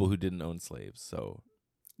immortal people who didn't own slaves, so.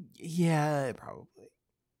 Yeah, probably.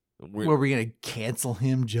 Were we going to cancel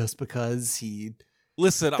him just because he...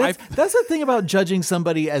 Listen, that's the thing about judging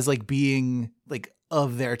somebody as, like, being, like,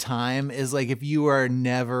 of their time is, like, if you are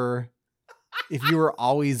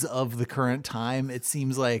always of the current time, it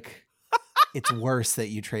seems like it's worse that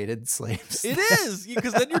you traded slaves. It is,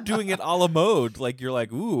 because then you're doing it a la mode. Like, you're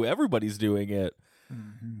like, ooh, everybody's doing it.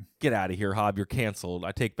 Mm-hmm. Get out of here, Hob. You're canceled.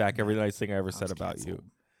 I take back every nice thing I ever said about you.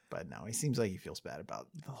 But no, he seems like he feels bad about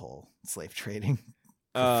the whole slave trading.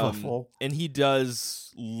 And he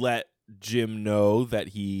does let Jim know that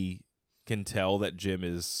he can tell that Jim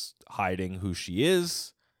is hiding who she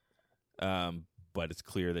is. But it's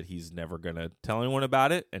clear that he's never going to tell anyone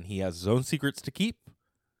about it, and he has his own secrets to keep.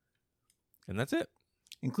 And that's it.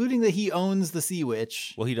 Including that he owns the Sea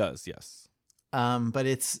Witch. Well, he does, yes. But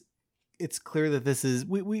it's clear that this is...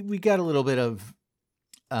 We got a little bit of...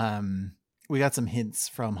 we got some hints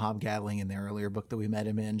from Hobgatling in the earlier book that we met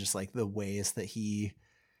him in, just like the ways that he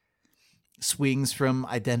swings from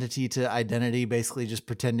identity to identity, basically just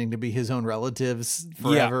pretending to be his own relatives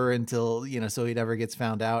forever until, so he never gets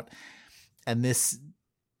found out. And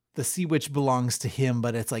the Sea Witch belongs to him,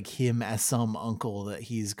 but it's like him as some uncle that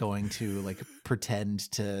he's going to, like,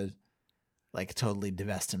 pretend to, like, totally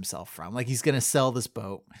divest himself from. Like, he's going to sell this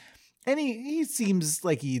boat. And he seems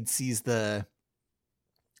like he sees the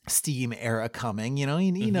steam era coming.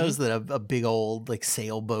 He knows that a big old, like,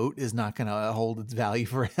 sailboat is not going to hold its value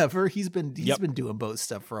forever. He's been doing boat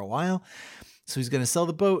stuff for a while. So he's going to sell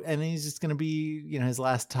the boat, and then he's just going to be, his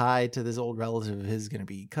last tie to this old relative of his is going to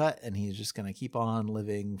be cut, and he's just going to keep on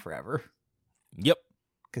living forever. Yep.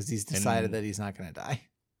 Because he's decided that he's not going to die.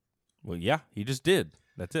 Well, yeah, he just did.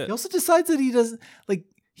 That's it. He also decides that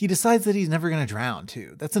he decides that he's never going to drown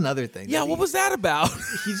too. That's another thing. Yeah, what was that about?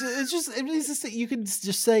 You can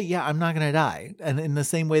just say, yeah, I'm not going to die. And in the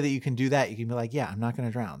same way that you can do that, you can be like, yeah, I'm not going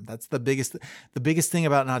to drown. That's the biggest thing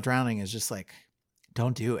about not drowning is just like,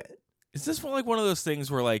 don't do it. Is this like one of those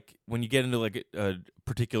things where, like, when you get into, like, a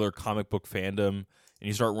particular comic book fandom and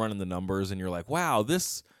you start running the numbers and you're like, wow,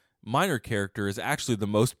 this minor character is actually the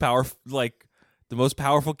most powerful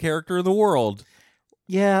character in the world?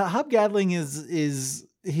 Yeah, Hobgadling is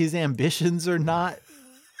his ambitions are not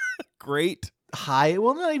Great. high.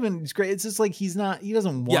 Well, not even it's great. It's just like he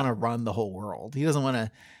doesn't want to run the whole world. He doesn't want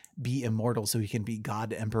to be immortal so he can be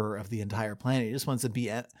God Emperor of the entire planet. He just wants to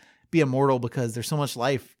be immortal because there's so much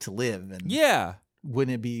life to live. And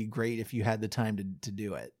wouldn't it be great if you had the time to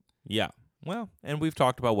do it? Yeah. Well, and we've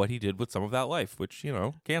talked about what he did with some of that life, which,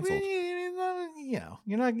 canceled.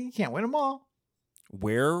 You can't win them all.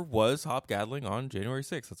 Where was Hobgadling on January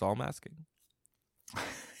 6th? That's all I'm asking.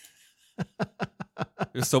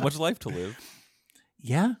 There's so much life to live.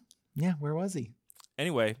 Yeah. Yeah. Where was he?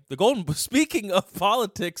 Anyway, speaking of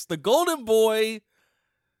politics, the Golden Boy,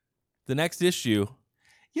 the next issue.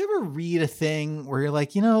 You ever read a thing where you're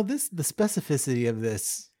like, the specificity of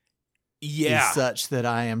this is such that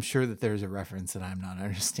I am sure that there's a reference that I'm not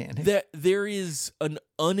understanding. There is an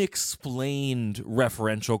unexplained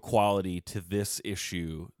referential quality to this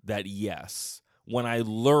issue that, yes, when I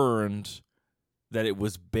learned that it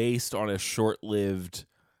was based on a short-lived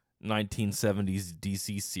 1970s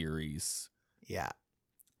DC series. Yeah.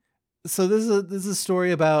 So this is a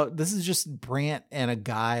story about, this is just Brant and a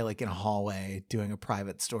guy like in a hallway doing a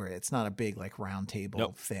private story. It's not a big like round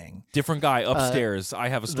table thing. Different guy upstairs. I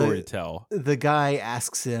have a story to tell. The guy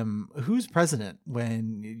asks him, who's president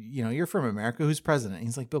when, you're from America, who's president?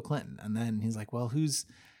 He's like, Bill Clinton. And then he's like, well, who's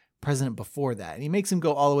president before that? And he makes him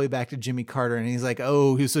go all the way back to Jimmy Carter. And he's like,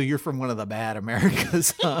 oh, so you're from one of the bad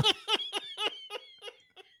Americas, huh?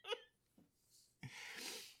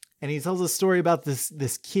 And he tells a story about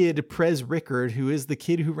this kid, Prez Rickard, who is the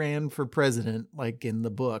kid who ran for president, like in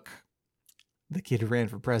the book. The kid who ran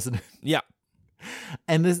for president. Yeah.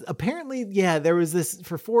 And this apparently, there was this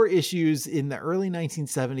for 4 issues in the early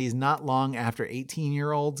 1970s, not long after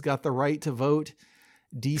 18-year-olds got the right to vote.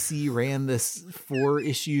 DC ran this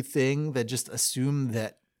 4-issue thing that just assumed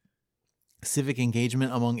that civic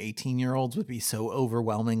engagement among 18-year-olds would be so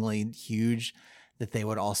overwhelmingly huge that they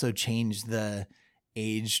would also change the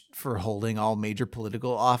age for holding all major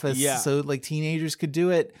political office. Yeah. So like teenagers could do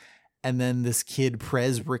it. And then this kid,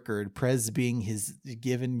 Prez Rickard, Prez being his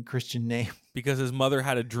given Christian name. Because his mother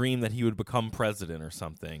had a dream that he would become president or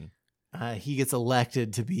something. He gets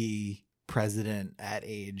elected to be president at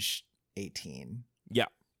age 18. Yeah.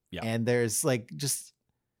 Yeah. And there's like just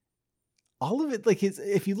all of it. Like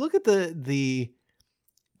if you look at the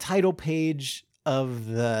title page of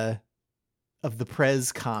the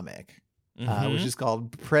Prez comic, which is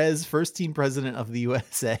called Prez, First Teen President of the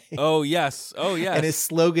USA. Oh, yes. Oh, yes. And his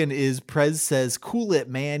slogan is, Prez says, cool it,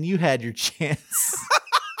 man. You had your chance.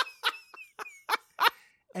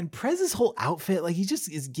 And Prez's whole outfit, like, he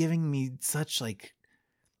just is giving me such, like,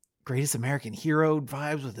 greatest American hero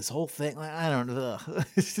vibes with this whole thing. Like, I don't know.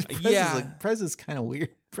 Prez is kind of weird.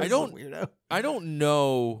 Prez is a weirdo. I don't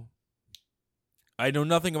know. I know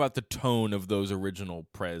nothing about the tone of those original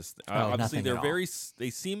Prez. Obviously,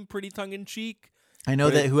 they seem pretty tongue-in-cheek. I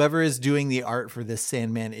know that whoever is doing the art for this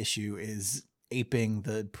Sandman issue is aping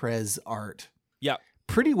the Prez art. Yeah.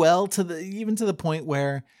 Pretty well, even to the point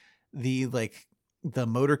where the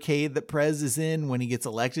motorcade that Prez is in when he gets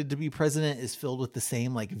elected to be president is filled with the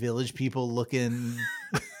same like Village People looking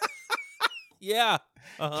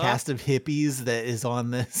cast of hippies that is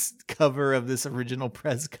on this cover of this original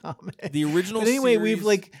Prez comic. The original but anyway, series... we've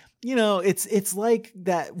like, it's like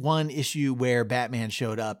that one issue where Batman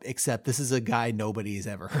showed up, except this is a guy nobody's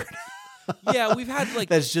ever heard of. Yeah, we've had like...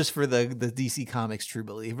 That's just for the DC Comics true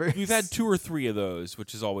believers. We've had 2 or 3 of those,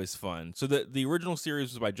 which is always fun. So the original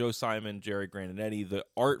series was by Joe Simon, Jerry Grandinetti. The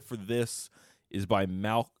art for this is by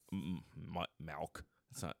Mike Allred.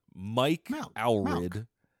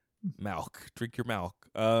 Malk. Drink your Malk.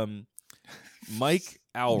 Mike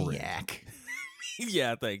Allred. Miak.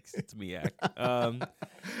 Yeah, thanks. It's Miak.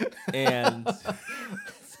 And...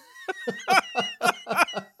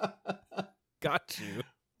 Got you.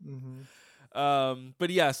 Mm-hmm.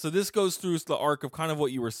 But yeah, so this goes through the arc of kind of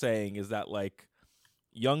what you were saying is that like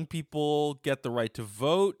young people get the right to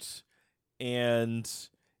vote, and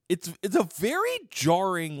it's a very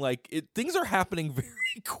jarring, like things are happening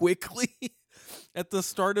very quickly at the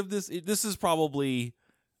start of this. This is probably,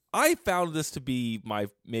 I found this to be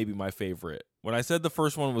maybe my favorite. When I said the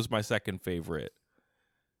first one was my second favorite,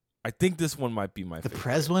 I think this one might be my favorite. The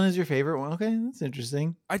Prez one is your favorite one? Okay, that's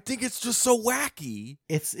interesting. I think it's just so wacky.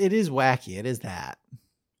 It is wacky. It is that.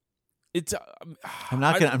 It's. I'm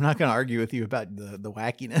not gonna argue with you about the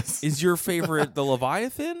wackiness. Is your favorite the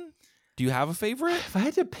Leviathan? Do you have a favorite? If I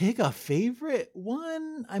had to pick a favorite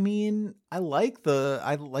one, I mean, I like the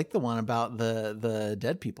one about the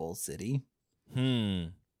dead people city.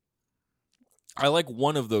 I like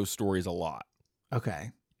one of those stories a lot.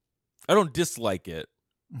 Okay. I don't dislike it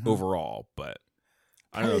overall, but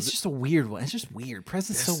I don't know. It's just a weird one. It's just weird. Prez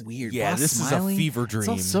is so weird. Yeah, Boss this Smiley, is a fever dream. It's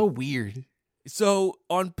all so weird. So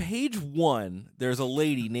on page 1, there's a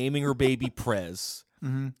lady naming her baby Prez.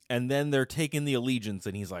 And then they're taking the allegiance,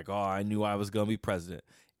 and he's like, "Oh, I knew I was going to be president."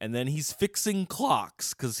 And then he's fixing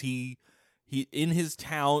clocks because he in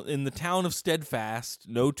the town of Steadfast,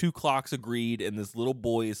 no 2 clocks agreed, and this little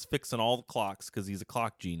boy is fixing all the clocks because he's a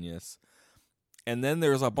clock genius. And then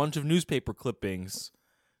there's a bunch of newspaper clippings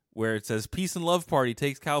where it says, "Peace and Love Party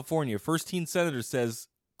takes California. First teen senator says,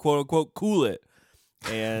 quote unquote, cool it."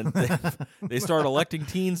 And they start electing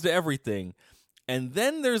teens to everything. And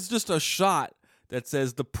then there's just a shot that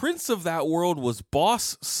says the prince of that world was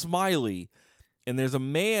Boss Smiley. And there's a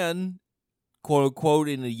man, quote unquote,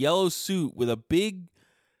 in a yellow suit with a big,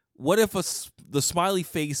 what if the smiley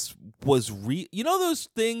face was real? You know those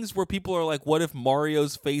things where people are like, what if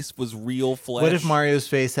Mario's face was real flesh? What if Mario's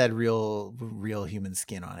face had real human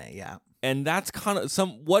skin on it? Yeah. And that's kind of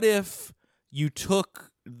what if you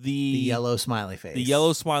took the yellow smiley face. The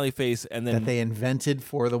yellow smiley face and then that they invented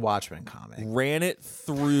for the Watchmen comic. Ran it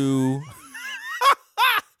through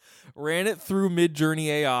Midjourney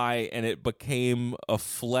AI, and it became a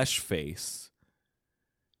flesh face.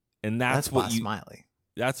 And that's Boss Smiley.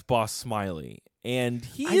 That's Boss Smiley. And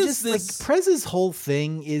Prez's whole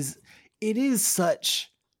thing is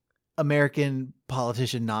such American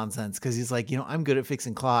politician nonsense because he's like, I'm good at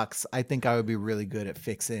fixing clocks. I think I would be really good at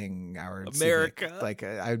fixing our America.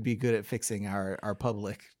 I would be good at fixing our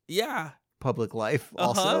public. Yeah. Public life.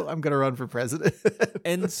 Also, I'm going to run for president.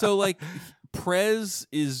 And so Prez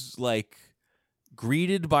is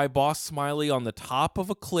greeted by Boss Smiley on the top of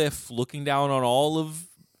a cliff looking down on all of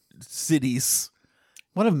cities.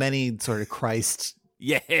 One of many sort of Christ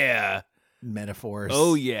metaphors.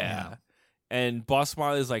 Oh, yeah. And Boss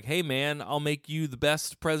Smiley is like, "Hey, man, I'll make you the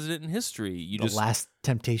best president in history. The last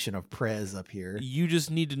temptation of Prez up here. You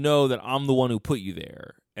just need to know that I'm the one who put you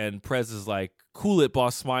there." And Prez is like, "Cool it,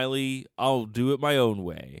 Boss Smiley. I'll do it my own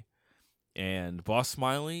way." And Boss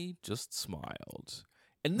Smiley just smiled.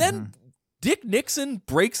 And then Dick Nixon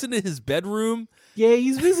breaks into his bedroom. Yeah,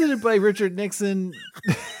 he's visited by Richard Nixon.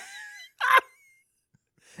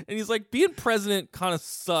 And he's like, being president kind of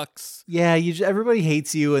sucks. Yeah, everybody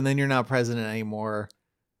hates you, and then you're not president anymore.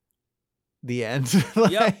 The end.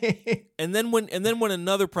 Yep. And then when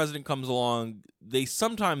another president comes along, they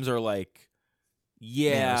sometimes are like,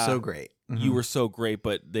 "Yeah, so great. You were so great,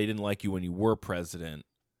 but they didn't like you when you were president,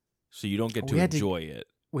 so you don't get to enjoy it."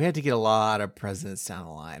 We had to get a lot of presidents down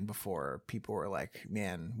the line before people were like,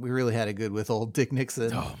 "Man, we really had it good with old Dick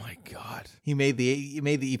Nixon." Oh my God, he made the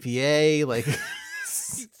EPA like.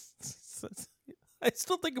 I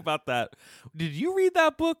still think about that. Did you read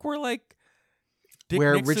that book where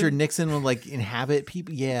Richard Nixon would inhabit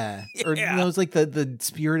people? Yeah. Or it's like the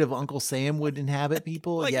spirit of Uncle Sam would inhabit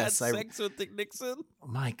people. Yes, had sex with Dick Nixon. Oh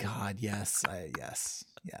my God, yes,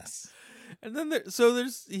 yes. And then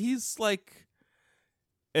he's like,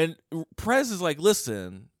 and Prez is like,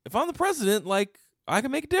 "Listen, if I'm the president, I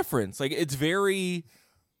can make a difference." It's very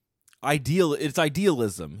ideal. It's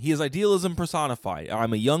idealism. He is idealism personified.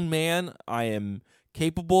 I'm a young man. I am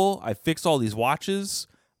capable. I fix all these watches.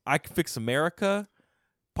 I can fix America.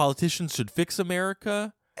 Politicians should fix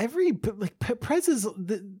America. Prez is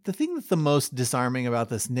the thing that's the most disarming about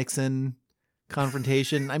this Nixon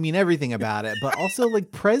confrontation. I mean, everything about it, but also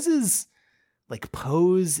Prez's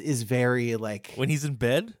pose is very when he's in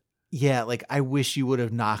bed. Yeah, I wish you would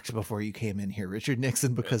have knocked before you came in here, Richard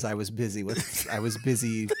Nixon, because I was busy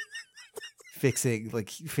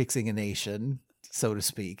fixing a nation, so to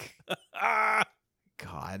speak.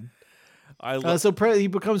 God. So he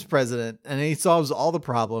becomes president, and he solves all the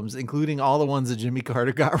problems, including all the ones that Jimmy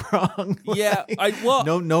Carter got wrong. Yeah,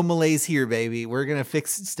 no malaise here, baby. We're gonna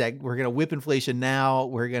we're gonna whip inflation now.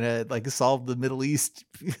 We're gonna say solve the Middle East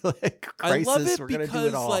crisis. I love it we're because gonna do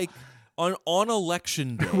it all. On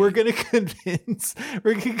election day, we're gonna convince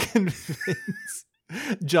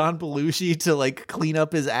John Belushi to clean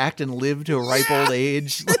up his act and live to a ripe old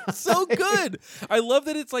age. It's so good. I love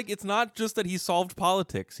that it's not just that he solved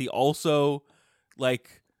politics. He also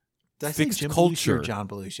fixed culture. Or John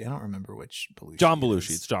Belushi. I don't remember which Belushi. John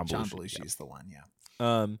Belushi. It's John Belushi. John Belushi is the one. Yeah.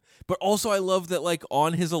 But also I love that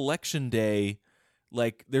on his election day,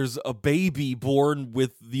 there's a baby born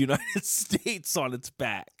with the United States on its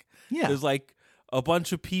back. Yeah. There's a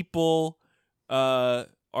bunch of people are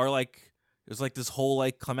there's this whole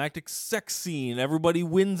climactic sex scene. Everybody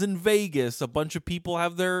wins in Vegas. A bunch of people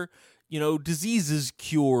have their, diseases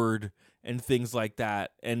cured and things like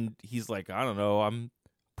that. And he's like, I don't know, I'm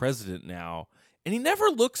president now. And he never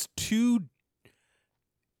looks too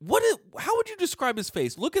how would you describe his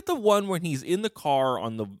face? Look at the one when he's in the car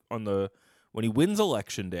on the when he wins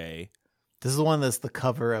election day. This is the one that's the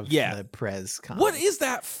cover of the Prez comic. What is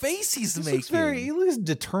that face he's making? He looks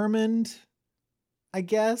determined, I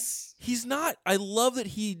guess. He's not. I love that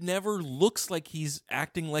he never looks like he's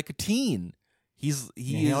acting like a teen.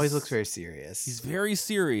 He always looks very serious. He's very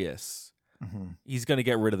serious. Mm-hmm. He's going to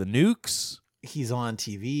get rid of the nukes. He's on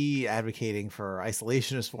TV advocating for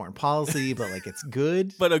isolationist foreign policy, but like it's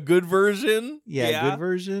good. But a good version? Yeah. Good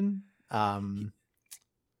version.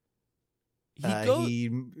 He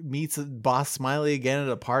meets Boss Smiley again at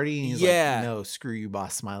a party, and he's like, no, screw you,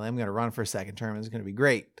 Boss Smiley. I'm going to run for a second term. It's going to be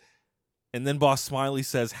great. And then Boss Smiley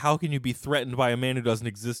says, how can you be threatened by a man who doesn't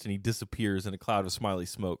exist? And he disappears in a cloud of smiley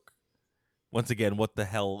smoke. Once again, what the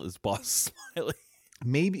hell is Boss Smiley?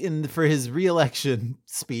 Maybe for his re-election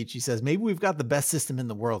speech, he says, maybe we've got the best system in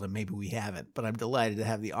the world and maybe we haven't, but I'm delighted to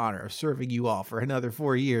have the honor of serving you all for another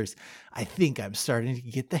 4 years. I think I'm starting to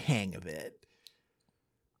get the hang of it.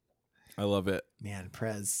 I love it. Man,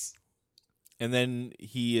 Prez. And then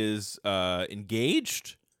he is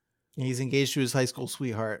engaged. He's engaged to his high school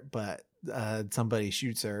sweetheart, but somebody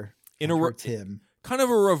shoots her and hurts him. Kind of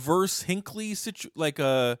a reverse Hinckley situation, like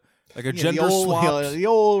a gender swapped. The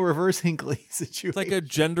old reverse Hinckley situation. It's like a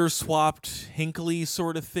gender swapped Hinckley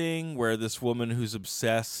sort of thing, where this woman who's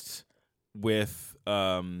obsessed with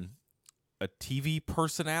a TV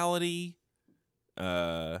personality,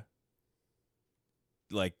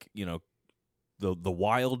 like, you know, the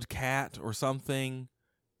Wildcat or something,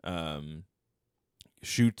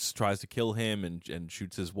 tries to kill him and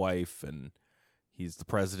shoots his wife, and he's the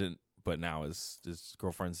president, but now his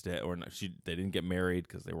girlfriend's dead, or not, they didn't get married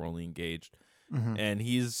because they were only engaged. Mm-hmm. And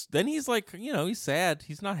he's like, you know, he's sad,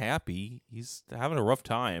 he's not happy, he's having a rough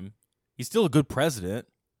time. He's still a good president.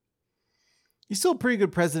 He's still a pretty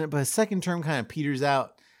good president, but his second term kind of peters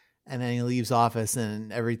out. And then he leaves office,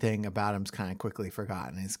 and everything about him's kind of quickly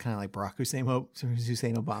forgotten. It's kind of like Barack Hussein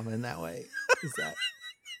Obama in that way. Is that?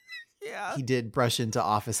 Yeah. He did brush into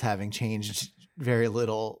office having changed very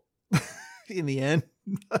little in the end.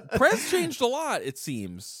 Prez changed a lot, it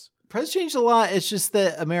seems. Prez changed a lot. It's just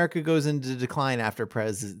that America goes into decline after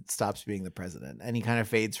Prez stops being the president, and he kind of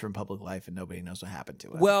fades from public life, and nobody knows what happened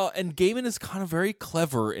to him. Well, and Gaiman is kind of very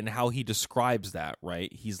clever in how he describes that,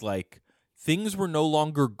 right? He's like, things were no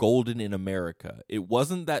longer golden in America. It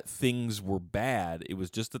wasn't that things were bad. It was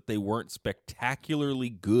just that they weren't spectacularly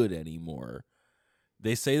good anymore.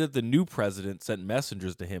 They say that the new president sent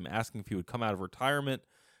messengers to him asking if he would come out of retirement.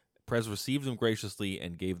 Prez received them graciously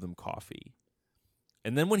and gave them coffee.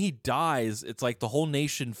 And then when he dies, it's like the whole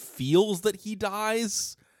nation feels that he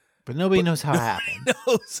dies. But nobody knows how it happened.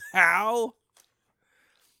 Knows how.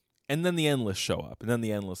 And then the Endless show up. And then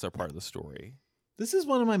the Endless are part of the story. This is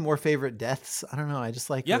one of my more favorite deaths. I don't know. I just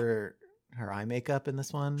like her eye makeup in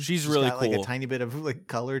this one. She's really got, cool. Like a tiny bit of like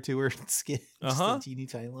color to her skin. Just a teeny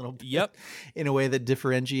tiny little bit. Yep. In a way that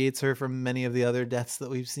differentiates her from many of the other deaths that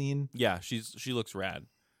we've seen. Yeah, she looks rad.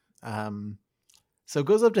 So it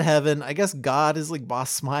goes up to heaven. I guess God is like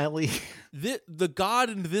Boss Smiley. The God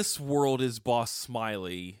in this world is Boss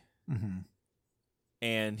Smiley. Mm-hmm.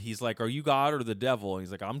 And he's like, are you God or the devil? And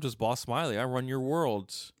he's like, I'm just Boss Smiley. I run your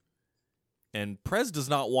world. And Prez does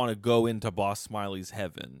not want to go into Boss Smiley's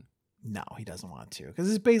heaven. No, he doesn't want to. Because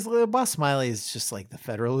it's basically, Boss Smiley is just like the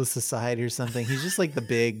Federalist Society or something. He's just like the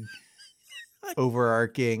big,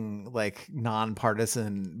 overarching, like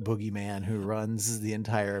nonpartisan boogeyman who runs the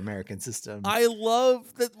entire American system. I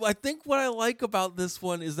love that. I think what I like about this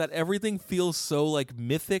one is that everything feels so like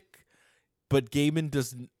mythic, but Gaiman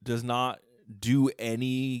does not do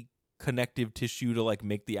any connective tissue to like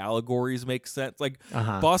make the allegories make sense. Like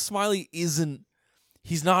Boss Smiley he's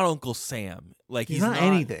not Uncle Sam. Like he's not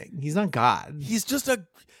anything. He's not God. He's just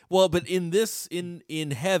but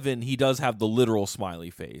in heaven he does have the literal smiley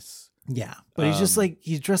face. Yeah. But he's just like,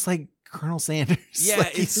 he's dressed like Colonel Sanders. Yeah,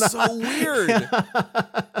 like, it's so weird.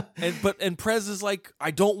 And Prez is like, I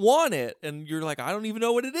don't want it. And you're like, I don't even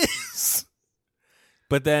know what it is.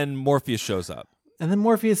 But then Morpheus shows up. And then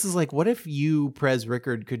Morpheus is like, what if you, Prez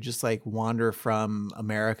Rickard, could just like wander from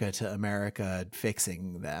America to America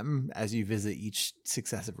fixing them as you visit each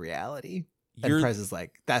successive reality? And Prez is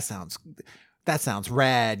like, that sounds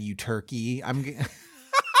rad, you turkey.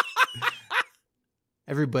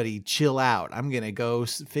 Everybody chill out. I'm going to go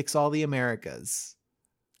fix all the Americas.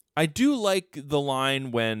 I do like the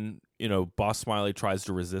line when, you know, Boss Smiley tries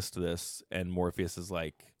to resist this and Morpheus is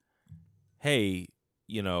like, hey,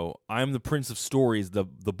 you know, I'm the Prince of Stories. The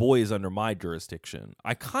boy is under my jurisdiction.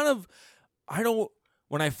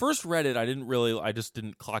 When I first read it, I just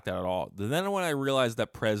didn't clock that at all. Then when I realized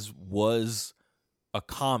that Prez was a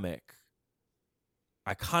comic,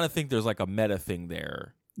 I kind of think there's like a meta thing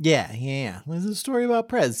there. Yeah. There's a story about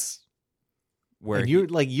Prez. Where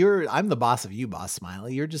I'm the boss of you, Boss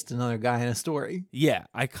Smiley. You're just another guy in a story. Yeah,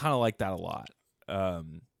 I kind of like that a lot.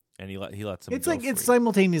 And he lets him. It's go like free. it's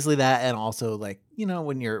simultaneously that, and also like, you know,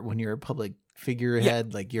 when you're a public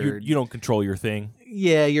figurehead, like you don't control your thing.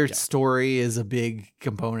 Yeah, your story is a big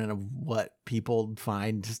component of what people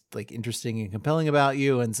find like interesting and compelling about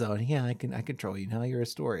you, and so I control you now. You're a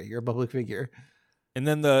story. You're a public figure. And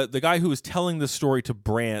then the guy who was telling the story to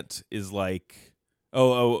Brant is like,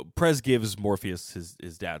 Prez gives Morpheus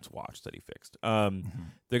his dad's watch that he fixed.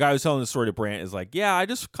 The guy who's telling the story to Brant is like, yeah, I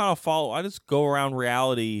just kind of I just go around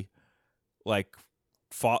reality, like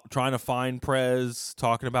trying to find Prez,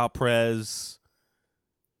 talking about Prez.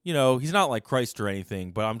 You know, he's not like Christ or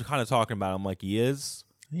anything, but I'm kind of talking about him like he is.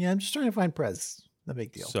 Yeah, I'm just trying to find Prez. No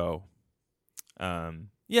big deal. So,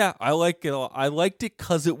 yeah, I like it. I liked it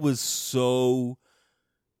because it was so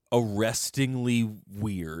arrestingly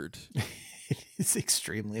weird. It is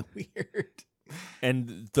extremely weird.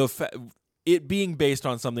 And it being based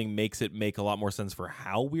on something makes it make a lot more sense for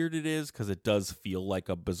how weird it is, because it does feel like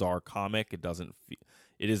a bizarre comic.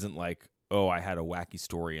 It isn't like, oh, I had a wacky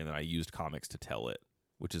story and then I used comics to tell it,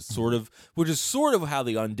 which is sort of how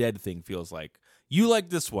the undead thing feels like. You like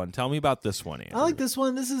this one? Tell me about this one, Andrew. I like this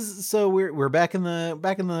one. This is so we're back in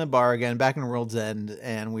the bar again, back in World's End,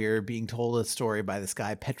 and we're being told a story by this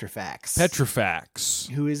guy Petrifax,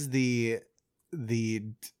 who is the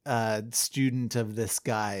student of this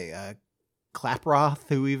guy Klaproth,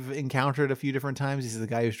 who we've encountered a few different times. He's the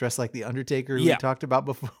guy who's dressed like the Undertaker, who we talked about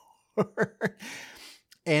before.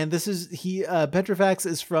 And this is Petrifax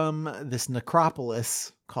is from this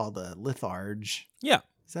necropolis called Litharge. Yeah.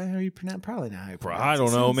 Is that how you pronounce? Probably not how you pronounce. I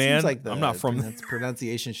don't know, man. Seems like I'm not from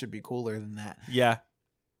pronunciation should be cooler than that. Yeah.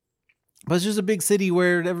 But it's just a big city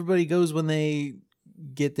where everybody goes when they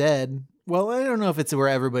get dead. Well, I don't know if it's where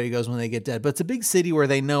everybody goes when they get dead, but it's a big city where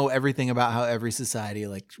they know everything about how every society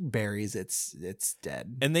like buries its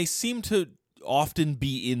dead. And they seem to often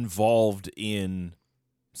be involved in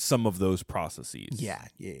some of those processes. Yeah.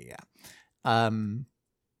 And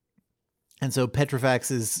so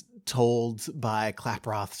Petrifax is told by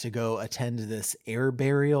Klaproth to go attend this air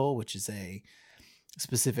burial, which is a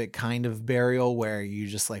specific kind of burial where you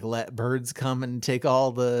just like let birds come and take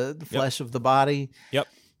all the flesh of the body. Yep.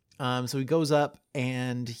 So he goes up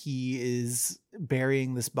and he is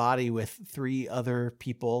burying this body with 3 other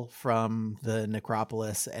people from the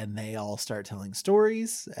necropolis, and they all start telling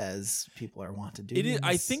stories, as people are wont to do.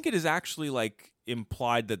 I think it is actually like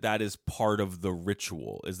implied that is part of the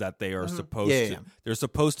ritual, is that they are supposed to. They're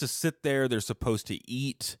supposed to sit there. They're supposed to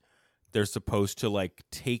eat. They're supposed to like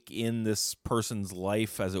take in this person's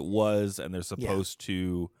life as it was, and they're supposed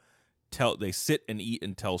to tell. They sit and eat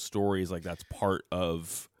and tell stories. Like that's part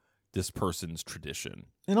of this person's tradition.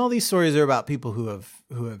 And all these stories are about people who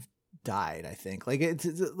have died, I think. Like it's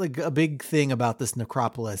like a big thing about this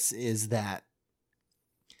necropolis is that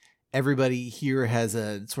everybody here has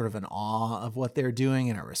a sort of an awe of what they're doing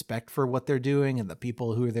and a respect for what they're doing and the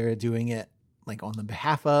people who are there doing it like on the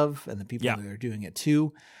behalf of, and the people who are doing it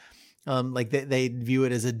to. Like they view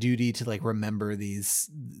it as a duty to like remember these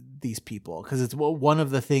people, because it's one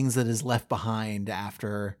of the things that is left behind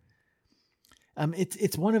after.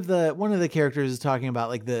 It's one of the characters is talking about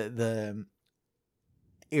like the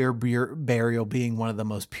air burial being one of the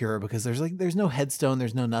most pure, because there's no headstone,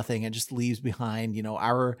 there's no nothing. It just leaves behind, you know,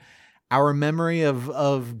 our memory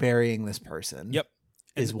of burying this person. Yep.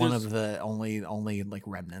 Is one of the only like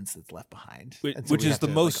remnants that's left behind, which is the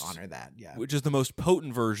most honor that. Yeah, which is the most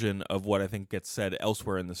potent version of what I think gets said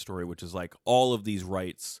elsewhere in the story, which is like all of these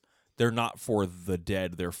rites, they're not for the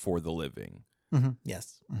dead, they're for the living. Mm-hmm.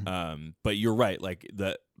 Yes. Mm-hmm. But you're right. Like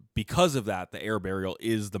because of that, the air burial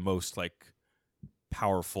is the most like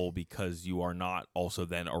powerful, because you are not also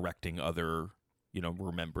then erecting other, you know,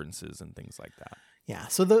 remembrances and things like that. Yeah.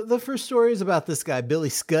 So the first story is about this guy, Billy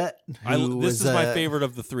Scutt. This is my favorite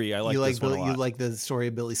of the 3. I like this one a lot. You like the story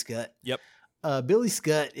of Billy Scutt? Yep. Billy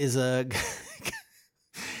Scutt is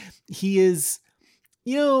he is,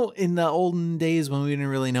 you know, in the olden days when we didn't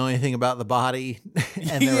really know anything about the body,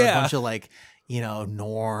 and there were a bunch of like, you know,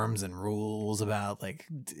 norms and rules about like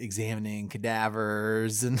examining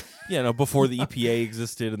cadavers and before the EPA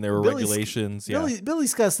existed and there were regulations. Billy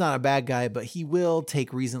Scott's not a bad guy, but he will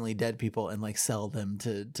take recently dead people and like sell them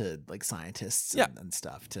to like scientists and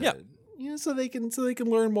stuff so they can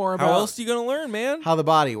learn more about how else are you gonna learn, man? How the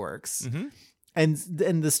body works. Mm-hmm.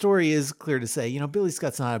 And the story is clear to say, you know, Billy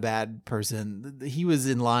Scott's not a bad person. He was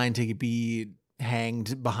in line to be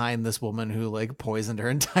hanged behind this woman who like poisoned her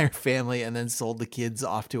entire family and then sold the kids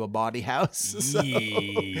off to a bawdy house.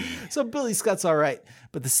 So Billy Scott's all right,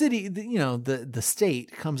 but the city, the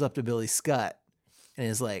state comes up to Billy Scott and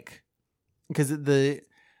is like, because the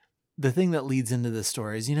thing that leads into this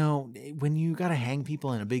story is, when you got to hang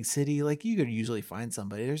people in a big city, like you could usually find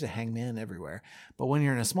somebody. There's a hangman everywhere. But when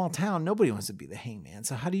you're in a small town, nobody wants to be the hangman.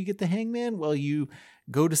 So how do you get the hangman? Well, you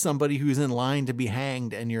go to somebody who's in line to be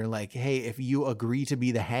hanged and you're like, hey, if you agree to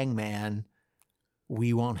be the hangman,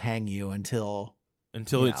 we won't hang you until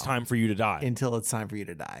it's time for you to die. Until it's time for you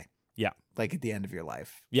to die. Yeah. Like at the end of your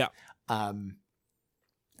life. Yeah.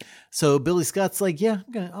 So Billy Scott's like, yeah,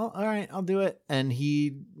 all right, I'll do it. And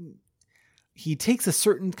he takes a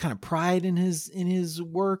certain kind of pride in his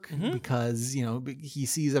work because, he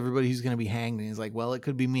sees everybody who's going to be hanged and he's like, well, it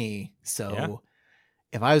could be me. So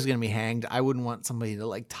if I was going to be hanged, I wouldn't want somebody to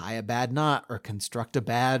like tie a bad knot or construct a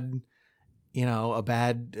bad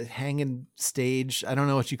hanging stage. I don't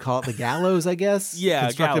know what you call it. The gallows, I guess. Yeah.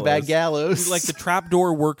 Construct a bad gallows. Like the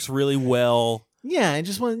trapdoor works really well. Yeah. It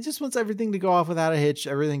just wants everything to go off without a hitch.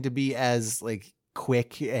 Everything to be as like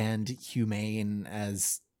quick and humane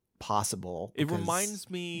as possible. It reminds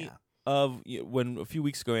me of when a few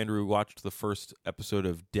weeks ago, Andrew, watched the first episode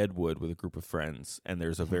of Deadwood with a group of friends, and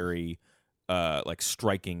there's a very like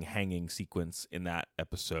striking hanging sequence in that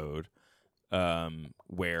episode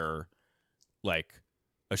where like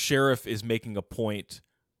a sheriff is making a point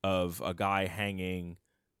of a guy hanging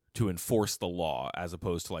to enforce the law as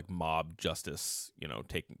opposed to like mob justice,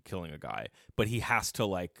 killing a guy, but he has to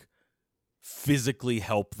like physically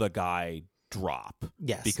help the guy drop.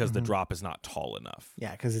 Yes. Because the drop is not tall enough.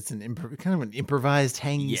 Yeah, because it's kind of an improvised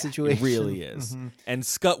hanging situation. It really is. And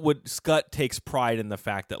Scott takes pride in the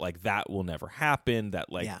fact that like that will never happen.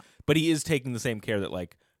 But he is taking the same care that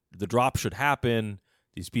like the drop should happen.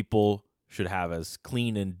 These people should have as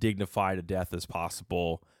clean and dignified a death as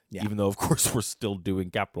possible. Yeah. Even though, of course, we're still doing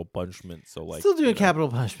capital punishment. So like still doing capital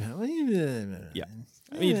punishment. Yeah.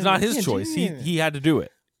 I mean, it's not his choice. He had to do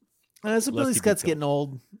it. So Billy Scott's getting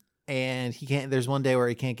old. And he can't. There's one day where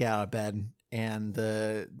he can't get out of bed, and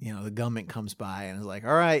the government comes by and is like,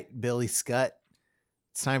 "All right, Billy Scott,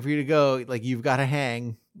 it's time for you to go. Like you've got to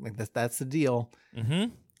hang. Like that's the deal."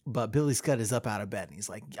 Mm-hmm. But Billy Scott is up out of bed, and he's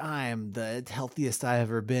like, "I am the healthiest I've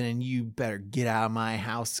ever been, and you better get out of my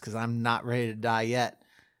house because I'm not ready to die yet."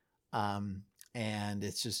 And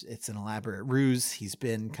it's an elaborate ruse. He's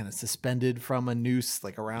been kind of suspended from a noose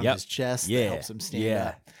like around his chest that helps him stand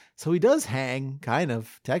up. So he does hang, kind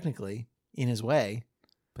of, technically, in his way.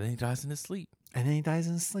 But then he dies in his sleep. And he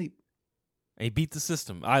beat the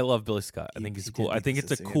system. I love Billy Scott. I think he's cool. I think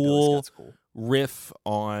it's a cool riff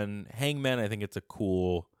on Hangman. I think it's a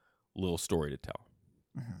cool little story to tell.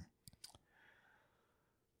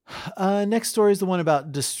 Next story is the one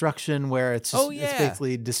about destruction, where it's it's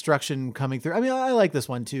basically destruction coming through. I mean, I like this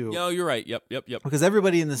one too. No, you're right. Yep. Because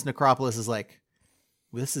everybody in this necropolis is like,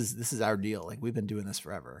 this is our deal. Like we've been doing this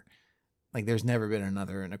forever. Like there's never been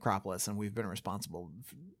another necropolis, and we've been responsible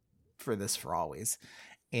for this for always.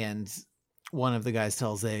 And one of the guys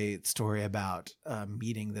tells a story about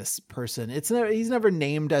meeting this person. He's never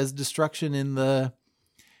named as destruction in the.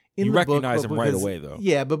 You recognize him right away, though.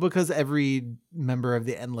 Yeah, but because every member of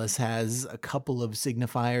the Endless has a couple of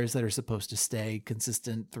signifiers that are supposed to stay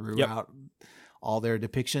consistent throughout all their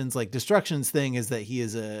depictions. Like Destruction's thing is that he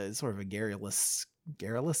is a sort of a garrulous,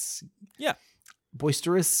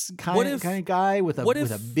 boisterous kind of guy with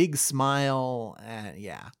a big smile.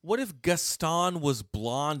 What if Gaston was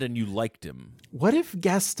blonde and you liked him? What if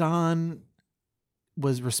Gaston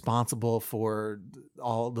was responsible for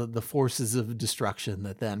all the forces of destruction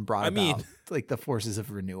that then brought about like the forces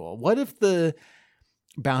of renewal? What if the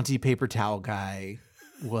bounty paper towel guy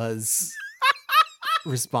was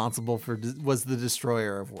responsible was the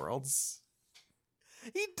destroyer of worlds?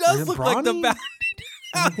 He does look like the bounty.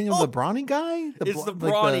 Anything of the brawny guy? It's the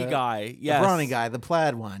brawny guy. Yes. The brawny guy, the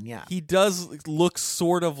plaid one. Yeah. He does look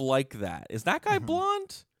sort of like that. Is that guy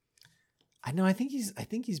blonde? I know. I think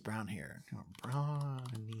he's brown hair.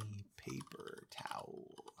 Brawny paper towel.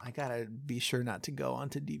 I gotta be sure not to go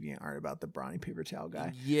onto DeviantArt about the brawny paper towel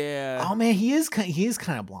guy. Yeah. Oh man, he is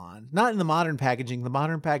kind of blonde. Not in the modern packaging. The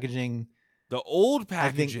modern packaging. The old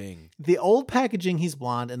packaging. The old packaging, he's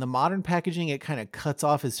blonde. And the modern packaging, it kind of cuts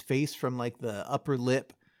off his face from like the upper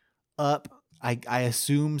lip up. I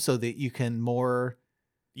assume so that you can more.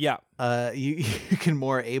 Yeah. You can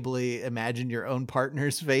more ably imagine your own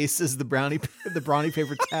partner's face as the brawny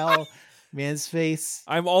paper towel. man's face.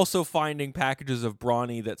 I'm also finding packages of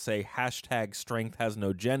brawny that say #strength has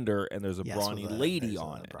no gender, and there's a brawny lady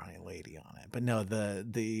on it. Brawny lady on it. But no,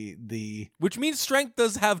 the which means strength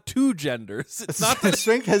does have two genders. It's not that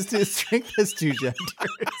strength has two genders.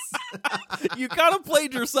 You kind of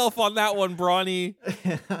played yourself on that one, brawny.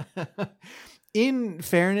 In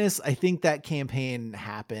fairness, I think that campaign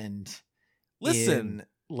happened. Listen,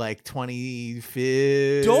 like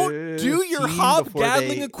 2015. Don't do your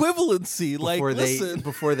hobgaddling equivalency.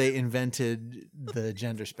 Before they invented the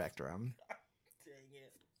gender spectrum. Dang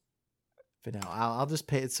it. But no, I'll just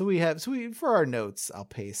paste. For our notes, I'll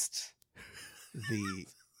paste the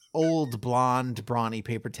old blonde brawny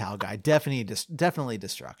paper towel guy. Definitely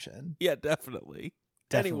destruction. Yeah, definitely.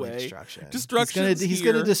 Definitely anyway, destruction. He's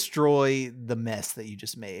gonna destroy the mess that you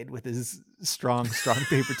just made with his strong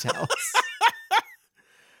paper towels.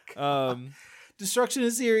 Destruction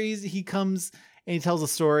is series. He comes and he tells a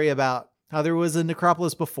story about how there was a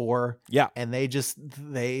necropolis before. Yeah. And they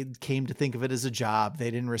came to think of it as a job.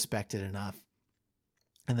 They didn't respect it enough.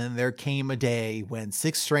 And then there came a day when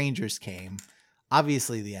 6 strangers came.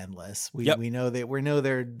 Obviously the Endless. We know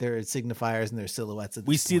their signifiers and their silhouettes.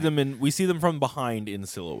 We see them from behind in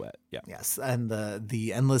silhouette. Yeah. Yes. And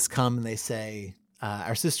the Endless come and they say,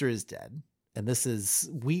 our sister is dead. And this is,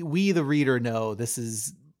 we the reader know this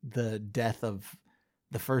is the death of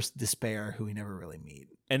the first Despair, who we never really meet.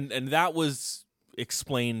 And that was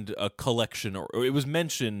explained a collection, or it was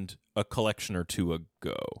mentioned a collection or two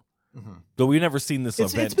ago. Mm-hmm. Though we've never seen this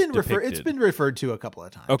event. It's been referred to a couple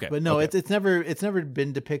of times. Okay, but no, it's never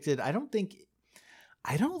been depicted. I don't think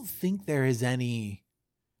there is any.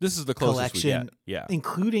 This is the closest collection, we get. Yeah,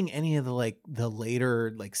 including any of the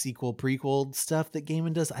later sequel prequel stuff that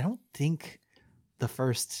Gaiman does. I don't think the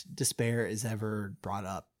first Despair is ever brought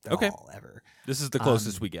up at all, ever. This is the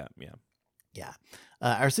closest we get. Yeah. Yeah.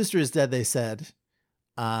 Our sister is dead, they said.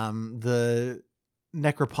 The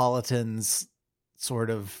Necropolitans sort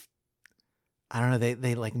of, I don't know,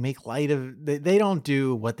 they make light of, they don't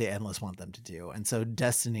do what the Endless want them to do. And so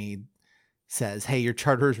Destiny says, hey, your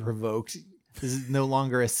charter is revoked. This is no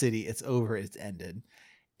longer a city. It's over. It's ended.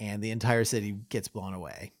 And the entire city gets blown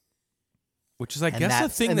away. Which is, I guess, a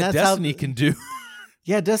thing that Destiny can do.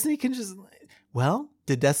 Yeah, Destiny can just... Well,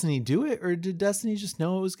 did Destiny do it, or did Destiny just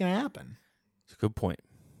know it was going to happen? It's a good point.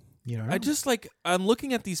 You know, I'm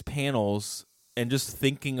looking at these panels and just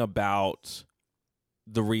thinking about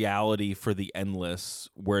the reality for the Endless,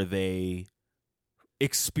 where they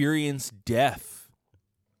experience death.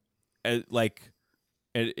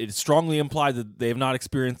 It's strongly implied that they have not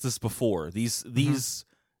experienced this before. These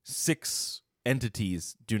 6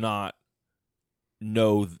 entities do not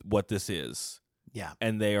know what this is. Yeah.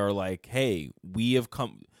 And they are like, hey, we have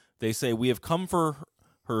come for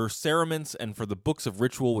her cerements and for the books of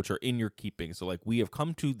ritual which are in your keeping. So we have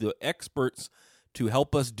come to the experts to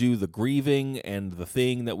help us do the grieving and the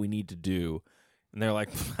thing that we need to do. And they're like,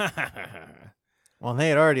 well, they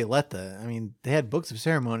had already they had books of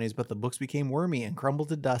ceremonies, but the books became wormy and crumbled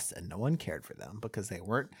to dust, and no one cared for them because they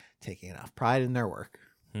weren't taking enough pride in their work.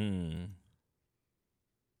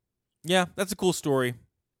 Yeah, that's a cool story.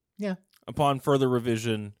 Yeah. Upon further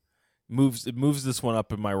revision, it moves this one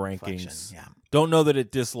up in my rankings. Yeah. Don't know that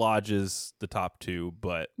it dislodges the top 2,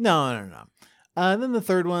 but no. Then the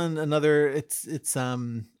third one, it's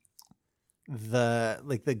the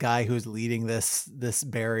guy who's leading this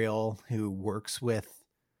burial, who works with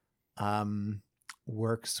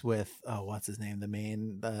what's his name, the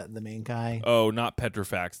main guy. Oh, not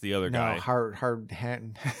Petrifax, the other guy. Hard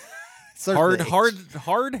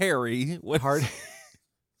Harry. Hard.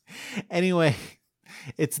 Anyway,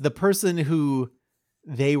 it's the person who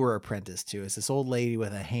they were apprenticed to. It's this old lady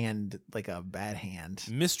with a hand, like a bad hand.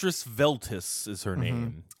 Mistress Veltis is her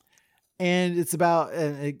name. And it's about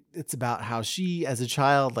how she, as a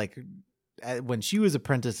child, when she was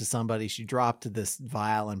apprenticed to somebody, she dropped this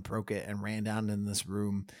vial and broke it and ran down in this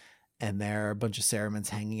room. And there are a bunch of cerements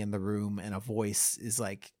hanging in the room, and a voice is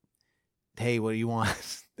like, hey, what do you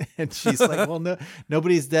want? And she's like, well, no,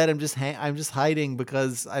 nobody's dead. I'm just hiding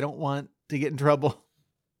because I don't want to get in trouble.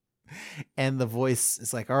 And the voice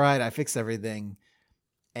is like, all right, I fixed everything.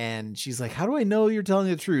 And she's like, how do I know you're telling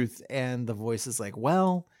the truth? And the voice is like,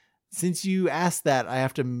 well, since you asked that, I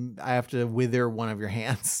have to wither one of your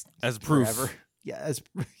hands as proof. Forever.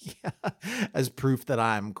 As proof that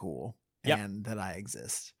I'm cool and that I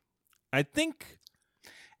exist. I think.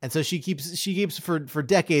 And so she keeps for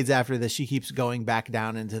decades after this, she keeps going back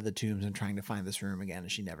down into the tombs and trying to find this room again,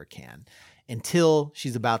 and she never can, until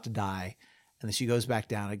she's about to die. And then she goes back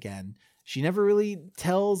down again, She never really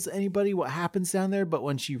tells anybody what happens down there, but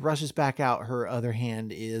when she rushes back out, her other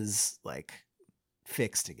hand is like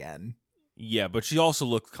fixed again. Yeah, but she also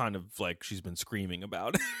looks kind of like she's been screaming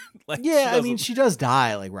about it. Like, yeah, I mean, she does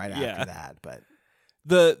die like right after that, but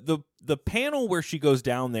the panel where she goes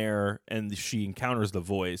down there and she encounters the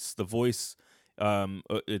voice,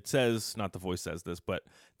 it says, not the voice says this, but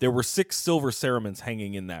there were 6 silver cerements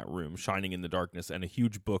hanging in that room, shining in the darkness, and a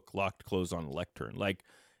huge book locked closed on a lectern. Like,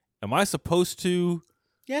 am I supposed to?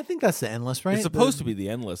 Yeah, I think that's the endless, right? It's supposed to be the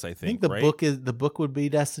endless. I think the right? book would be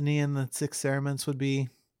Destiny, and the 6 cerements would be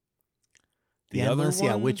the endless. Other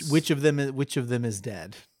Yeah, ones? which of them is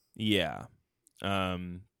dead? Yeah.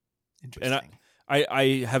 Interesting. And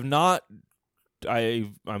I have not.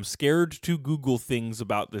 I'm scared to Google things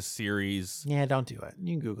about this series. Yeah, don't do it.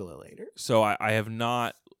 You can Google it later. So I have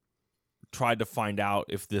not tried to find out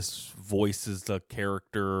if this voice is the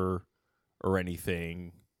character or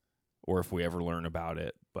anything, or if we ever learn about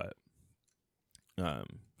it. But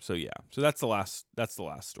so that's the last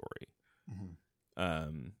story.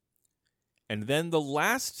 Mm-hmm. And then the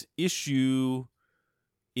last issue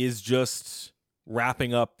is just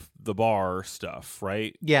wrapping up the bar stuff,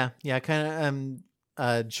 right? Yeah, kind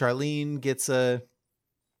of. Charlene gets a.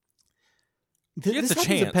 This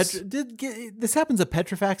chance. This happens at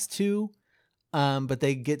Petrofax too, but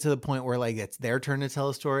they get to the point where like it's their turn to tell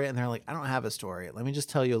a story, and they're like, "I don't have a story. Let me just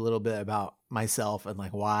tell you a little bit about myself and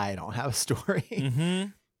like why I don't have a story." Mm-hmm.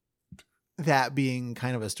 That being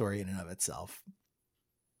kind of a story in and of itself.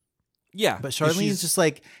 Yeah, but Charlene's just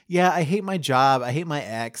like, yeah, I hate my job. I hate my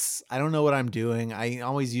ex. I don't know what I'm doing. I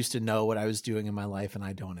always used to know what I was doing in my life, and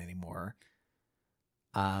I don't anymore.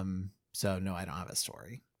 So no, I don't have a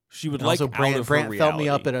story. She would and like also Brant felt me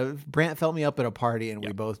up at a party, and Yep.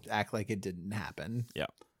 we both act like it didn't happen. Yeah,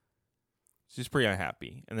 she's pretty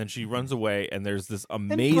unhappy, and then she runs away. And there's this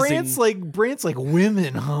amazing. And Brant's like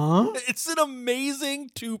women, huh? It's an amazing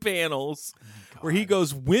 2 panels. Where he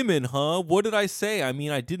goes, women, huh? What did I say? I mean,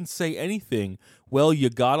 I didn't say anything. Well, you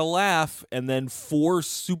gotta laugh. And then 4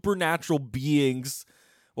 supernatural beings,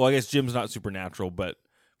 well, I guess Jim's not supernatural, but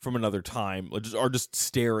from another time, are just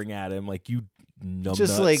staring at him like, you numbnuts.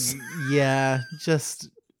 Just like, yeah, just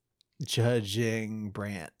judging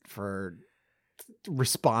Brant for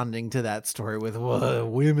responding to that story with, well,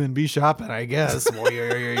 women be shopping, I guess.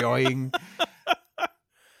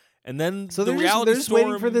 And then so the they're reality just storm,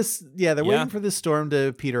 waiting for this. Yeah, they're waiting for this storm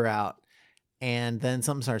to peter out, and then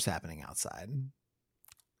something starts happening outside,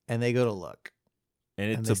 and they go to look,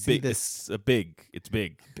 and it's big. They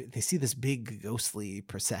see this big ghostly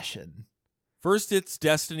procession. First, it's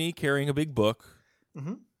Destiny carrying a big book,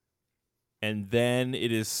 mm-hmm. and then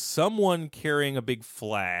it is someone carrying a big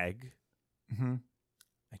flag. Mm-hmm.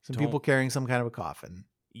 Some people carrying some kind of a coffin.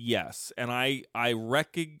 Yes, and I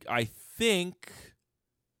think.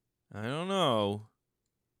 I don't know.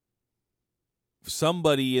 Some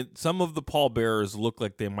of the pallbearers look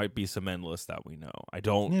like they might be some endless that we know. I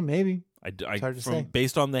don't. Yeah, maybe. It's hard to say.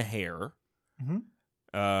 Based on the hair.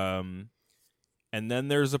 Mm-hmm. And then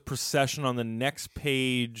there's a procession on the next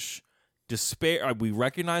page. Despair. We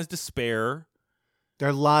recognize Despair. There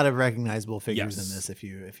are a lot of recognizable figures Yes. in this. If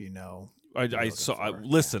you know.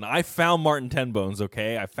 Listen, I found Martin Tenbones,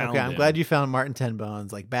 okay? I found him. I'm glad you found Martin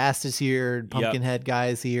Tenbones. Like Bast is here, Pumpkinhead guy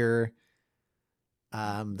is here.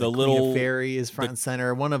 The little fairy is front and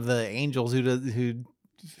center. One of the angels who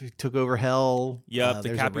took over hell. Yep,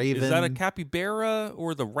 there's a raven. Is that a capybara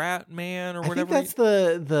or the rat man or whatever? I think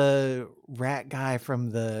that's the rat guy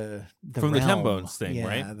from the from realm. the Tenbones thing,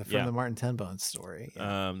 right? From the Martin Tenbones story.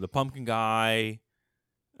 Yeah. The pumpkin guy.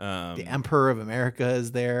 The Emperor of America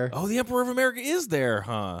is there. Oh, the Emperor of America is there,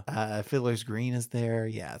 huh? Fiddler's Green is there.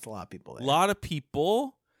 Yeah, it's a lot of people there. A lot of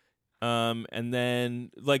people. And then,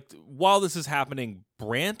 like, while this is happening,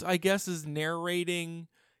 Brant, I guess, is narrating.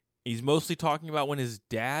 He's mostly talking about when his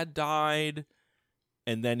dad died,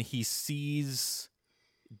 and then he sees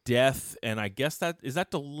Death, and I guess is that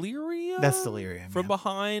Delirium? That's Delirium. From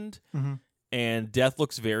behind. Mm-hmm. And Death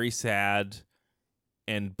looks very sad.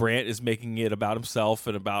 And Brant is making it about himself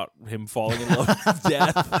and about him falling in love with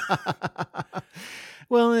Death.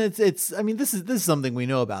 Well, it's. I mean, this is something we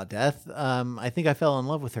know about Death. I think I fell in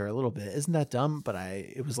love with her a little bit. Isn't that dumb? But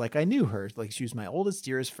it was like I knew her. Like she was my oldest,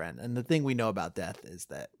 dearest friend. And the thing we know about Death is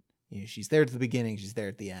that she's there at the beginning, she's there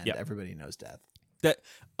at the end. Yep. Everybody knows Death. That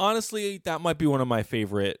honestly, that might be one of my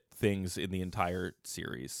favorite things in the entire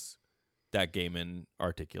series that Gaiman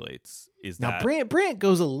articulates. Is now that Brant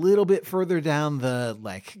goes a little bit further down the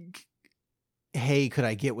like hey, could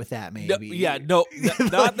I get with that maybe? Not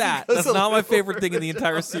that. That's not my favorite thing in the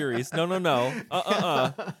entire series. No.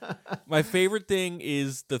 My favorite thing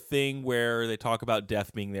is the thing where they talk about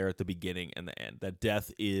death being there at the beginning and the end. That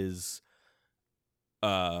death is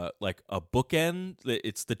like a bookend.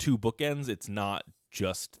 It's the two bookends. It's not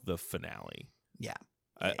just the finale. Yeah.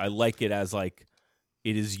 I like it as like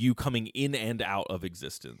it is you coming in and out of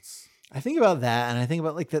existence. I think about that, and I think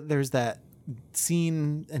about like that. There's that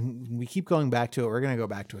scene, and we keep going back to it. We're gonna go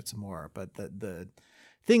back to it some more, but the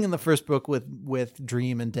thing in the first book with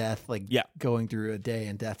Dream and Death, like going through a day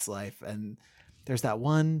in Death's life, and there's that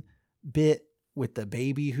one bit with the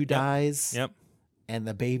baby who dies. Yep. And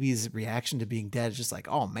the baby's reaction to being dead is just like,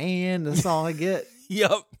 oh man, that's all I get.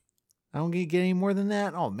 Yep. I don't get any more than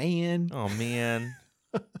that. Oh man.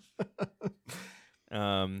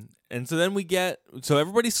 And so then so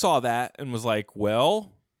everybody saw that and was like,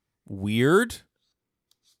 well, weird.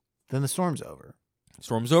 Then the storm's over.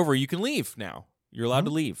 Storm's over. You can leave now. You're allowed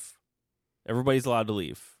to leave. Everybody's allowed to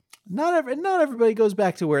leave. Not everybody goes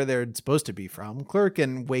back to where they're supposed to be from.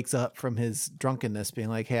 Clerkin wakes up from his drunkenness being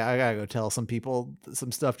like, hey, I gotta go tell some people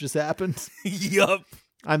some stuff just happened. Yup.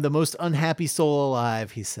 I'm the most unhappy soul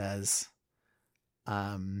alive, he says.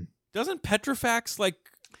 Doesn't Petrifax like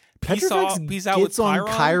peace Petrifax out with gets on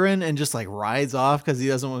Chiron and just like rides off because he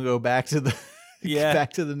doesn't want to go back to the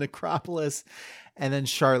back to the necropolis. And then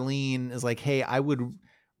Charlene is like, hey, I would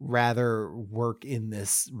rather work in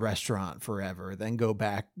this restaurant forever than go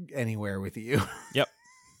back anywhere with you. Yep.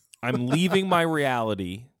 I'm leaving my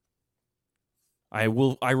reality. I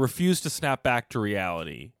refuse to snap back to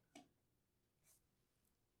reality.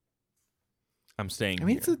 I'm staying here.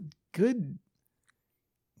 It's a good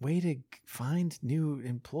way to find new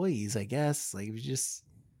employees, I guess. Like if you just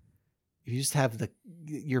have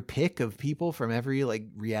your pick of people from every like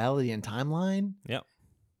reality and timeline. Yep.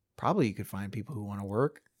 Probably you could find people who want to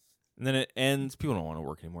work. And then it ends. People don't want to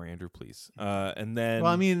work anymore, Andrew, please. And then...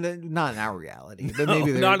 Well, I mean, not in our reality. But no,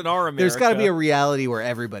 maybe not in our America. There's got to be a reality where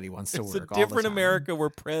everybody wants to work. It's a different America where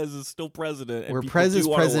Prez is still president. And where Prez is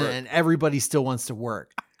president and everybody still wants to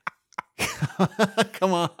work.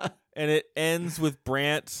 Come on. And it ends with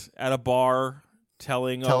Brant at a bar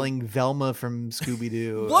telling Velma from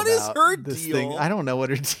Scooby-Doo what is her this deal? Thing. I don't know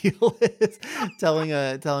what her deal is. telling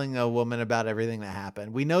a woman about everything that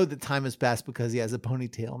happened. We know that time has passed because he has a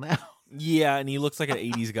ponytail now. Yeah, and he looks like an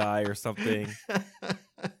 80s guy or something.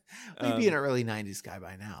 He'd be an early 90s guy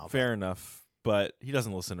by now. Fair enough. But he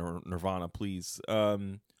doesn't listen to Nirvana, please.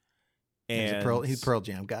 And he's a Pearl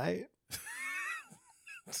Jam guy.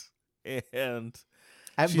 And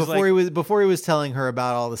before he was telling her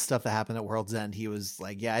about all the stuff that happened at World's End, he was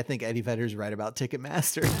like, yeah, I think Eddie Vedder's right about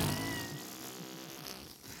Ticketmaster.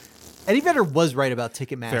 Eddie Vedder was right about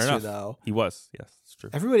Ticketmaster, though. He was, yes, it's true.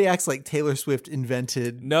 Everybody acts like Taylor Swift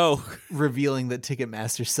invented revealing that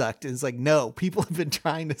Ticketmaster sucked. It's like, no, people have been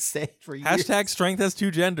trying to say it for years. Hashtag strength has two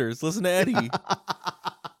genders. Listen to Eddie.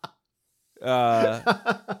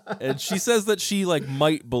 And she says that she like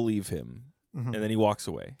might believe him, and then he walks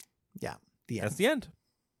away. Yeah, that's the end.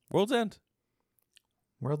 World's End.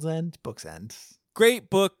 World's End, book's end. Great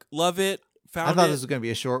book, love it. I thought this was going to be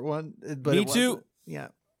a short one, but me too. Yeah,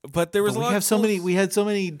 but there was a lot. We had so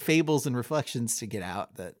many fables and reflections to get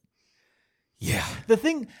out that. Yeah,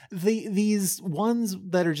 these ones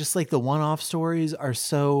that are just like the one-off stories are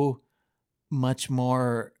so much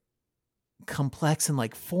more complex and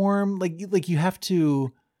like form. Like you have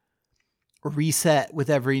to reset with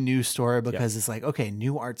every new story because it's like, okay,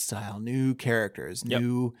 new art style, new characters,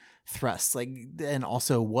 new thrusts, like, and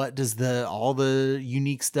also what does all the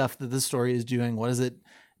unique stuff that the story is doing, what does it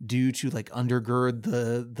do to like undergird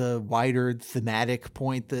the wider thematic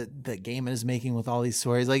point that Gaiman is making with all these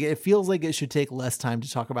stories. Like it feels like it should take less time to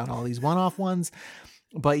talk about all these one-off ones,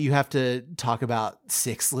 but you have to talk about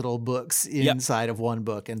 6 little books inside of one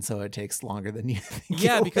book, and so it takes longer than you think.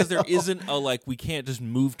 Yeah, because there isn't we can't just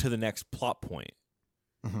move to the next plot point.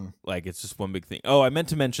 Mm-hmm. Like it's just one big thing. Oh, I meant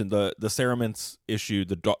to mention the Ceraments issue.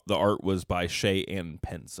 The art was by Shea and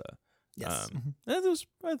Pensa. Yes, I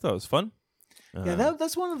thought it was fun. Yeah,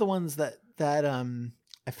 that's one of the ones that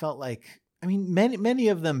I felt like. I mean, many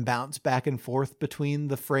of them bounce back and forth between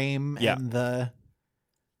the frame and the.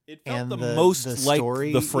 It felt the most like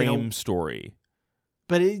story, the frame story,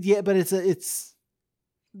 but it's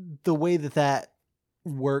the way that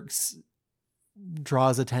works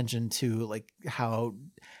draws attention to like how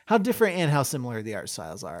different and how similar the art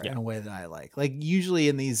styles are in a way that I like. Like usually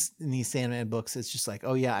in these Sandman books, it's just like,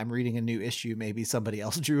 oh yeah, I'm reading a new issue. Maybe somebody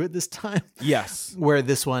else drew it this time. Yes, where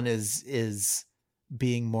this one is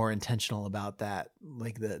being more intentional about that,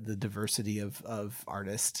 like the diversity of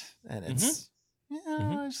artist, and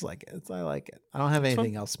I just like it. I like it. I don't have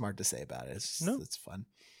anything else smart to say about it. It's fun.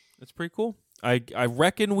 It's pretty cool. I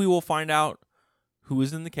reckon we will find out who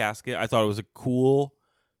is in the casket. I thought it was a cool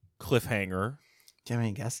cliffhanger. Do you have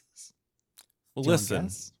any guesses? Well, listen,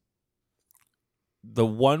 the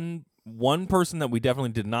one person that we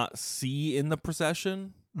definitely did not see in the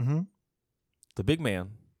procession, the big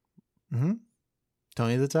man,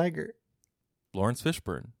 Tony the Tiger, Lawrence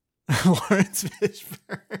Fishburne. Lawrence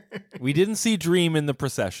Fishburne. We didn't see Dream in the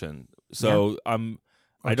procession, so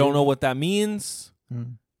I don't know what that means.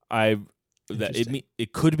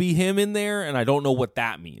 It could be him in there, and I don't know what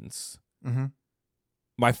that means.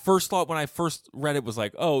 My first thought when I first read it was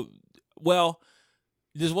like, oh, well,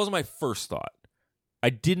 this wasn't my first thought.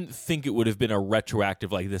 I didn't think it would have been a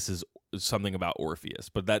retroactive, like this is something about Orpheus,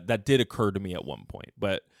 but that did occur to me at one point.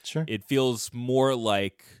 But sure, it feels more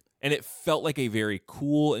like, and it felt like a very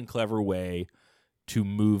cool and clever way to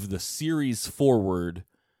move the series forward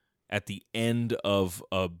at the end of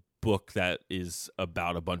a book that is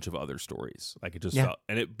about a bunch of other stories. Like it just felt,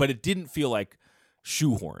 but it didn't feel like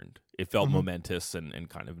shoehorned. It felt momentous and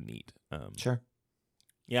kind of neat. Sure.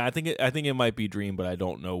 Yeah, I think it might be Dream, but I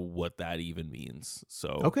don't know what that even means.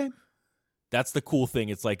 So okay, that's the cool thing.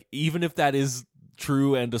 It's like, even if that is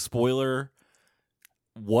true and a spoiler,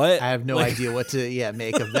 what? I have no idea what to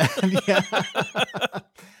make of that.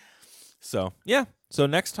 So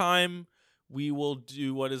next time we will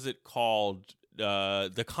do, what is it called?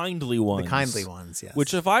 The Kindly Ones. The Kindly Ones, yes.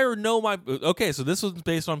 Which, if I know so this was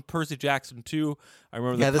based on Percy Jackson 2. I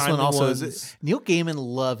remember this Kindly one also Ones. is. Neil Gaiman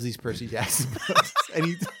loves these Percy Jackson books,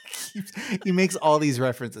 and he makes all these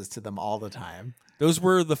references to them all the time. Those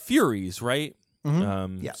were the Furies, right?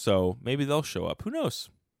 Yeah. So maybe they'll show up. Who knows?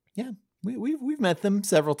 Yeah, we've met them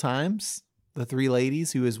several times. The three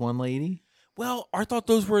ladies, who is one lady. Well, I thought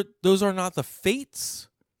those are not the Fates.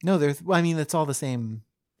 No, it's all the same.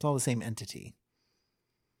 It's all the same entity.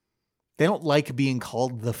 They don't like being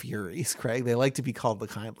called the Furies, Craig. They like to be called the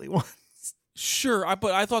Kindly Ones. Sure,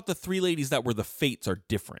 but I thought the three ladies that were the Fates are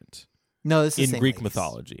different. No, this is in Greek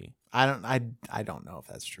mythology. I don't know if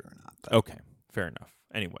that's true or not. But. Okay, fair enough.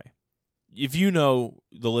 Anyway, if you know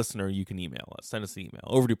the listener, you can email us. Send us an email,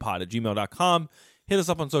 overduepod@gmail.com. Hit us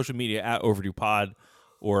up on social media @overduepod,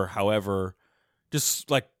 or however,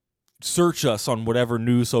 just like search us on whatever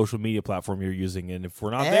new social media platform you're using. And if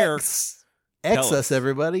we're not there, X us,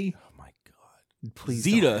 everybody. Oh my God. Please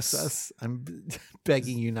Zeet don't us. X us. I'm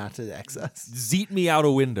begging you not to X us. Zeet me out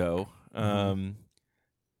a window.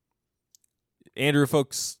 Andrew,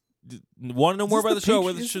 folks want to know more about the show.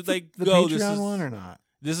 Whether should they go? The Patreon one or not?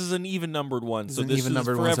 This is an even numbered one. This so is this even is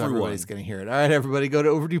numbered for one, so everyone. everybody's going to hear it. All right, everybody, go to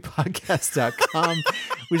overduepodcast.com,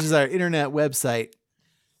 which is our internet website.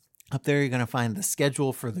 Up there, you're going to find the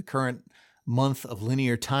schedule for the current month of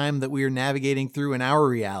linear time that we are navigating through in our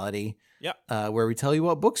reality. Yep. Where we tell you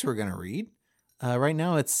what books we're going to read. Right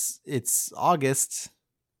now, it's August.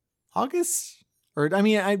 Or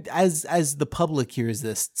as the public hears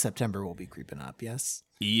this, September will be creeping up. Yes.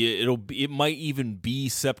 Yeah, it might even be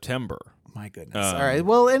September. My goodness. All right.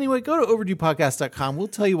 Well, anyway, go to overduepodcast.com. We'll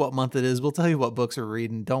tell you what month it is. We'll tell you what books we're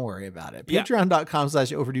reading. Don't worry about it. Yeah.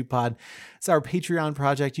 Patreon.com/overduepod. It's our Patreon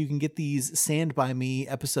project. You can get these Stand By Me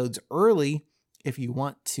episodes early if you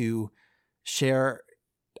want to share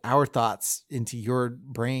our thoughts into your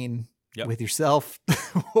brain with yourself.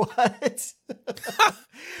 What?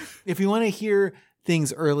 If you want to hear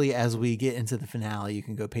things early as we get into the finale, you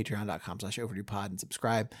can go patreon.com/overduepod and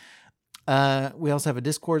subscribe. We also have a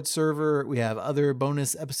Discord server. We have other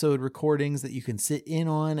bonus episode recordings that you can sit in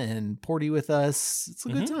on and party with us. It's a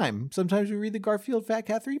good time. Sometimes we read the Garfield Fat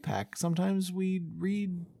Cat 3-pack. Sometimes we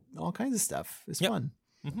read all kinds of stuff. It's fun.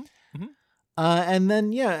 And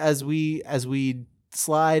then, as we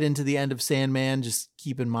slide into the end of Sandman, just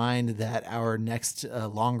keep in mind that our next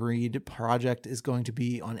long read project is going to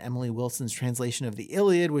be on Emily Wilson's translation of the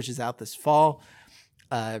Iliad, which is out this fall.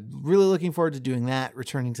 Really looking forward to doing that,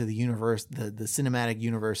 returning to the universe, the cinematic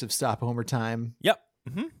universe of Stop Homer Time. Yep.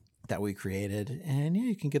 That we created. And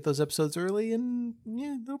you can get those episodes early, and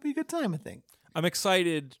it'll be a good time, I think. I'm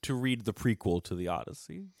excited to read the prequel to the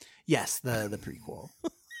Odyssey. Yes, the prequel.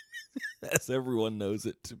 As everyone knows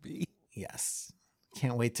it to be. Yes.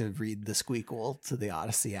 Can't wait to read the squeakquel to the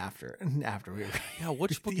Odyssey after we read. Yeah,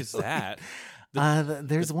 which book is that?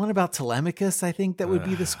 There's one about Telemachus, I think, that would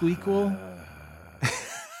be the squeakquel.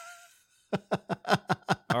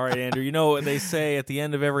 All right, Andrew, you know what they say at the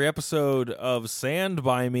end of every episode of Stand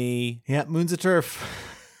By Me. Yeah, Moon's a Turf.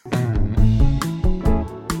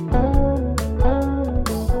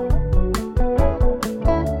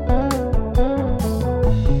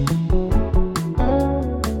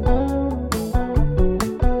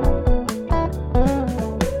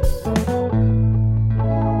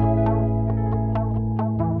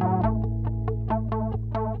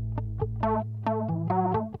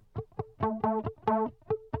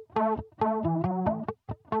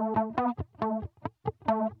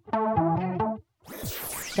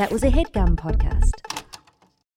 That was a HeadGum podcast.